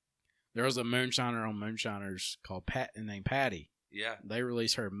 There was a moonshiner on Moonshiners called named Patty. Yeah. They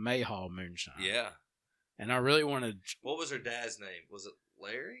released her mayhaw moonshine. Yeah. And I really wanted. What was her dad's name? Was it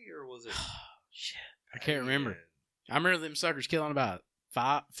Larry or was it? Shit. I can't remember. Man. I remember them suckers killing about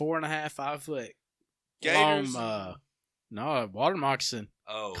 4.5, 5 foot Gators? long. No, water moccasin,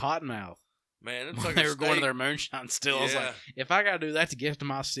 Oh, cottonmouth. man, them When suckers they were going to stink. their moonshine still. I was like, if I gotta do that to get to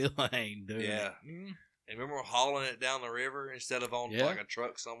my still, I ain't doing Yeah. it. And remember hauling it down the river instead of on Yeah. like a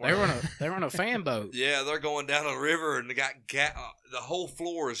truck somewhere? They were on a fan boat. Yeah, they're going down the river and they got the whole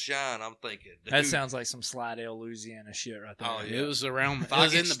floor is shine. I'm thinking, That dude, sounds like some Slidell, Louisiana shit right there. Oh, yeah. It was around. It If I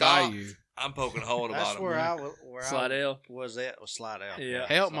was get in the stopped, bayou. I'm poking a hole in the That's bottom. where I Slidell. was at was Slidell. Yeah.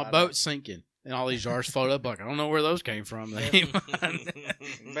 Help, my Slidell. boat's sinking. And all these jars float up like, I don't know where those came from. They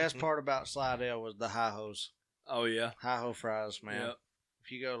Best part about Slidell was the hi-hos. Oh yeah. Hi-ho fries, man. Yep.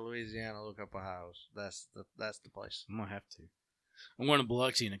 If you go to Louisiana, look up a hi-hos. That's the place. I'm gonna have to. I'm going to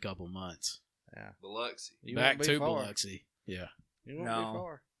Biloxi in a couple months. Yeah. Biloxi. You Back won't be to far. Biloxi. Yeah. You won't No. be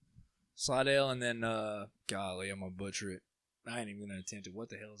far. Slidell, and then golly, I'm gonna butcher it. I ain't even gonna attempt it. What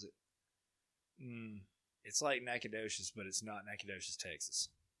the hell is it? It's like Nacogdoches, but it's not Nacogdoches, Texas.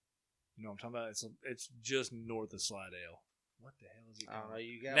 You know what I'm talking about? It's just north of Slidell. What the hell is it I don't called? know.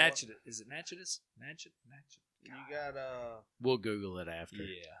 You got Natchez. Is it Natchez? Natchez? You got We'll Google it after.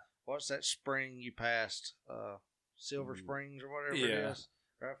 Yeah. what's that spring you passed? Silver Springs or whatever it Yeah. is.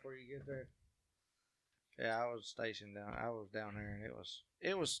 Right before you get there. Yeah, I was stationed down. I was down there, and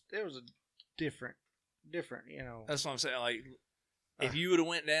it was a different. You know. That's what I'm saying. Like, if you would have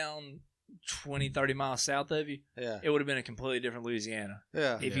went down 20, 30 miles south of you, Yeah. it would have been a completely different Louisiana.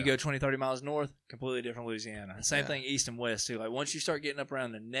 Yeah. If you go 20, 30 miles north, completely different Louisiana. And same Yeah. thing east and west, too. Like, once you start getting up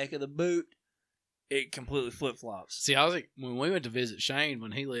around the neck of the boot, it completely flip-flops. See, I was like, when we went to visit Shane,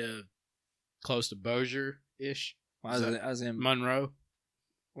 when he lived close to Bossier-ish, I was in Monroe.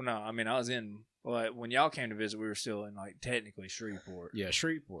 Well, no, I mean, I was in. Well, when y'all came to visit, we were still in, like, technically Shreveport. Yeah,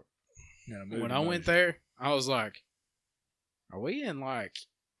 Shreveport. You know, When I went there, I was like, are we in, like,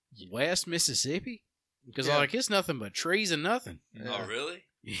 West Mississippi? Because, Yeah. like, it's nothing but trees and nothing. Yeah. Oh, really?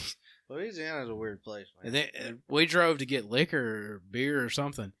 Louisiana's a weird place, man. And then we drove to get liquor or beer or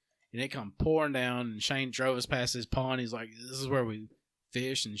something, and it come pouring down, and Shane drove us past this pond. He's like, this is where we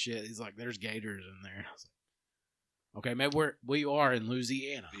fish and shit. He's like, there's gators in there. I was like, okay, maybe we are in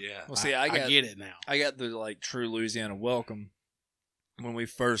Louisiana. Yeah. Well, see, I get it now. I got the, like, true Louisiana welcome. When we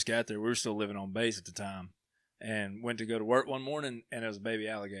first got there, we were still living on base at the time, and went to go to work one morning, and it was a baby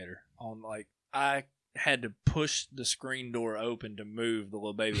alligator. I had to push the screen door open to move the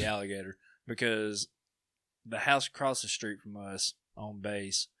little baby alligator because the house across the street from us on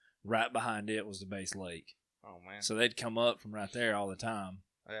base, right behind it was the base lake. Oh man. So they'd come up from right there all the time.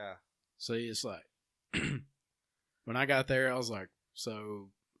 Yeah. See, it's like, when I got there, I was like, so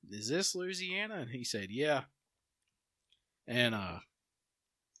is this Louisiana? And he said, yeah. And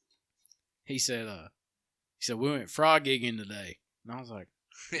he said we went frog gigging today. And I was like,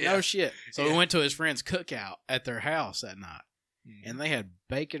 no shit. So we went to his friend's cookout at their house that night, and they had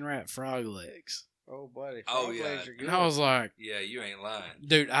bacon wrapped frog legs. Oh buddy. Oh, Frog yeah. legs are good. And I was like, Yeah, you ain't lying.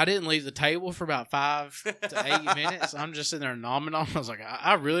 dude, I didn't leave the table for about 5 to 8 minutes. I'm just sitting there nomming on. I was like,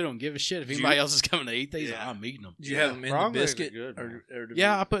 I really don't give a shit if Did anybody you- else is coming to eat these. Yeah. I'm eating them. Did you Yeah. have them in Frog the legs are biscuit? good, man. or did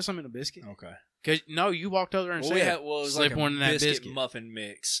Yeah, we- I put some in a biscuit. Okay. Cause no, you walked over there and Well, said, it was slip like a one in that biscuit, biscuit. muffin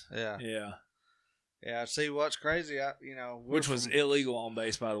mix. Yeah. Yeah. Yeah. See what's crazy? Which was illegal on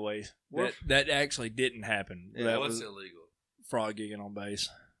base, by the way. We're That actually didn't happen. Yeah, That What's was illegal? frog gigging on base.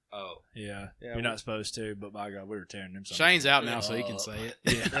 Oh. Yeah. Yeah, You're not supposed to, but by God, we were tearing them. Shane's out now, so he can say it.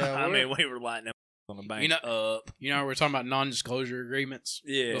 Yeah. Yeah, I we're- mean, we were lighting them on the bank You know- up. You know, we're talking about non-disclosure agreements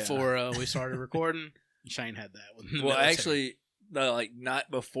Yeah. before we started recording. Shane had that one. Well, actually, like not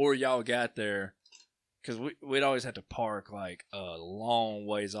before y'all got there, because we'd always have to park like a long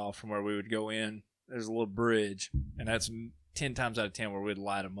ways off from where we would go in. There's a little bridge, and that's 10 times out of 10 where we'd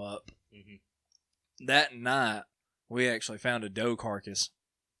light them up. Mm-hmm. That night, we actually found a doe carcass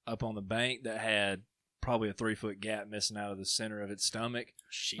up on the bank that had probably a 3-foot gap missing out of the center of its stomach.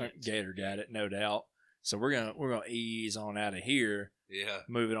 shit. Gator got it, no doubt. So we're gonna ease on out of here, Yeah.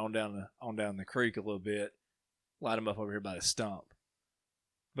 move it on down the creek a little bit, light them up over here by the stump.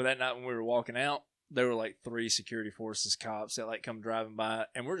 But that night when we were walking out, there were like 3 security forces cops that like come driving by,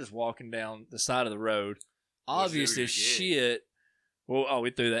 and we're just walking down the side of the road, obvious Whatever as you get. shit. Well, we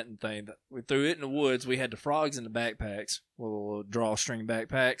threw that in the thing. We threw it in the woods. We had the frogs in the backpacks, little drawstring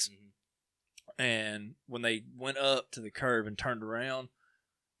backpacks. Mm-hmm. And when they went up to the curb and turned around,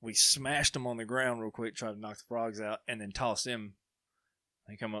 we smashed them on the ground real quick, tried to knock the frogs out, and then tossed them.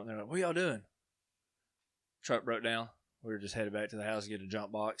 They come up and they're like, what y'all doing? Truck broke down. We were just headed back to the house to get a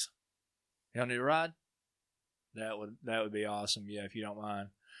jump box. Y'all need a ride? That would be awesome, yeah, if you don't mind.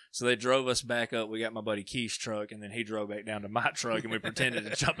 So they drove us back up. We got my buddy Keith's truck, and then he drove back down to my truck, and we pretended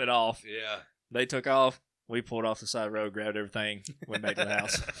to jump it off. Yeah. They took off. We pulled off the side of the road, grabbed everything, went back to the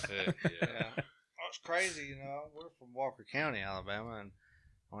house. Heck yeah. Yeah. It's crazy, we're from Walker County, Alabama, and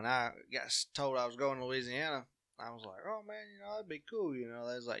when I got told I was going to Louisiana, I was like, oh man, that'd be cool, They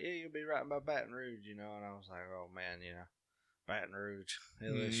was like, yeah, you'll be right by Baton Rouge, and I was like, oh man, Baton Rouge,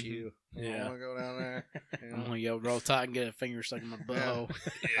 LSU. I Yeah. want to go down there. I'm gonna yell roll tight and get a finger stuck in my butthole.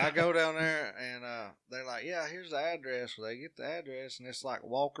 Yeah. I go down there, and they're like, yeah, here's the address. Well, they get the address, and it's like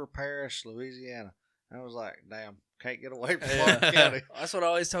Walker Parish, Louisiana. I was like, damn, can't get away from Walker County. That's what I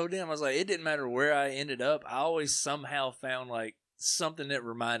always told them. I was like, it didn't matter where I ended up. I always somehow found like something that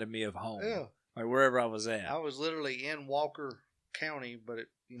reminded me of home. Yeah. Like wherever I was at. I was literally in Walker County, but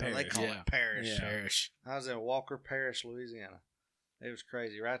they Parish. call Yeah. it Parish. Yeah. Parish. I was in Walker Parish, Louisiana. It was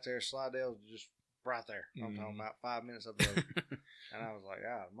crazy. Right there, Slidell's just right there. I'm talking about 5 minutes up the road. And I was like,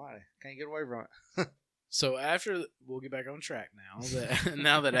 God almighty, can't get away from it. So we'll get back on track now.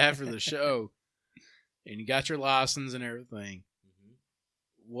 Now that after the show, and you got your license and everything. Mhm.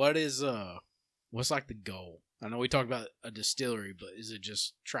 What's like the goal? I know we talked about a distillery, but is it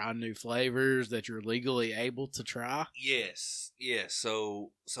just trying new flavors that you're legally able to try? Yes.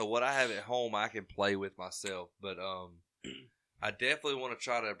 So what I have at home, I can play with myself, but I definitely want to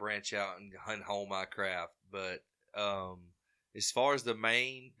try to branch out and hone my craft. But as far as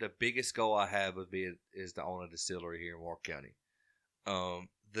the biggest goal I have is to own a distillery here in Walker County.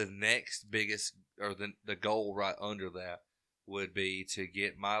 The next biggest, or the goal right under that, would be to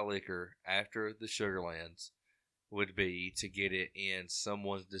get my liquor after the Sugarlands. Would be to get it in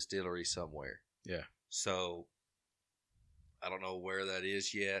someone's distillery somewhere. Yeah. So I don't know where that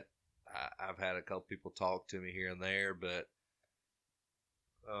is yet. I've had a couple people talk to me here and there, but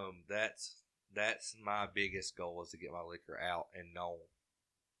that's my biggest goal, is to get my liquor out and known.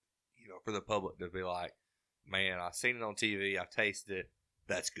 For the public to be like, man, I've seen it on TV, I've tasted it,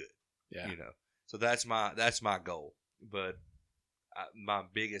 that's good. Yeah. So that's my goal. But my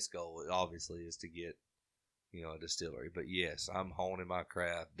biggest goal, obviously, is to get a distillery. But yes, I'm honing my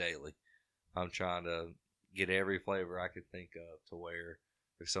craft daily. I'm trying to get every flavor I could think of, to where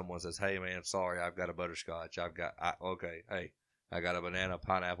if someone says, hey man, sorry, I've got a butterscotch, I got a banana,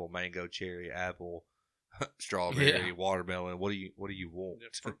 pineapple, mango, cherry, apple, strawberry, watermelon. What do you want?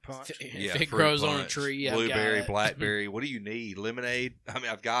 Fruit punch. Yeah, if it fruit grows on a punch, tree, I've got blueberry, it. blackberry. What do you need? Lemonade? I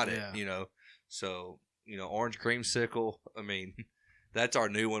mean, I've got it. Yeah. So orange creamsicle. I mean, that's our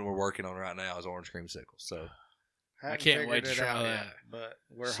new one we're working on right now, is orange creamsicle. So Haven't can't wait figured to it try out that. yet, but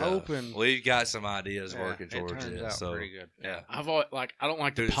we're So, hoping. we've got some ideas working it towards turns it. out So pretty good. yeah. I've always, I don't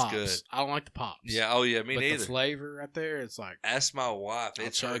like the Dude, it's pops. good. I don't like the pops. Yeah. Oh yeah. Me but neither. the flavor right there, it's like Ask my wife. I'll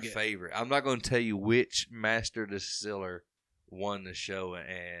It's her chug it. favorite. I'm not going to tell you which master distiller won the show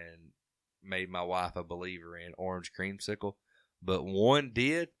and made my wife a believer in orange creamsicle, but one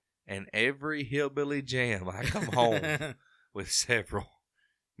did, and every hillbilly jam I come home with several.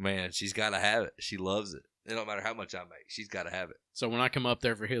 Man, she's got to have it. She loves it. It don't matter how much I make. She's got to have it. So when I come up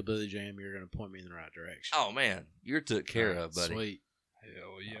there for Hillbilly Jam, you're going to point me in the right direction. Oh man, you're took care of, buddy. Sweet.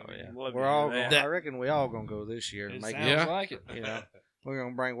 Hell yeah. Oh, yeah. Love We're you all for going. that. I reckon we all gonna go this year and It make sounds it. Yeah. like it. We're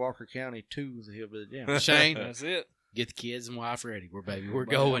gonna bring Walker County to the Hillbilly Jam. Shane, That's it. get the kids and wife ready. We're I'm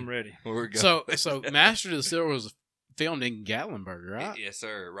going. ready. We're going. So Master of the Distiller was filmed in Gatlinburg, right? Yes,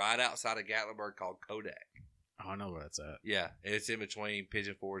 sir. Right outside of Gatlinburg, called Kodak. Oh, I know where that's at. Yeah, it's in between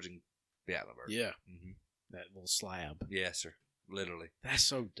Pigeon Forge and Gatlinburg. Yeah, hmm that little slab. Yes, sir. Literally. That's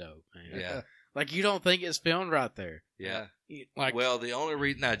so dope, man. Yeah. Like you don't think it's filmed right there. Yeah. Like Well, the only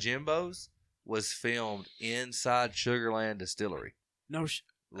reason now Jimbo's was filmed inside Sugarland Distillery. no,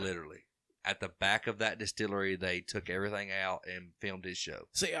 Literally. At the back of that distillery, they took everything out and filmed his show.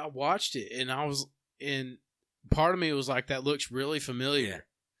 see, I watched it and I was in. Part of me was like, that looks really familiar.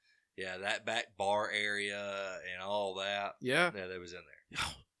 Yeah, that back bar area and all that. Yeah, Yeah, that was in there.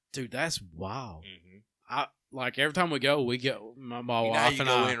 dude, that's wild. Mm-hmm. I like every time we go, my You know how wife you and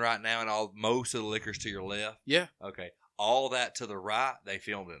go I. in right now, and most of the liquor's to your left. Yeah, Okay, all that to the right, they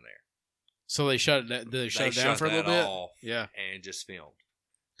filmed in there. so they shut it. Did they shut it down for a little that bit? off Yeah, and just filmed.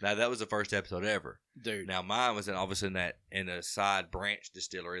 Now that was the first episode ever. dude. Now mine was obviously in a side branch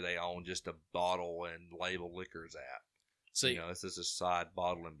distillery they own just a bottle and label liquors at. See, This is a side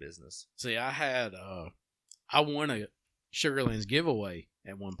bottling business. I won a Sugarlands giveaway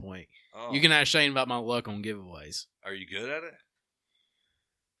at one point. Oh, You can ask Shane about my luck on giveaways. Are you good at it?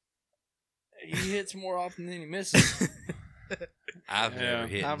 He hits more often than he misses. I've Yeah. never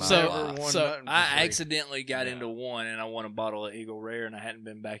hit I've my So- never life. won so nothing for I free. accidentally got Yeah. into one, and I won a bottle of Eagle Rare, and I hadn't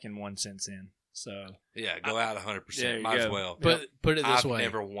been back in one since then. So Yeah, go out 100%. There you Might as go. well. But put it this I've way: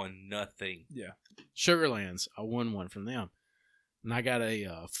 never won nothing. Sugarlands, I won one from them, and I got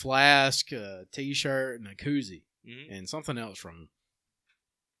a flask, a T-shirt, and a koozie, Mhm. and something else from them.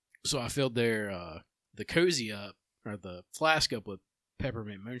 So I filled their the koozie up or the flask up with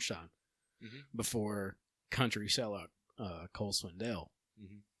peppermint moonshine Mhm. before country sellout Cole Swindell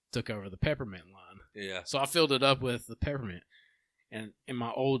Mhm. took over the peppermint line. Yeah. So I filled it up with the peppermint. And in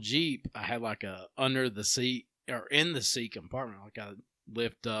my old Jeep, I had like a under the seat or in the seat compartment, like I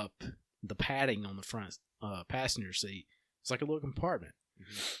lift up the padding on the front passenger seat. It's like a little compartment.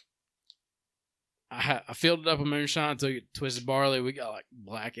 I filled it up with moonshine, took it twisted barley. We got like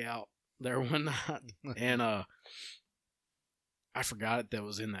blackout there one night, and I forgot that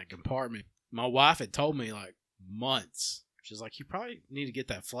was in that compartment. My wife had told me like months. She's like, "You probably need to get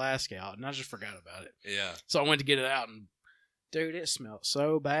that flask out," and I just forgot about it. Yeah. So I went to get it out, and dude, it smelled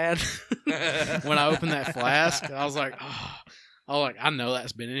so bad when I opened that flask. I was like, I know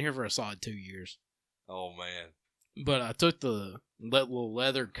that's been in here for a solid 2 years. Oh man. But I took the little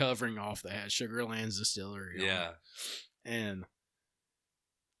leather covering off that had Sugarland's Distillery on it. Yeah. And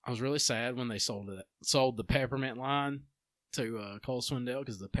I was really sad when they sold the peppermint line to Cole Swindell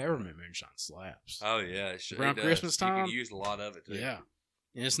because the peppermint moonshine slaps. Oh yeah. It Around does. Christmas You time? can use a lot of it too. Yeah.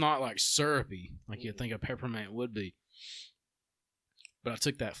 And it's not like syrupy like you'd think a peppermint would be. But I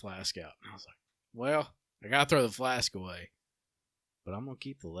took that flask out and I was like, well, I gotta throw the flask away. But I'm gonna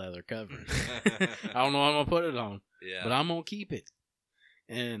keep the leather covering. I don't know how I'm gonna put it on, Yeah. but I'm gonna keep it.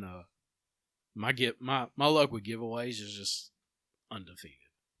 And my luck with giveaways is just undefeated.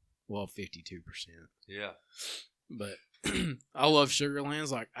 Well, 52%. Yeah. But I love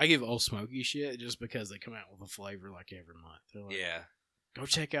Sugarlands. Like I give Old Smoky shit just because they come out with a flavor like every month. They're like, Yeah. go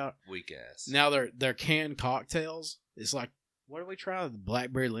check out. Weak ass. Now their canned cocktails. It's like, what did we try? The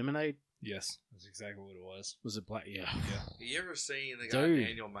blackberry lemonade. Yes, that's exactly what it was. Was it black? Yeah. You ever seen the guy Dude.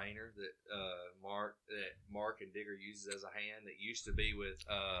 Daniel Maynard that Mark and Digger uses as a hand that used to be with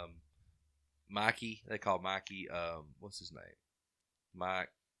Mikey? They call Mikey what's his name? Mike.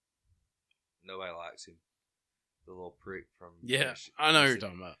 Nobody likes him. The little prick from Yeah, I know who you're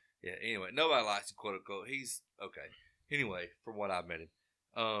talking about. Yeah. Anyway, nobody likes him, quote unquote. He's okay. Anyway, from what I've met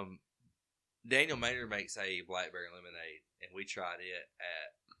him, Daniel Maynard makes a blackberry lemonade, and we tried it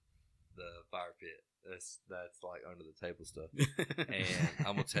at the fire pit. That's like under the table stuff. And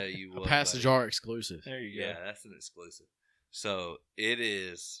I'm gonna tell you A what, Pass the buddy. Jar exclusive. There you go. Yeah, that's an exclusive. So it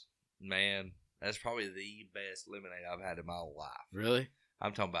is, man. That's probably the best lemonade I've had in my life. Really?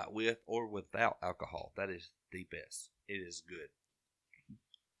 I'm talking about with or without alcohol. That is the best. It is good.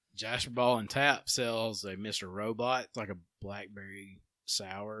 Jasper Ball and Tap sells a Mr. Robot. It's like a blackberry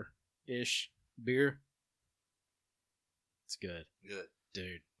sour-ish beer. It's good. Good.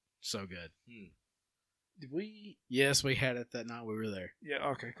 Dude, so good. Did we? Yes, we had it that night we were there. Yeah.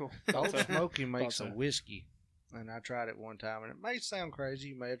 Okay. Cool. Old So- Smoky makes so. a whiskey, and I tried it one time, and it may sound crazy.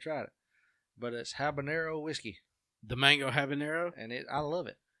 You may have tried it, but it's habanero whiskey, The mango habanero. and I love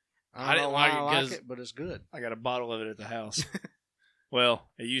it. I didn't know why like it I 'cause- it, but it's good. I got a bottle of it at the house.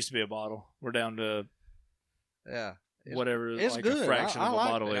 Well, it used to be a bottle. We're down to Yeah, whatever, it's like good. a fraction I of a like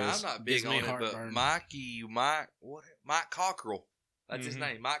bottle Now, is. I'm not big Gives me on it, but heartburn. Mike Cockrell. That's his Mhm.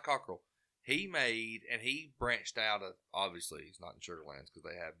 name, Mike Cockrell. He made, and he branched out of, obviously, he's not in Sugarlands because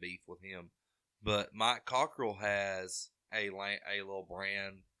they have beef with him. But Mike Cockrell has a little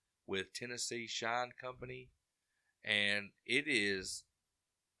brand with Tennessee Shine Company, and it is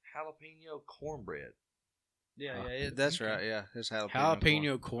jalapeno cornbread. that's right. Yeah, it's jalapeno.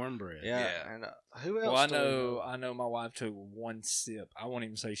 Jalapeno cornbread. Yeah, Yeah. and who else? Well, I do we know. I know. My wife took one sip. I won't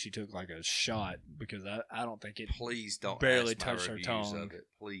even say she took like a shot because I don't think it. Please don't barely ask my touched her reviews tongue. of it.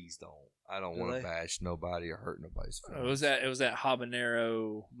 Please don't. I don't Do want they? to bash nobody or hurt nobody's It feelings. was that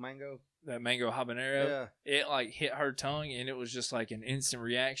habanero, Mango. that mango habanero. Yeah, It like hit her tongue, and it was just like an instant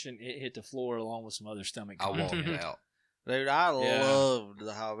reaction. It hit the floor along with some other stomach. I walked contents. out. dude, I Yeah. loved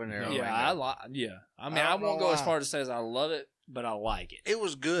the habanero. Yeah, mango. I like. Yeah, I mean, I I don't won't know go as why. far to say as I love it, but I like it. It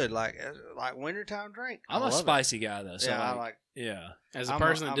was good, like wintertime drink. I'm I a love it. spicy guy though, so Yeah, I like, like. yeah. As a I'm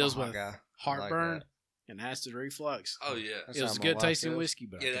person I'm that deals hot with guy. I like heartburn that. and acid reflux, Oh yeah. That's it was how a my good wife tasting feels. whiskey,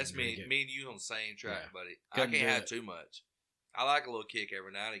 but I Yeah, that's couldn't me. drink it. Me and you on the same track, Yeah. buddy. Couldn't I can't do have it. too much. I like a little kick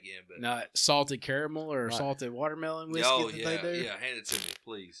every now and again, but Not salted caramel or Right. salted watermelon whiskey oh that yeah, they do. yeah. Hand it to me,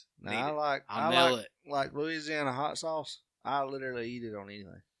 please. Now, Need I it. like. I'll I nail like, it. like Louisiana hot sauce. I literally eat it on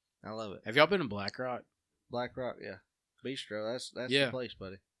anything. I love it. Have y'all been to Black Rock? Black Rock, yeah. Bistro, that's Yeah. the place,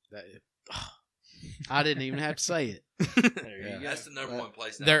 buddy. I didn't even have to say it. There you Yeah. go. That's the number That- one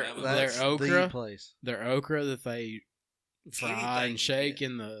place. in Their- Alabama. their That's okra? the place. Their okra that they fry Anything and shake you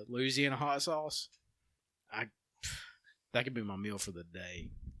in the Louisiana hot sauce. That could be my meal for the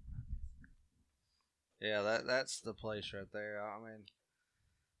day. Yeah, that's the place right there. I mean,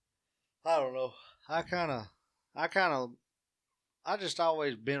 I don't know. I just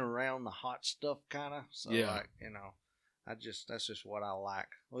always been around the hot stuff, kind of. So, Yeah. like, that's just what I like.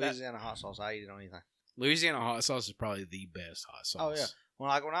 Louisiana hot sauce, I eat it on anything. Louisiana hot sauce is probably the best hot sauce. Oh, yeah. When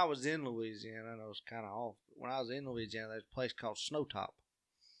I was in Louisiana, and it was kind of off. When I was in Louisiana, there's a place called Snowtop,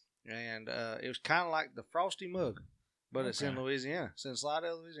 and it was kind of like the Frosty Mug, but it's in Okay. Louisiana. It's in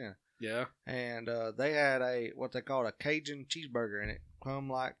Slidell, Louisiana, Yeah. and they had what they called a Cajun cheeseburger, and it come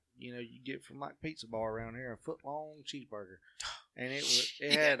like you get from like Pizza Bar around here, a foot long cheeseburger, and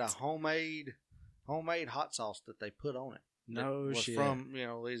it had a homemade hot sauce that they put on it. No was shit. from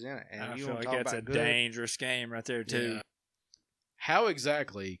Louisiana, and I you feel want like to talk that's a about good. dangerous game right there too. Yeah. How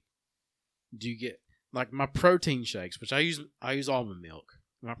exactly do you get like my protein shakes, which I use almond milk.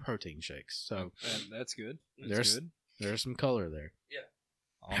 My protein shakes. So That's good. There's- good. there's some color there.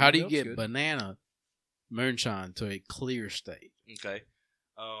 Almond How do you milk's get good. banana moonshine to a clear state? Okay.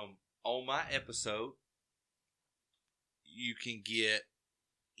 On my episode, you can get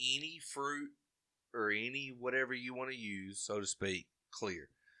any fruit or any whatever you want to use, so to speak, clear.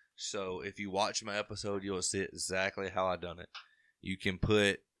 So if you watch my episode, you'll see exactly how I done it. You can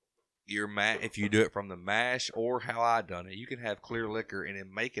put your if you do it from the mash or how I done it, you can have clear liquor and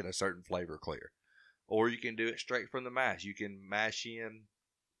then make it a certain flavor clear. Or you can do it straight from the mash. You can mash in,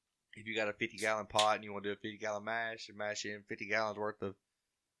 if you got a 50-gallon pot and you want to do a 50-gallon mash, and mash in 50 gallons worth of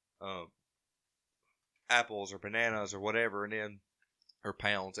apples or bananas or whatever, and then or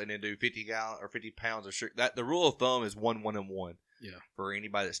pounds, and then do 50 pounds of sugar. That the rule of thumb is 1, 1, and 1. Yeah. For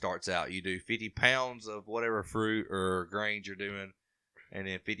anybody that starts out, you do 50 pounds of whatever fruit or grains you're doing, and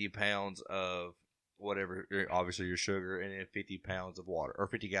then 50 pounds of whatever, obviously your sugar, and then 50 pounds of water, or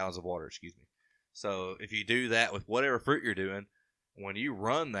 50 gallons of water, excuse me. So if you do that with whatever fruit you're doing, when you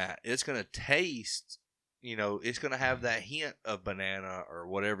run that, it's going to taste, it's going to have that hint of banana or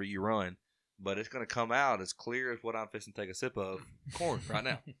whatever you run, but it's going to come out as clear as what I'm fixing to take a sip of corn right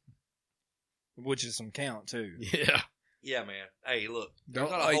now. Which is some count, too. Yeah. Yeah, man. Hey, look, there's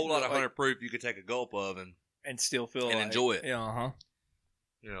Don't- not a whole lot of like- 100 proof you could take a gulp of And still feel and like, enjoy it. Yeah, uh-huh.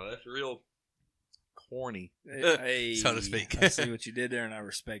 That's real corny. Hey, So to speak. I see what you did there, and I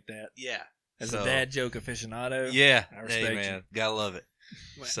respect that. Yeah. As a dad joke aficionado, Yeah. I respect hey, man. Gotta love it.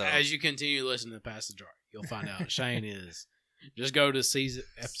 So- As you continue listening to Pass the Jar, you'll find out Shane is. Just go to season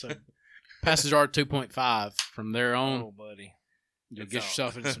episode Pass the Jar 2.5. From there on, oh, buddy. you'll It's get all-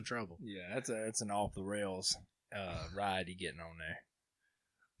 yourself into some trouble. Yeah, that's an off the rails ride you getting on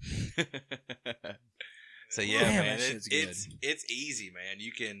there. So yeah, Damn, man, that shit's it's easy, man.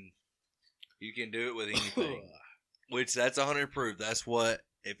 You can do it with anything. Which that's 100 proof. That's what,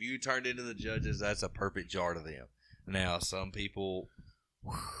 if you turned into the judges, that's a perfect jar to them. Now, some people,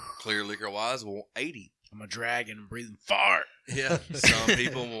 clear liquor wise, want 80. I'm a dragon and breathing fart. Yeah. Some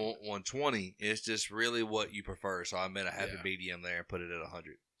people want 120. It's just really what you prefer. So I made a happy Yeah. medium there and put it at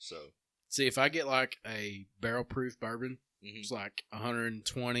 100. So See, if I get like a barrel proof bourbon, mhm. it's like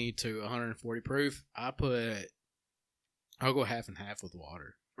 120 to 140 proof. I'll go half and half with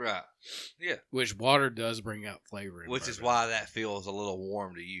water, Right. Yeah. which water does bring out flavor. In Which is bourbon. why that feels a little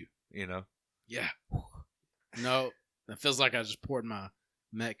warm to you, Yeah. No, it feels like I just poured my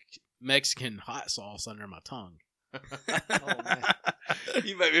Mexican hot sauce under my tongue. Oh, man.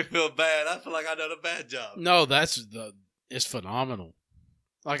 You make me feel bad. I feel like I done a bad job. No, it's phenomenal.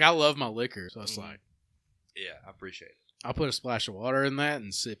 Like, I love my liquor, so it's Mhm. like Yeah, I appreciate it. I'll put a splash of water in that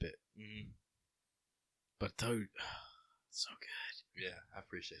and sip it. Mm-hmm. But dude, so good. Yeah, I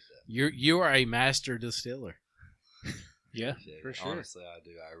appreciate that. You are a master distiller. Yeah, Appreciate for it. sure. Honestly, I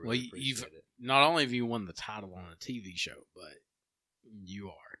do. I really Well, you've appreciate it. not only have you won the title on a TV show, but you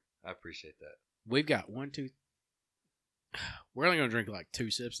are. I appreciate that. We've got 1, 2. We're only gonna drink like 2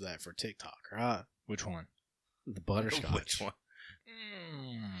 sips of that for TikTok, right? Which one? The butterscotch. Which one?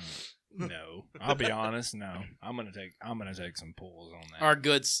 No, I'll be honest. No, I'm gonna take some pulls on that. Our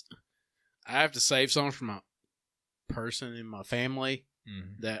goods. I have to save some for my person in my family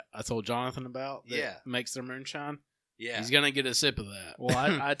Mhm. that I told Jonathan about. That Yeah. makes their moonshine. Yeah. He's gonna get a sip of that. Well,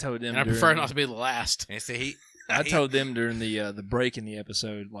 I told them. and I prefer not to be the last. And see, I told them during the break in the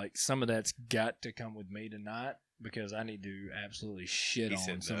episode, like, some of that's got to come with me tonight because I need to absolutely shit He on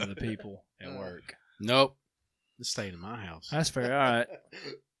said some no. of the people at work. Nope. It's staying in my house. That's fair. All right.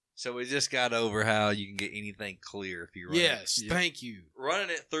 So we just got over how you can get anything clear if you run Yes, it. thank you. Running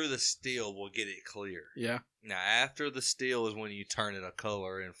it through the still will get it clear. Yeah. Now, after the still is when you turn it a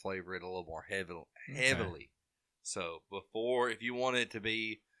color and flavor it a little more heavily. So before, if you want it to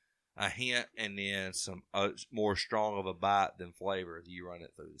be a hint and then some more strong of a bite than flavor, you run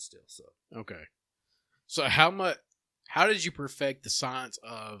it through the still. So Okay. So how did you perfect the science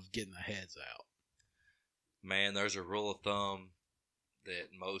of getting the heads out? man, there's a rule of thumb that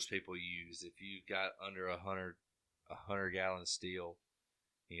most people use. If you've got under 100-gallon still,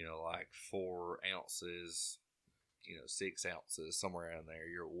 like 4 ounces, 6 ounces, somewhere around there,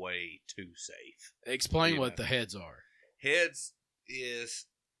 you're way too safe. Explain Yeah. what the heads are. Heads is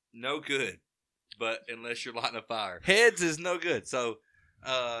no good, but unless you're lighting a fire, heads is no good. So,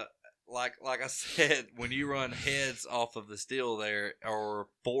 like I said, when you run heads off of the still there, or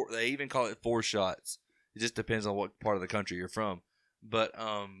they even call it 4 shots. It just depends on what part of the country you're from. But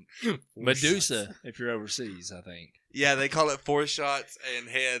Medusa, if you're overseas, I think. yeah, they call it 4 shots and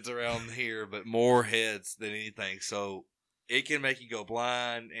heads around here, but more heads than anything. So it can make you go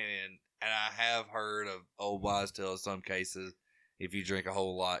blind, and I have heard of old wives' tales. Some cases, if you drink a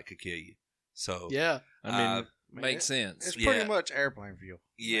whole lot, it could kill you. So Yeah. I mean, I mean, Makes sense. It's Yeah. pretty much airplane fuel.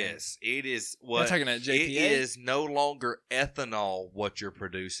 Yes, it is. You're What talking about JPA? it is no longer ethanol. What you're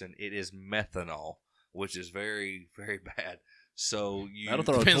producing, it is methanol, which is very, very bad. So you That'll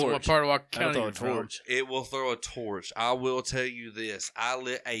throw a Depends on what torch. part of Walker That'll County throw you're a from. torch. It will throw a torch. I will tell you this. I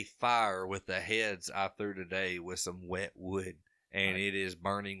lit a fire with the heads I threw today with some wet wood, and it is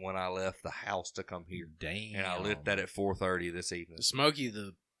burning when I left the house to come here. Damn. And I lit that at 4:30 this evening. Smokey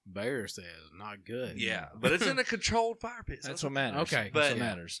the Bear says not good. Yeah, but it's in a controlled fire pit. So That's it's what matters. Okay. That's But- what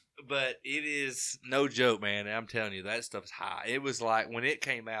matters. But it is no joke, man. I'm telling you, that stuff's high. It was like when it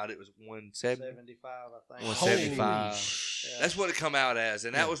came out, it was 170. 75, I think. 175. Yeah. That's what it come out as,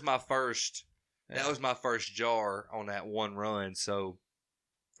 and that Yeah. was my first. Yeah. That was my first jar on that one run. So,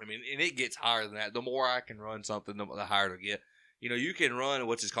 I mean, and it gets higher than that. The more I can run something, the higher it'll get. You know, you can run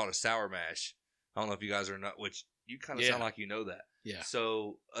what's called a sour mash. I don't know if you guys are not, which you kind of Yeah. sound like you know that. Yeah.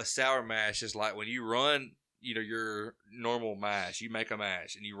 So a sour mash is like when you run, you know, your normal mash. You make a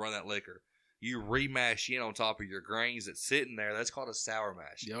mash and you run that liquor. You remash in on top of your grains that's sitting there. That's called a sour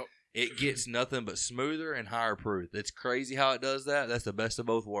mash. Yep. It gets nothing but smoother and higher proof. It's crazy how it does that. That's the best of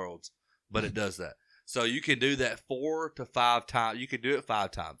both worlds, but it does that. So you can do that 4 to 5 times. You can do it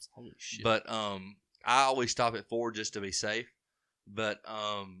 5 times, Holy shit. but I always stop at 4 just to be safe. But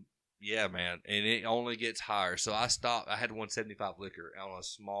yeah, man, and it only gets higher. So I stopped. I had 175 liquor on a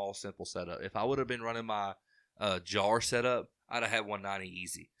small, simple setup. If I would have been running my jar setup, I'd have had 190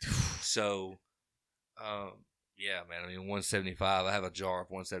 easy. So, yeah, man. I mean, 175. I have a jar of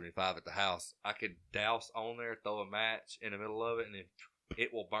 175 at the house. I could douse on there, throw a match in the middle of it, and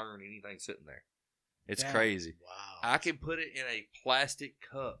it will burn anything sitting there. It's That- crazy. Wow. I can put it in a plastic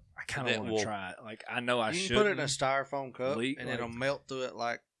cup. I kind that of want will- to try it. Like, I know I You should. can put it in a styrofoam cup, Leak, and like- it'll melt through it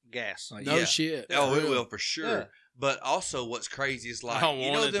like gas. Like, no yeah. shit. Oh, it Real. will for sure. Yeah. But also, what's crazy is like, don't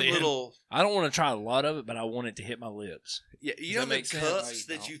you want know it them then. little, I don't want to try a lot of it, but I want it to hit my lips. yeah, Does you that know them make sense? cups No, you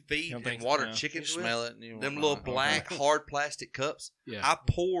that don't. you feed You don't think and so? water No. You chickens with. smell it, and you Them won't little know. black hard plastic cups. Yeah. I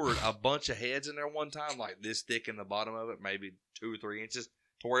poured a bunch of heads in there one time, like this thick in the bottom of it, maybe 2 or 3 inches,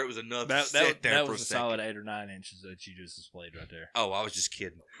 to where it was enough to sit there That for was a a second. solid 8 or 9 inches that you just displayed right there. Oh, I was just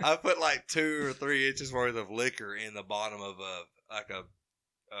kidding. I put like 2 or 3 inches worth of liquor in the bottom of a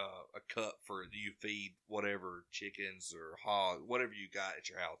cup for you feed whatever chickens or hog, whatever you got at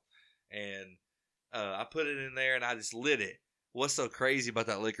your house, and I put it in there and I just lit it. What's so crazy about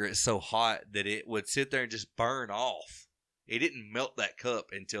that liquor? It's so hot that it would sit there and just burn off. It didn't melt that cup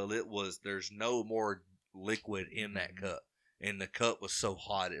until there's no more liquid in that cup, and the cup was so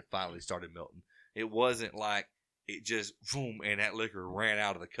hot it finally started melting. It wasn't like it just boom and that liquor ran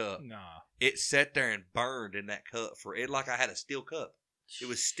out of the cup. Nah. It sat there and burned in that cup for it like I had a steel cup. It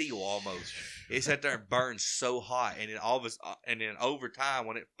was steel almost. It sat there and burned so hot, and then over time,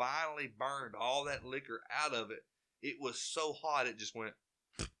 when it finally burned all that liquor out of it, it was so hot it just went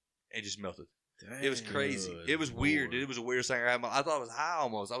and just melted. It was crazy. Good It was weird. Lord. It was a weird thing. I thought it was high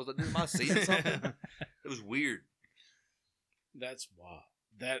almost. I was like, dude, am I seeing something? It was weird. That's wild.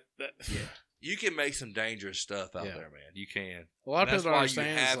 That Yeah. You can make some dangerous stuff out Yeah. there, man. You can. a lot of That's people don't why you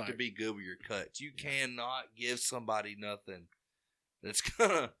understand. have it's to like, be good with your cuts. You cannot give somebody nothing that's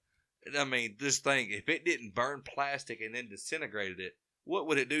gonna. I mean, this thing, if it didn't burn plastic and then disintegrated it, what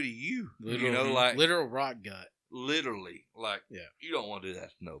would it do to you? literal, You know, like literal rock gut, literally, like Yeah. you don't want to do that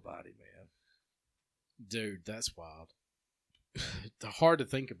to nobody, man. dude. That's wild. It's hard to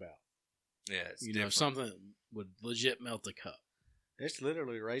think about. Yeah, it's You know, different. something that would legit melt the cup. It's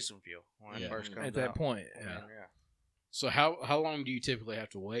literally racing fuel when Yeah. it first comes At that out. point, I mean, yeah. yeah. So how long do you typically have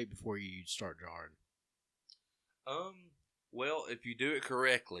to wait before you start jarring? Well, if you do it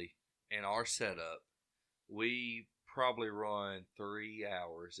correctly in our setup, we probably run 3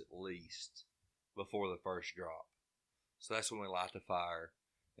 hours at least before the first drop. So that's when we light the fire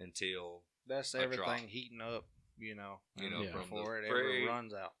until That's A everything drop. heating up, you know, Yeah. from before it the ever very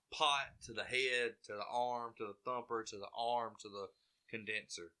runs out. pot to the head to the arm to the thumper to the arm to the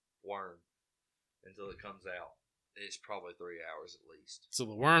condenser worm until it comes out. It's probably 3 hours at least. So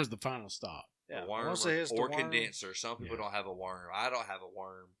the worm's the final stop. Yeah, A worm once it hits the or worm, condenser. Some people Yeah. don't have a worm. I don't have a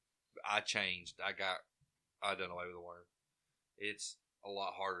worm. I changed. I done away with a worm. It's a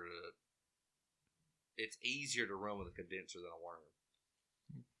lot harder to. It's easier to run with a condenser than a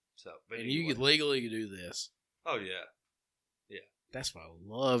worm. So, but And you anyway. could legally do this. Oh yeah, That's what I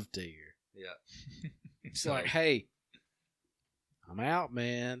love to hear. yeah. It's like, hey, I'm out,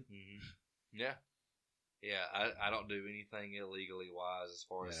 man. Yeah. Yeah, I don't do anything illegally wise as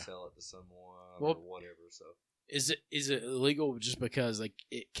far as Yeah. sell it to someone Well- or whatever. So Is it illegal just because like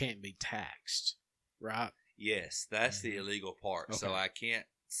it can't be taxed, right? yes, that's the illegal part. So Okay. I can't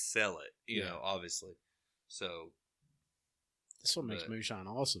sell it, you Yeah. know, obviously. So That's what makes But- moonshine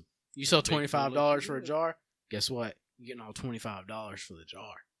awesome. You sell Big $25 for a bullet. jar. Guess what? You're getting all $25 for the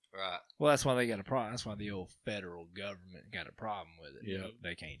jar. right, Well, that's why they got a problem. That's why the old federal government got a problem with it. Yeah.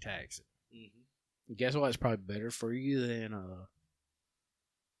 They can't tax it. Guess what? It's probably better for you than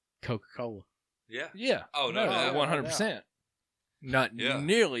Coca-Cola. yeah, Yeah. Oh, no doubt. 100%. Not Yeah.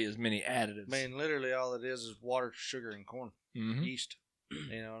 nearly as many additives. I mean, literally all it is water, sugar, and corn, Mhm. yeast.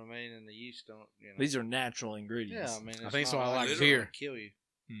 You know what I mean? And the yeast don't. You know. These are natural ingredients. Yeah, I mean, I it's think not so. I like it's beer. gonna Kill you.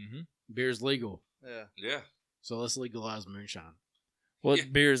 Mm-hmm. Beer's legal, Yeah. yeah. so let's legalize moonshine. Well, Yeah.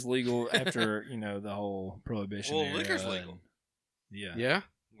 beer is legal after the whole prohibition. Well, era liquor's and- legal. Yeah. Yeah?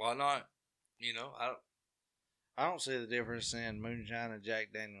 Why not? I don't see the difference in moonshine and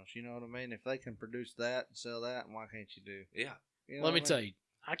Jack Daniels. You know what I mean? If they can produce that and sell that, why can't you do? Yeah. You know Let me what I tell mean? you,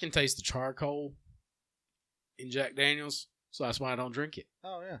 I can taste the charcoal in Jack Daniels, so that's why I don't drink it.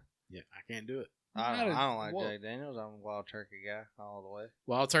 Oh yeah. Yeah, I can't do it. I Not don't, a- I don't like well- Jack Daniels. I'm a wild turkey guy all the way.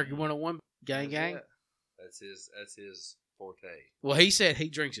 Wild Turkey 101, gang, That's gang. it. That's his forte. Well, he said he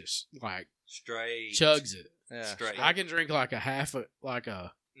drinks it, like, Straight. chugs it. Yeah. Straight. I can drink like a half of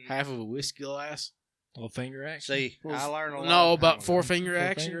a whiskey glass. Little finger action. See, I learned a lot. No, about four finger Full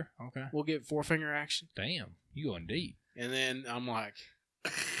action. finger? Okay. We'll get 4-finger action. Damn. You going deep. And then I'm like,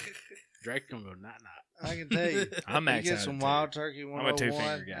 Drake gonna go night night. I can tell you. I'm You maxed get out some at wild turkey a 101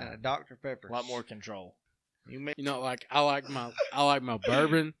 two-finger guy. and a Dr Pepper. A lot more control. You make, You know, like I like my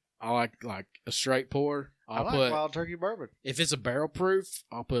bourbon. I like a straight pour. I I'll like put wild turkey bourbon. if it's a barrel proof,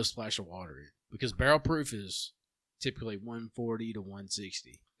 I'll put a splash of water in because barrel proof is typically 140 to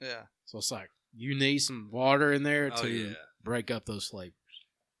 160. Yeah. So it's like you need some water in there Oh to yeah. break up those flavors.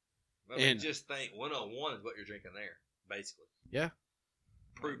 I mean, And- just think 101 is what you're drinking there, basically. Yeah.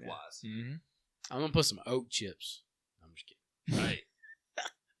 Proof Yeah. wise. Mm-hmm. I'm gonna put some oat chips. I'm just kidding. Right.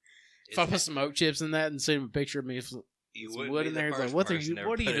 If I put some oat chips in that and send him a picture of me with you some wouldn't wood be in the there, it's like, first what are person you to ever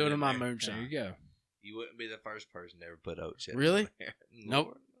what are you put it doing in to my there. There moonshine? you go. You wouldn't be the first person to ever put oat chips. Really? in there.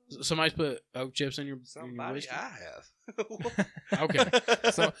 Nope. Somebody's put oat chips in your Somebody whiskey? I have.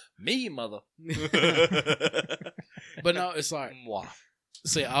 Okay. So me, mother. But no, it's like Mwah.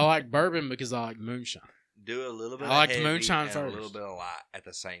 see, I like bourbon because I like moonshine. Do a little bit. I like of the heavy moonshine and first. A little bit of light at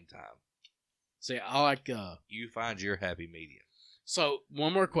the same time. See, I like You find your happy medium. so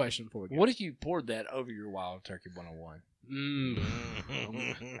one more question for you. What if you poured that over your Wild Turkey 101?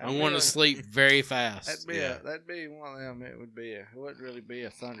 I'm going to sleep very fast. That'd be one of them. It wouldn't really be a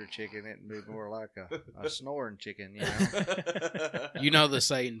thunder chicken. It'd be more like a snoring chicken. You know. You know the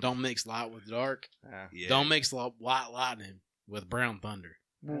saying, "Don't mix light with dark." Yeah. Don't mix white lightning with brown thunder.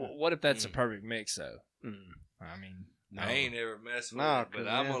 What if that's a perfect mix, though? Mm. I mean, No. I ain't ever messed with No, it, but 'cause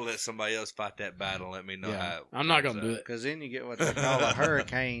I'm then- gonna let somebody else fight that battle and let me know Yeah. how. I'm not gonna do it. Because then you get what they call a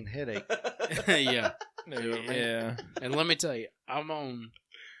hurricane headache. Yeah, yeah. and let me tell you, I'm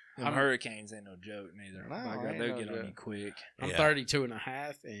Hurricanes ain't no joke neither. No, By God, ain't they'll no get on joke. you quick. Yeah. 32 and a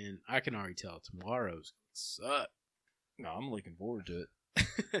half, and I can already tell tomorrow's gonna suck. No, I'm looking forward to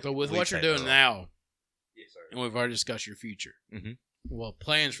it. So with We what you're take doing that. now, Yes, sir. and we've already discussed your future, Mhm. well,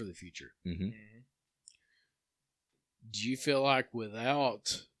 plans for the future. Mm-hmm. Do you feel like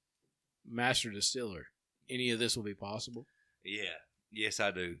without Master Distiller, any of this will be possible? Yeah. Yes,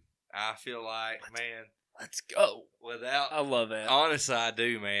 I do. I feel like, man, Let's go. without I love that. honestly, I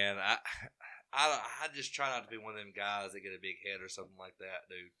do, man. I just try not to be one of them guys that get a big head or something like that,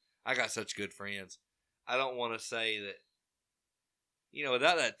 dude. I got such good friends. I don't want to say that,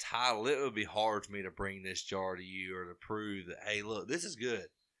 without that title, it would be hard for me to bring this jar to you or to prove that, hey, look, this is good.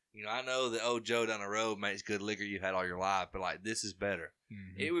 I know that old Joe down the road makes good liquor you've had all your life, but like this is better.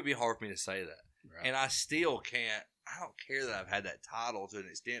 Mhm. It would be hard for me to say that. Right. And I still can't. I don't care that I've had that title to an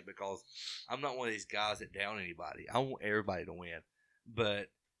extent because I'm not one of these guys that down anybody. I want everybody to win. But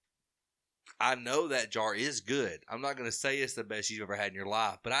I know that jar is good. I'm not going to say it's the best you've ever had in your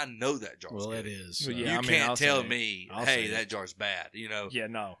life, but I know that jar's Well, good. it is. Well, so- yeah, You I mean, can't I'll tell say it. me, I'll hey, say it. that jar's bad, Yeah,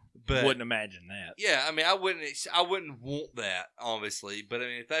 no. But Wouldn't imagine that. yeah, I mean, I wouldn't want that, obviously. But I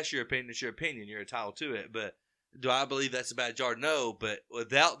mean, if that's your opinion, it's your opinion. You're entitled to it. But do I believe that's a bad jar? No. But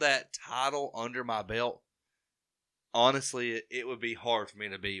without that title under my belt, honestly, it would be hard for me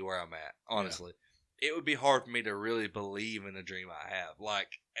to be where I'm at. Honestly, it would be hard for me to really believe in the dream I have.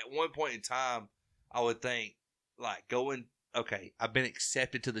 Like at one point in time, I would think, like going, okay, I've been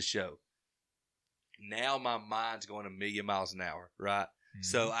accepted to the show. Now my mind's going a million miles an hour, right? Mm-hmm.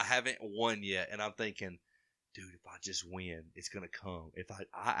 So I haven't won yet, and I'm thinking, dude, if I just win, it's gonna come. If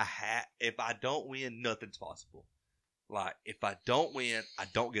if I don't win, nothing's possible. Like if I don't win, I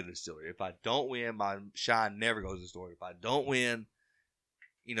don't get a distillery. If I don't win, my shine never goes to the store. If I don't win,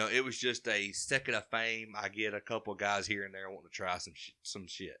 it was just a second of fame. I get a couple guys here and there wanting to try some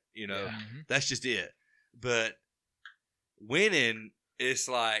shit. That's just it. But winning, it's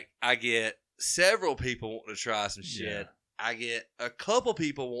like I get several people wanting to try some shit. Yeah. I get a couple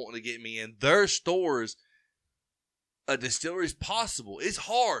people wanting to get me in their stores. A distillery is possible. It's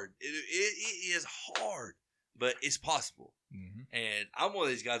hard. It is hard, but it's possible. Mm-hmm. And I'm one of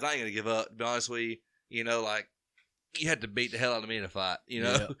these guys. I ain't gonna give up. To be honest with you, like you had to beat the hell out of me in a fight.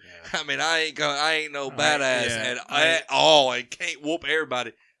 Yeah. I mean, I ain't no badass yeah. at all. I can't whoop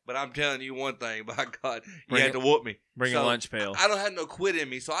everybody. But I'm telling you one thing, by God, you had to whoop me. Bring a lunch pail. I don't have no quit in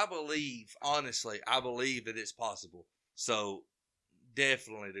me, so I believe, honestly, that it's possible. So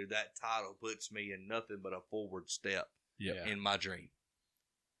definitely, dude, that title puts me in nothing but a forward step in my dream.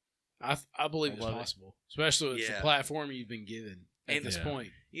 I believe it's love it. possible, especially with the platform you've been given at this point.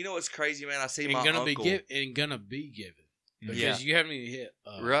 You know what's crazy, man? I see And my gonna uncle. gonna be given because you haven't even hit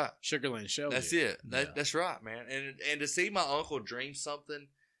Right. Sugarland Shell. That's yet. it. That's right, man. And to see my uncle dream something,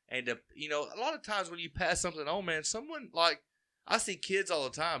 and to a lot of times when you pass something on, man, someone like I see kids all the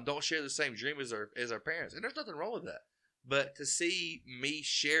time don't share the same dream as their parents, and there's nothing wrong with that. But to see me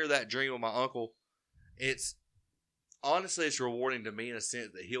share that dream with my uncle, it's honestly rewarding to me in a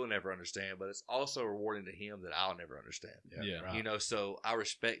sense that he'll never understand, but it's also rewarding to him that I'll never understand. Yeah. Right. So I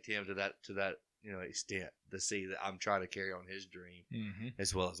respect him to that extent to see that I'm trying to carry on his dream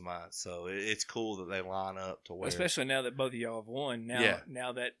as well as mine. So it's cool that they line up to where, especially now that both of y'all have won.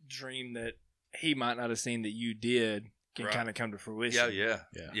 Now that dream that he might not have seen that you did can kind of come to fruition.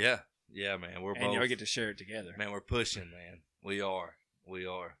 Yeah, man. We're and both, y'all get to share it together. man. We're pushing, man. We are.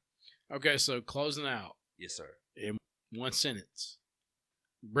 Okay, so closing out Yes, sir. in one sentence,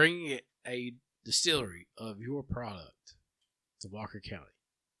 bringing a distillery of your product to Walker County.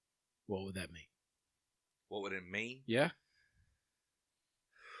 What would that mean? What would it mean? Yeah.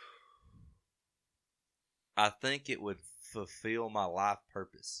 I think it would fulfill my life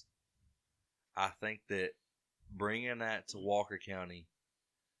purpose. I think that bringing that to Walker County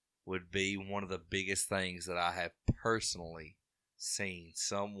would be one of the biggest things that I have personally seen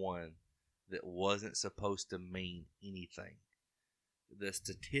someone that wasn't supposed to mean anything. The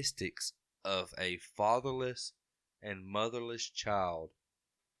statistics of a fatherless and motherless child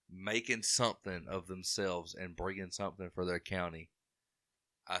making something of themselves and bringing something for their county,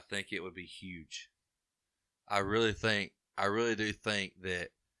 I think it would be huge. I really do think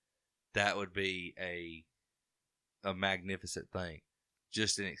that would be a magnificent thing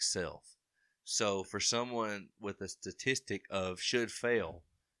just in itself. So for someone with a statistic of should fail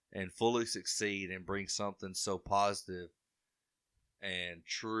and fully succeed and bring something so positive and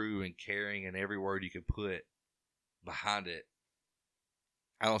true and caring and every word you can put behind it,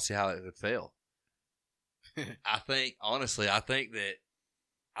 I don't see how it would fail. I think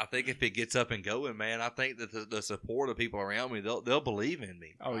if it gets up and going, man, I think that the support of people around me, they'll believe in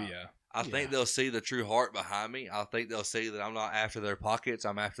me. Oh yeah. I think they'll see the true heart behind me. I think they'll see that I'm not after their pockets.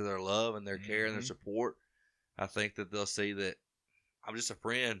 I'm after their love and their care and their support. I think that they'll see that I'm just a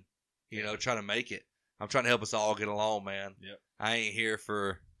friend, trying to make it. I'm trying to help us all get along, man. Yep. I ain't here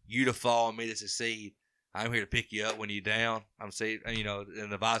for you to fall and me to succeed. I'm here to pick you up when you're down. And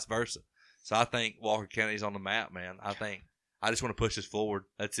the vice versa. So I think Walker County's on the map, man. I just want to push this forward.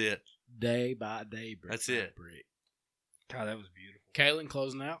 That's it. Day by day, brick. That's it. Brick. God, that was beautiful. Kaylin,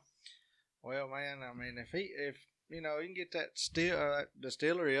 closing out. Well, man, I mean, if you can get that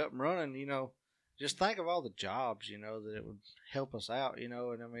distillery up and running, just think of all the jobs, that it would help us out, and I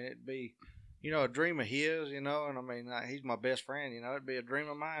mean, it'd be, a dream of his, and I mean, he's my best friend, it'd be a dream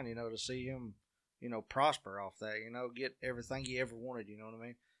of mine, to see him, prosper off that, get everything he ever wanted, you know what I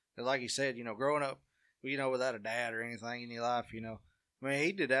mean? 'Cause like he said, growing up, without a dad or anything in your life, I mean,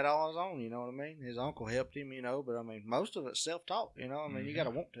 he did that all on his own, you know what I mean? His uncle helped him, but I mean, most of it's self-taught, I mean, you got to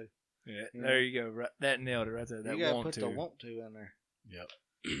want to. Yeah, there you go. Right, that nailed it right there. That You got to want put to. the want to in there. Yep.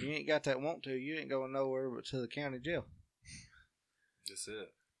 You ain't got that want to, you ain't going nowhere but to the county jail. That's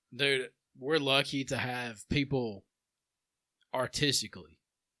it. Dude, we're lucky to have people artistically,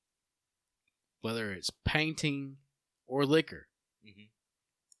 whether it's painting or liquor,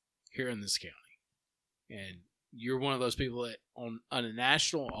 here in this county. And you're one of those people that on a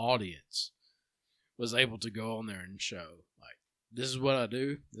national audience was able to go on there and show, like, this is what I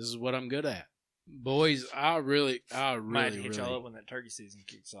do. This is what I'm good at. Boys, I really Might hit y'all up when that turkey season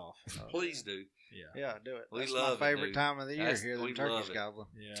kicks off. Please do. Yeah, do it. We That's love my it, favorite dude. time of the year That's- here, we the turkey's love it. gobbling.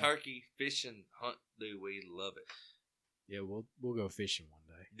 Yeah. Turkey, fishing, hunt, dude, we love it. Yeah, we'll go fishing one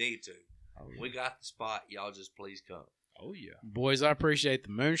day. Need to. We got the spot. Y'all just please come. Oh yeah. Boys, I appreciate the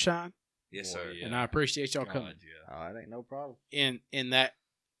moonshine, Yes, Boy, sir. yeah. and I appreciate y'all God, coming yeah. Oh, it ain't no problem. in that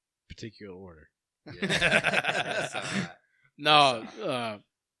particular order. Yeah. That's all right. No,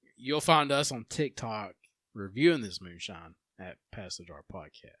 you'll find us on TikTok reviewing this moonshine at Pass the Jar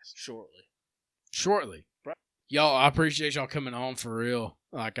Podcast shortly. Y'all, I appreciate y'all coming on for real.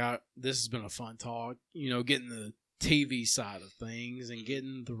 This has been a fun talk. Getting the TV side of things and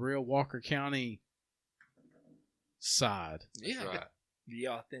getting the real Walker County side. Yeah. That's right. The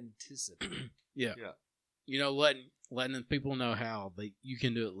authenticity. Yeah. Letting the people know how you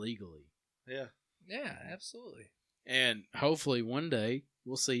can do it legally. Yeah. Yeah, absolutely. And hopefully one day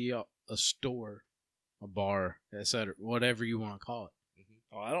we'll see a store, a bar, etc., whatever you want to call it.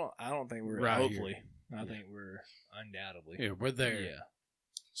 Oh, I don't think we're Right here. hopefully. I think we're undoubtedly. Yeah, we're there. Yeah.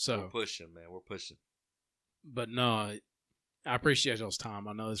 So, We're pushing, man. We're pushing. but no, I appreciate y'all's time.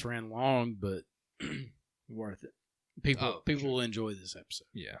 I know this ran long, but Worth it. people for sure. will enjoy this episode.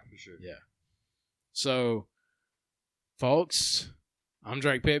 Yeah. For sure. Yeah. So, folks, I'm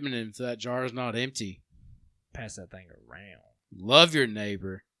Drake Pittman, and if that jar is not empty, Pass that thing around. love your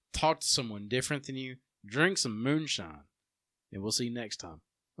neighbor, talk to someone different than you, drink some moonshine, and we'll see you next time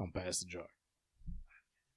on Pass the Jar.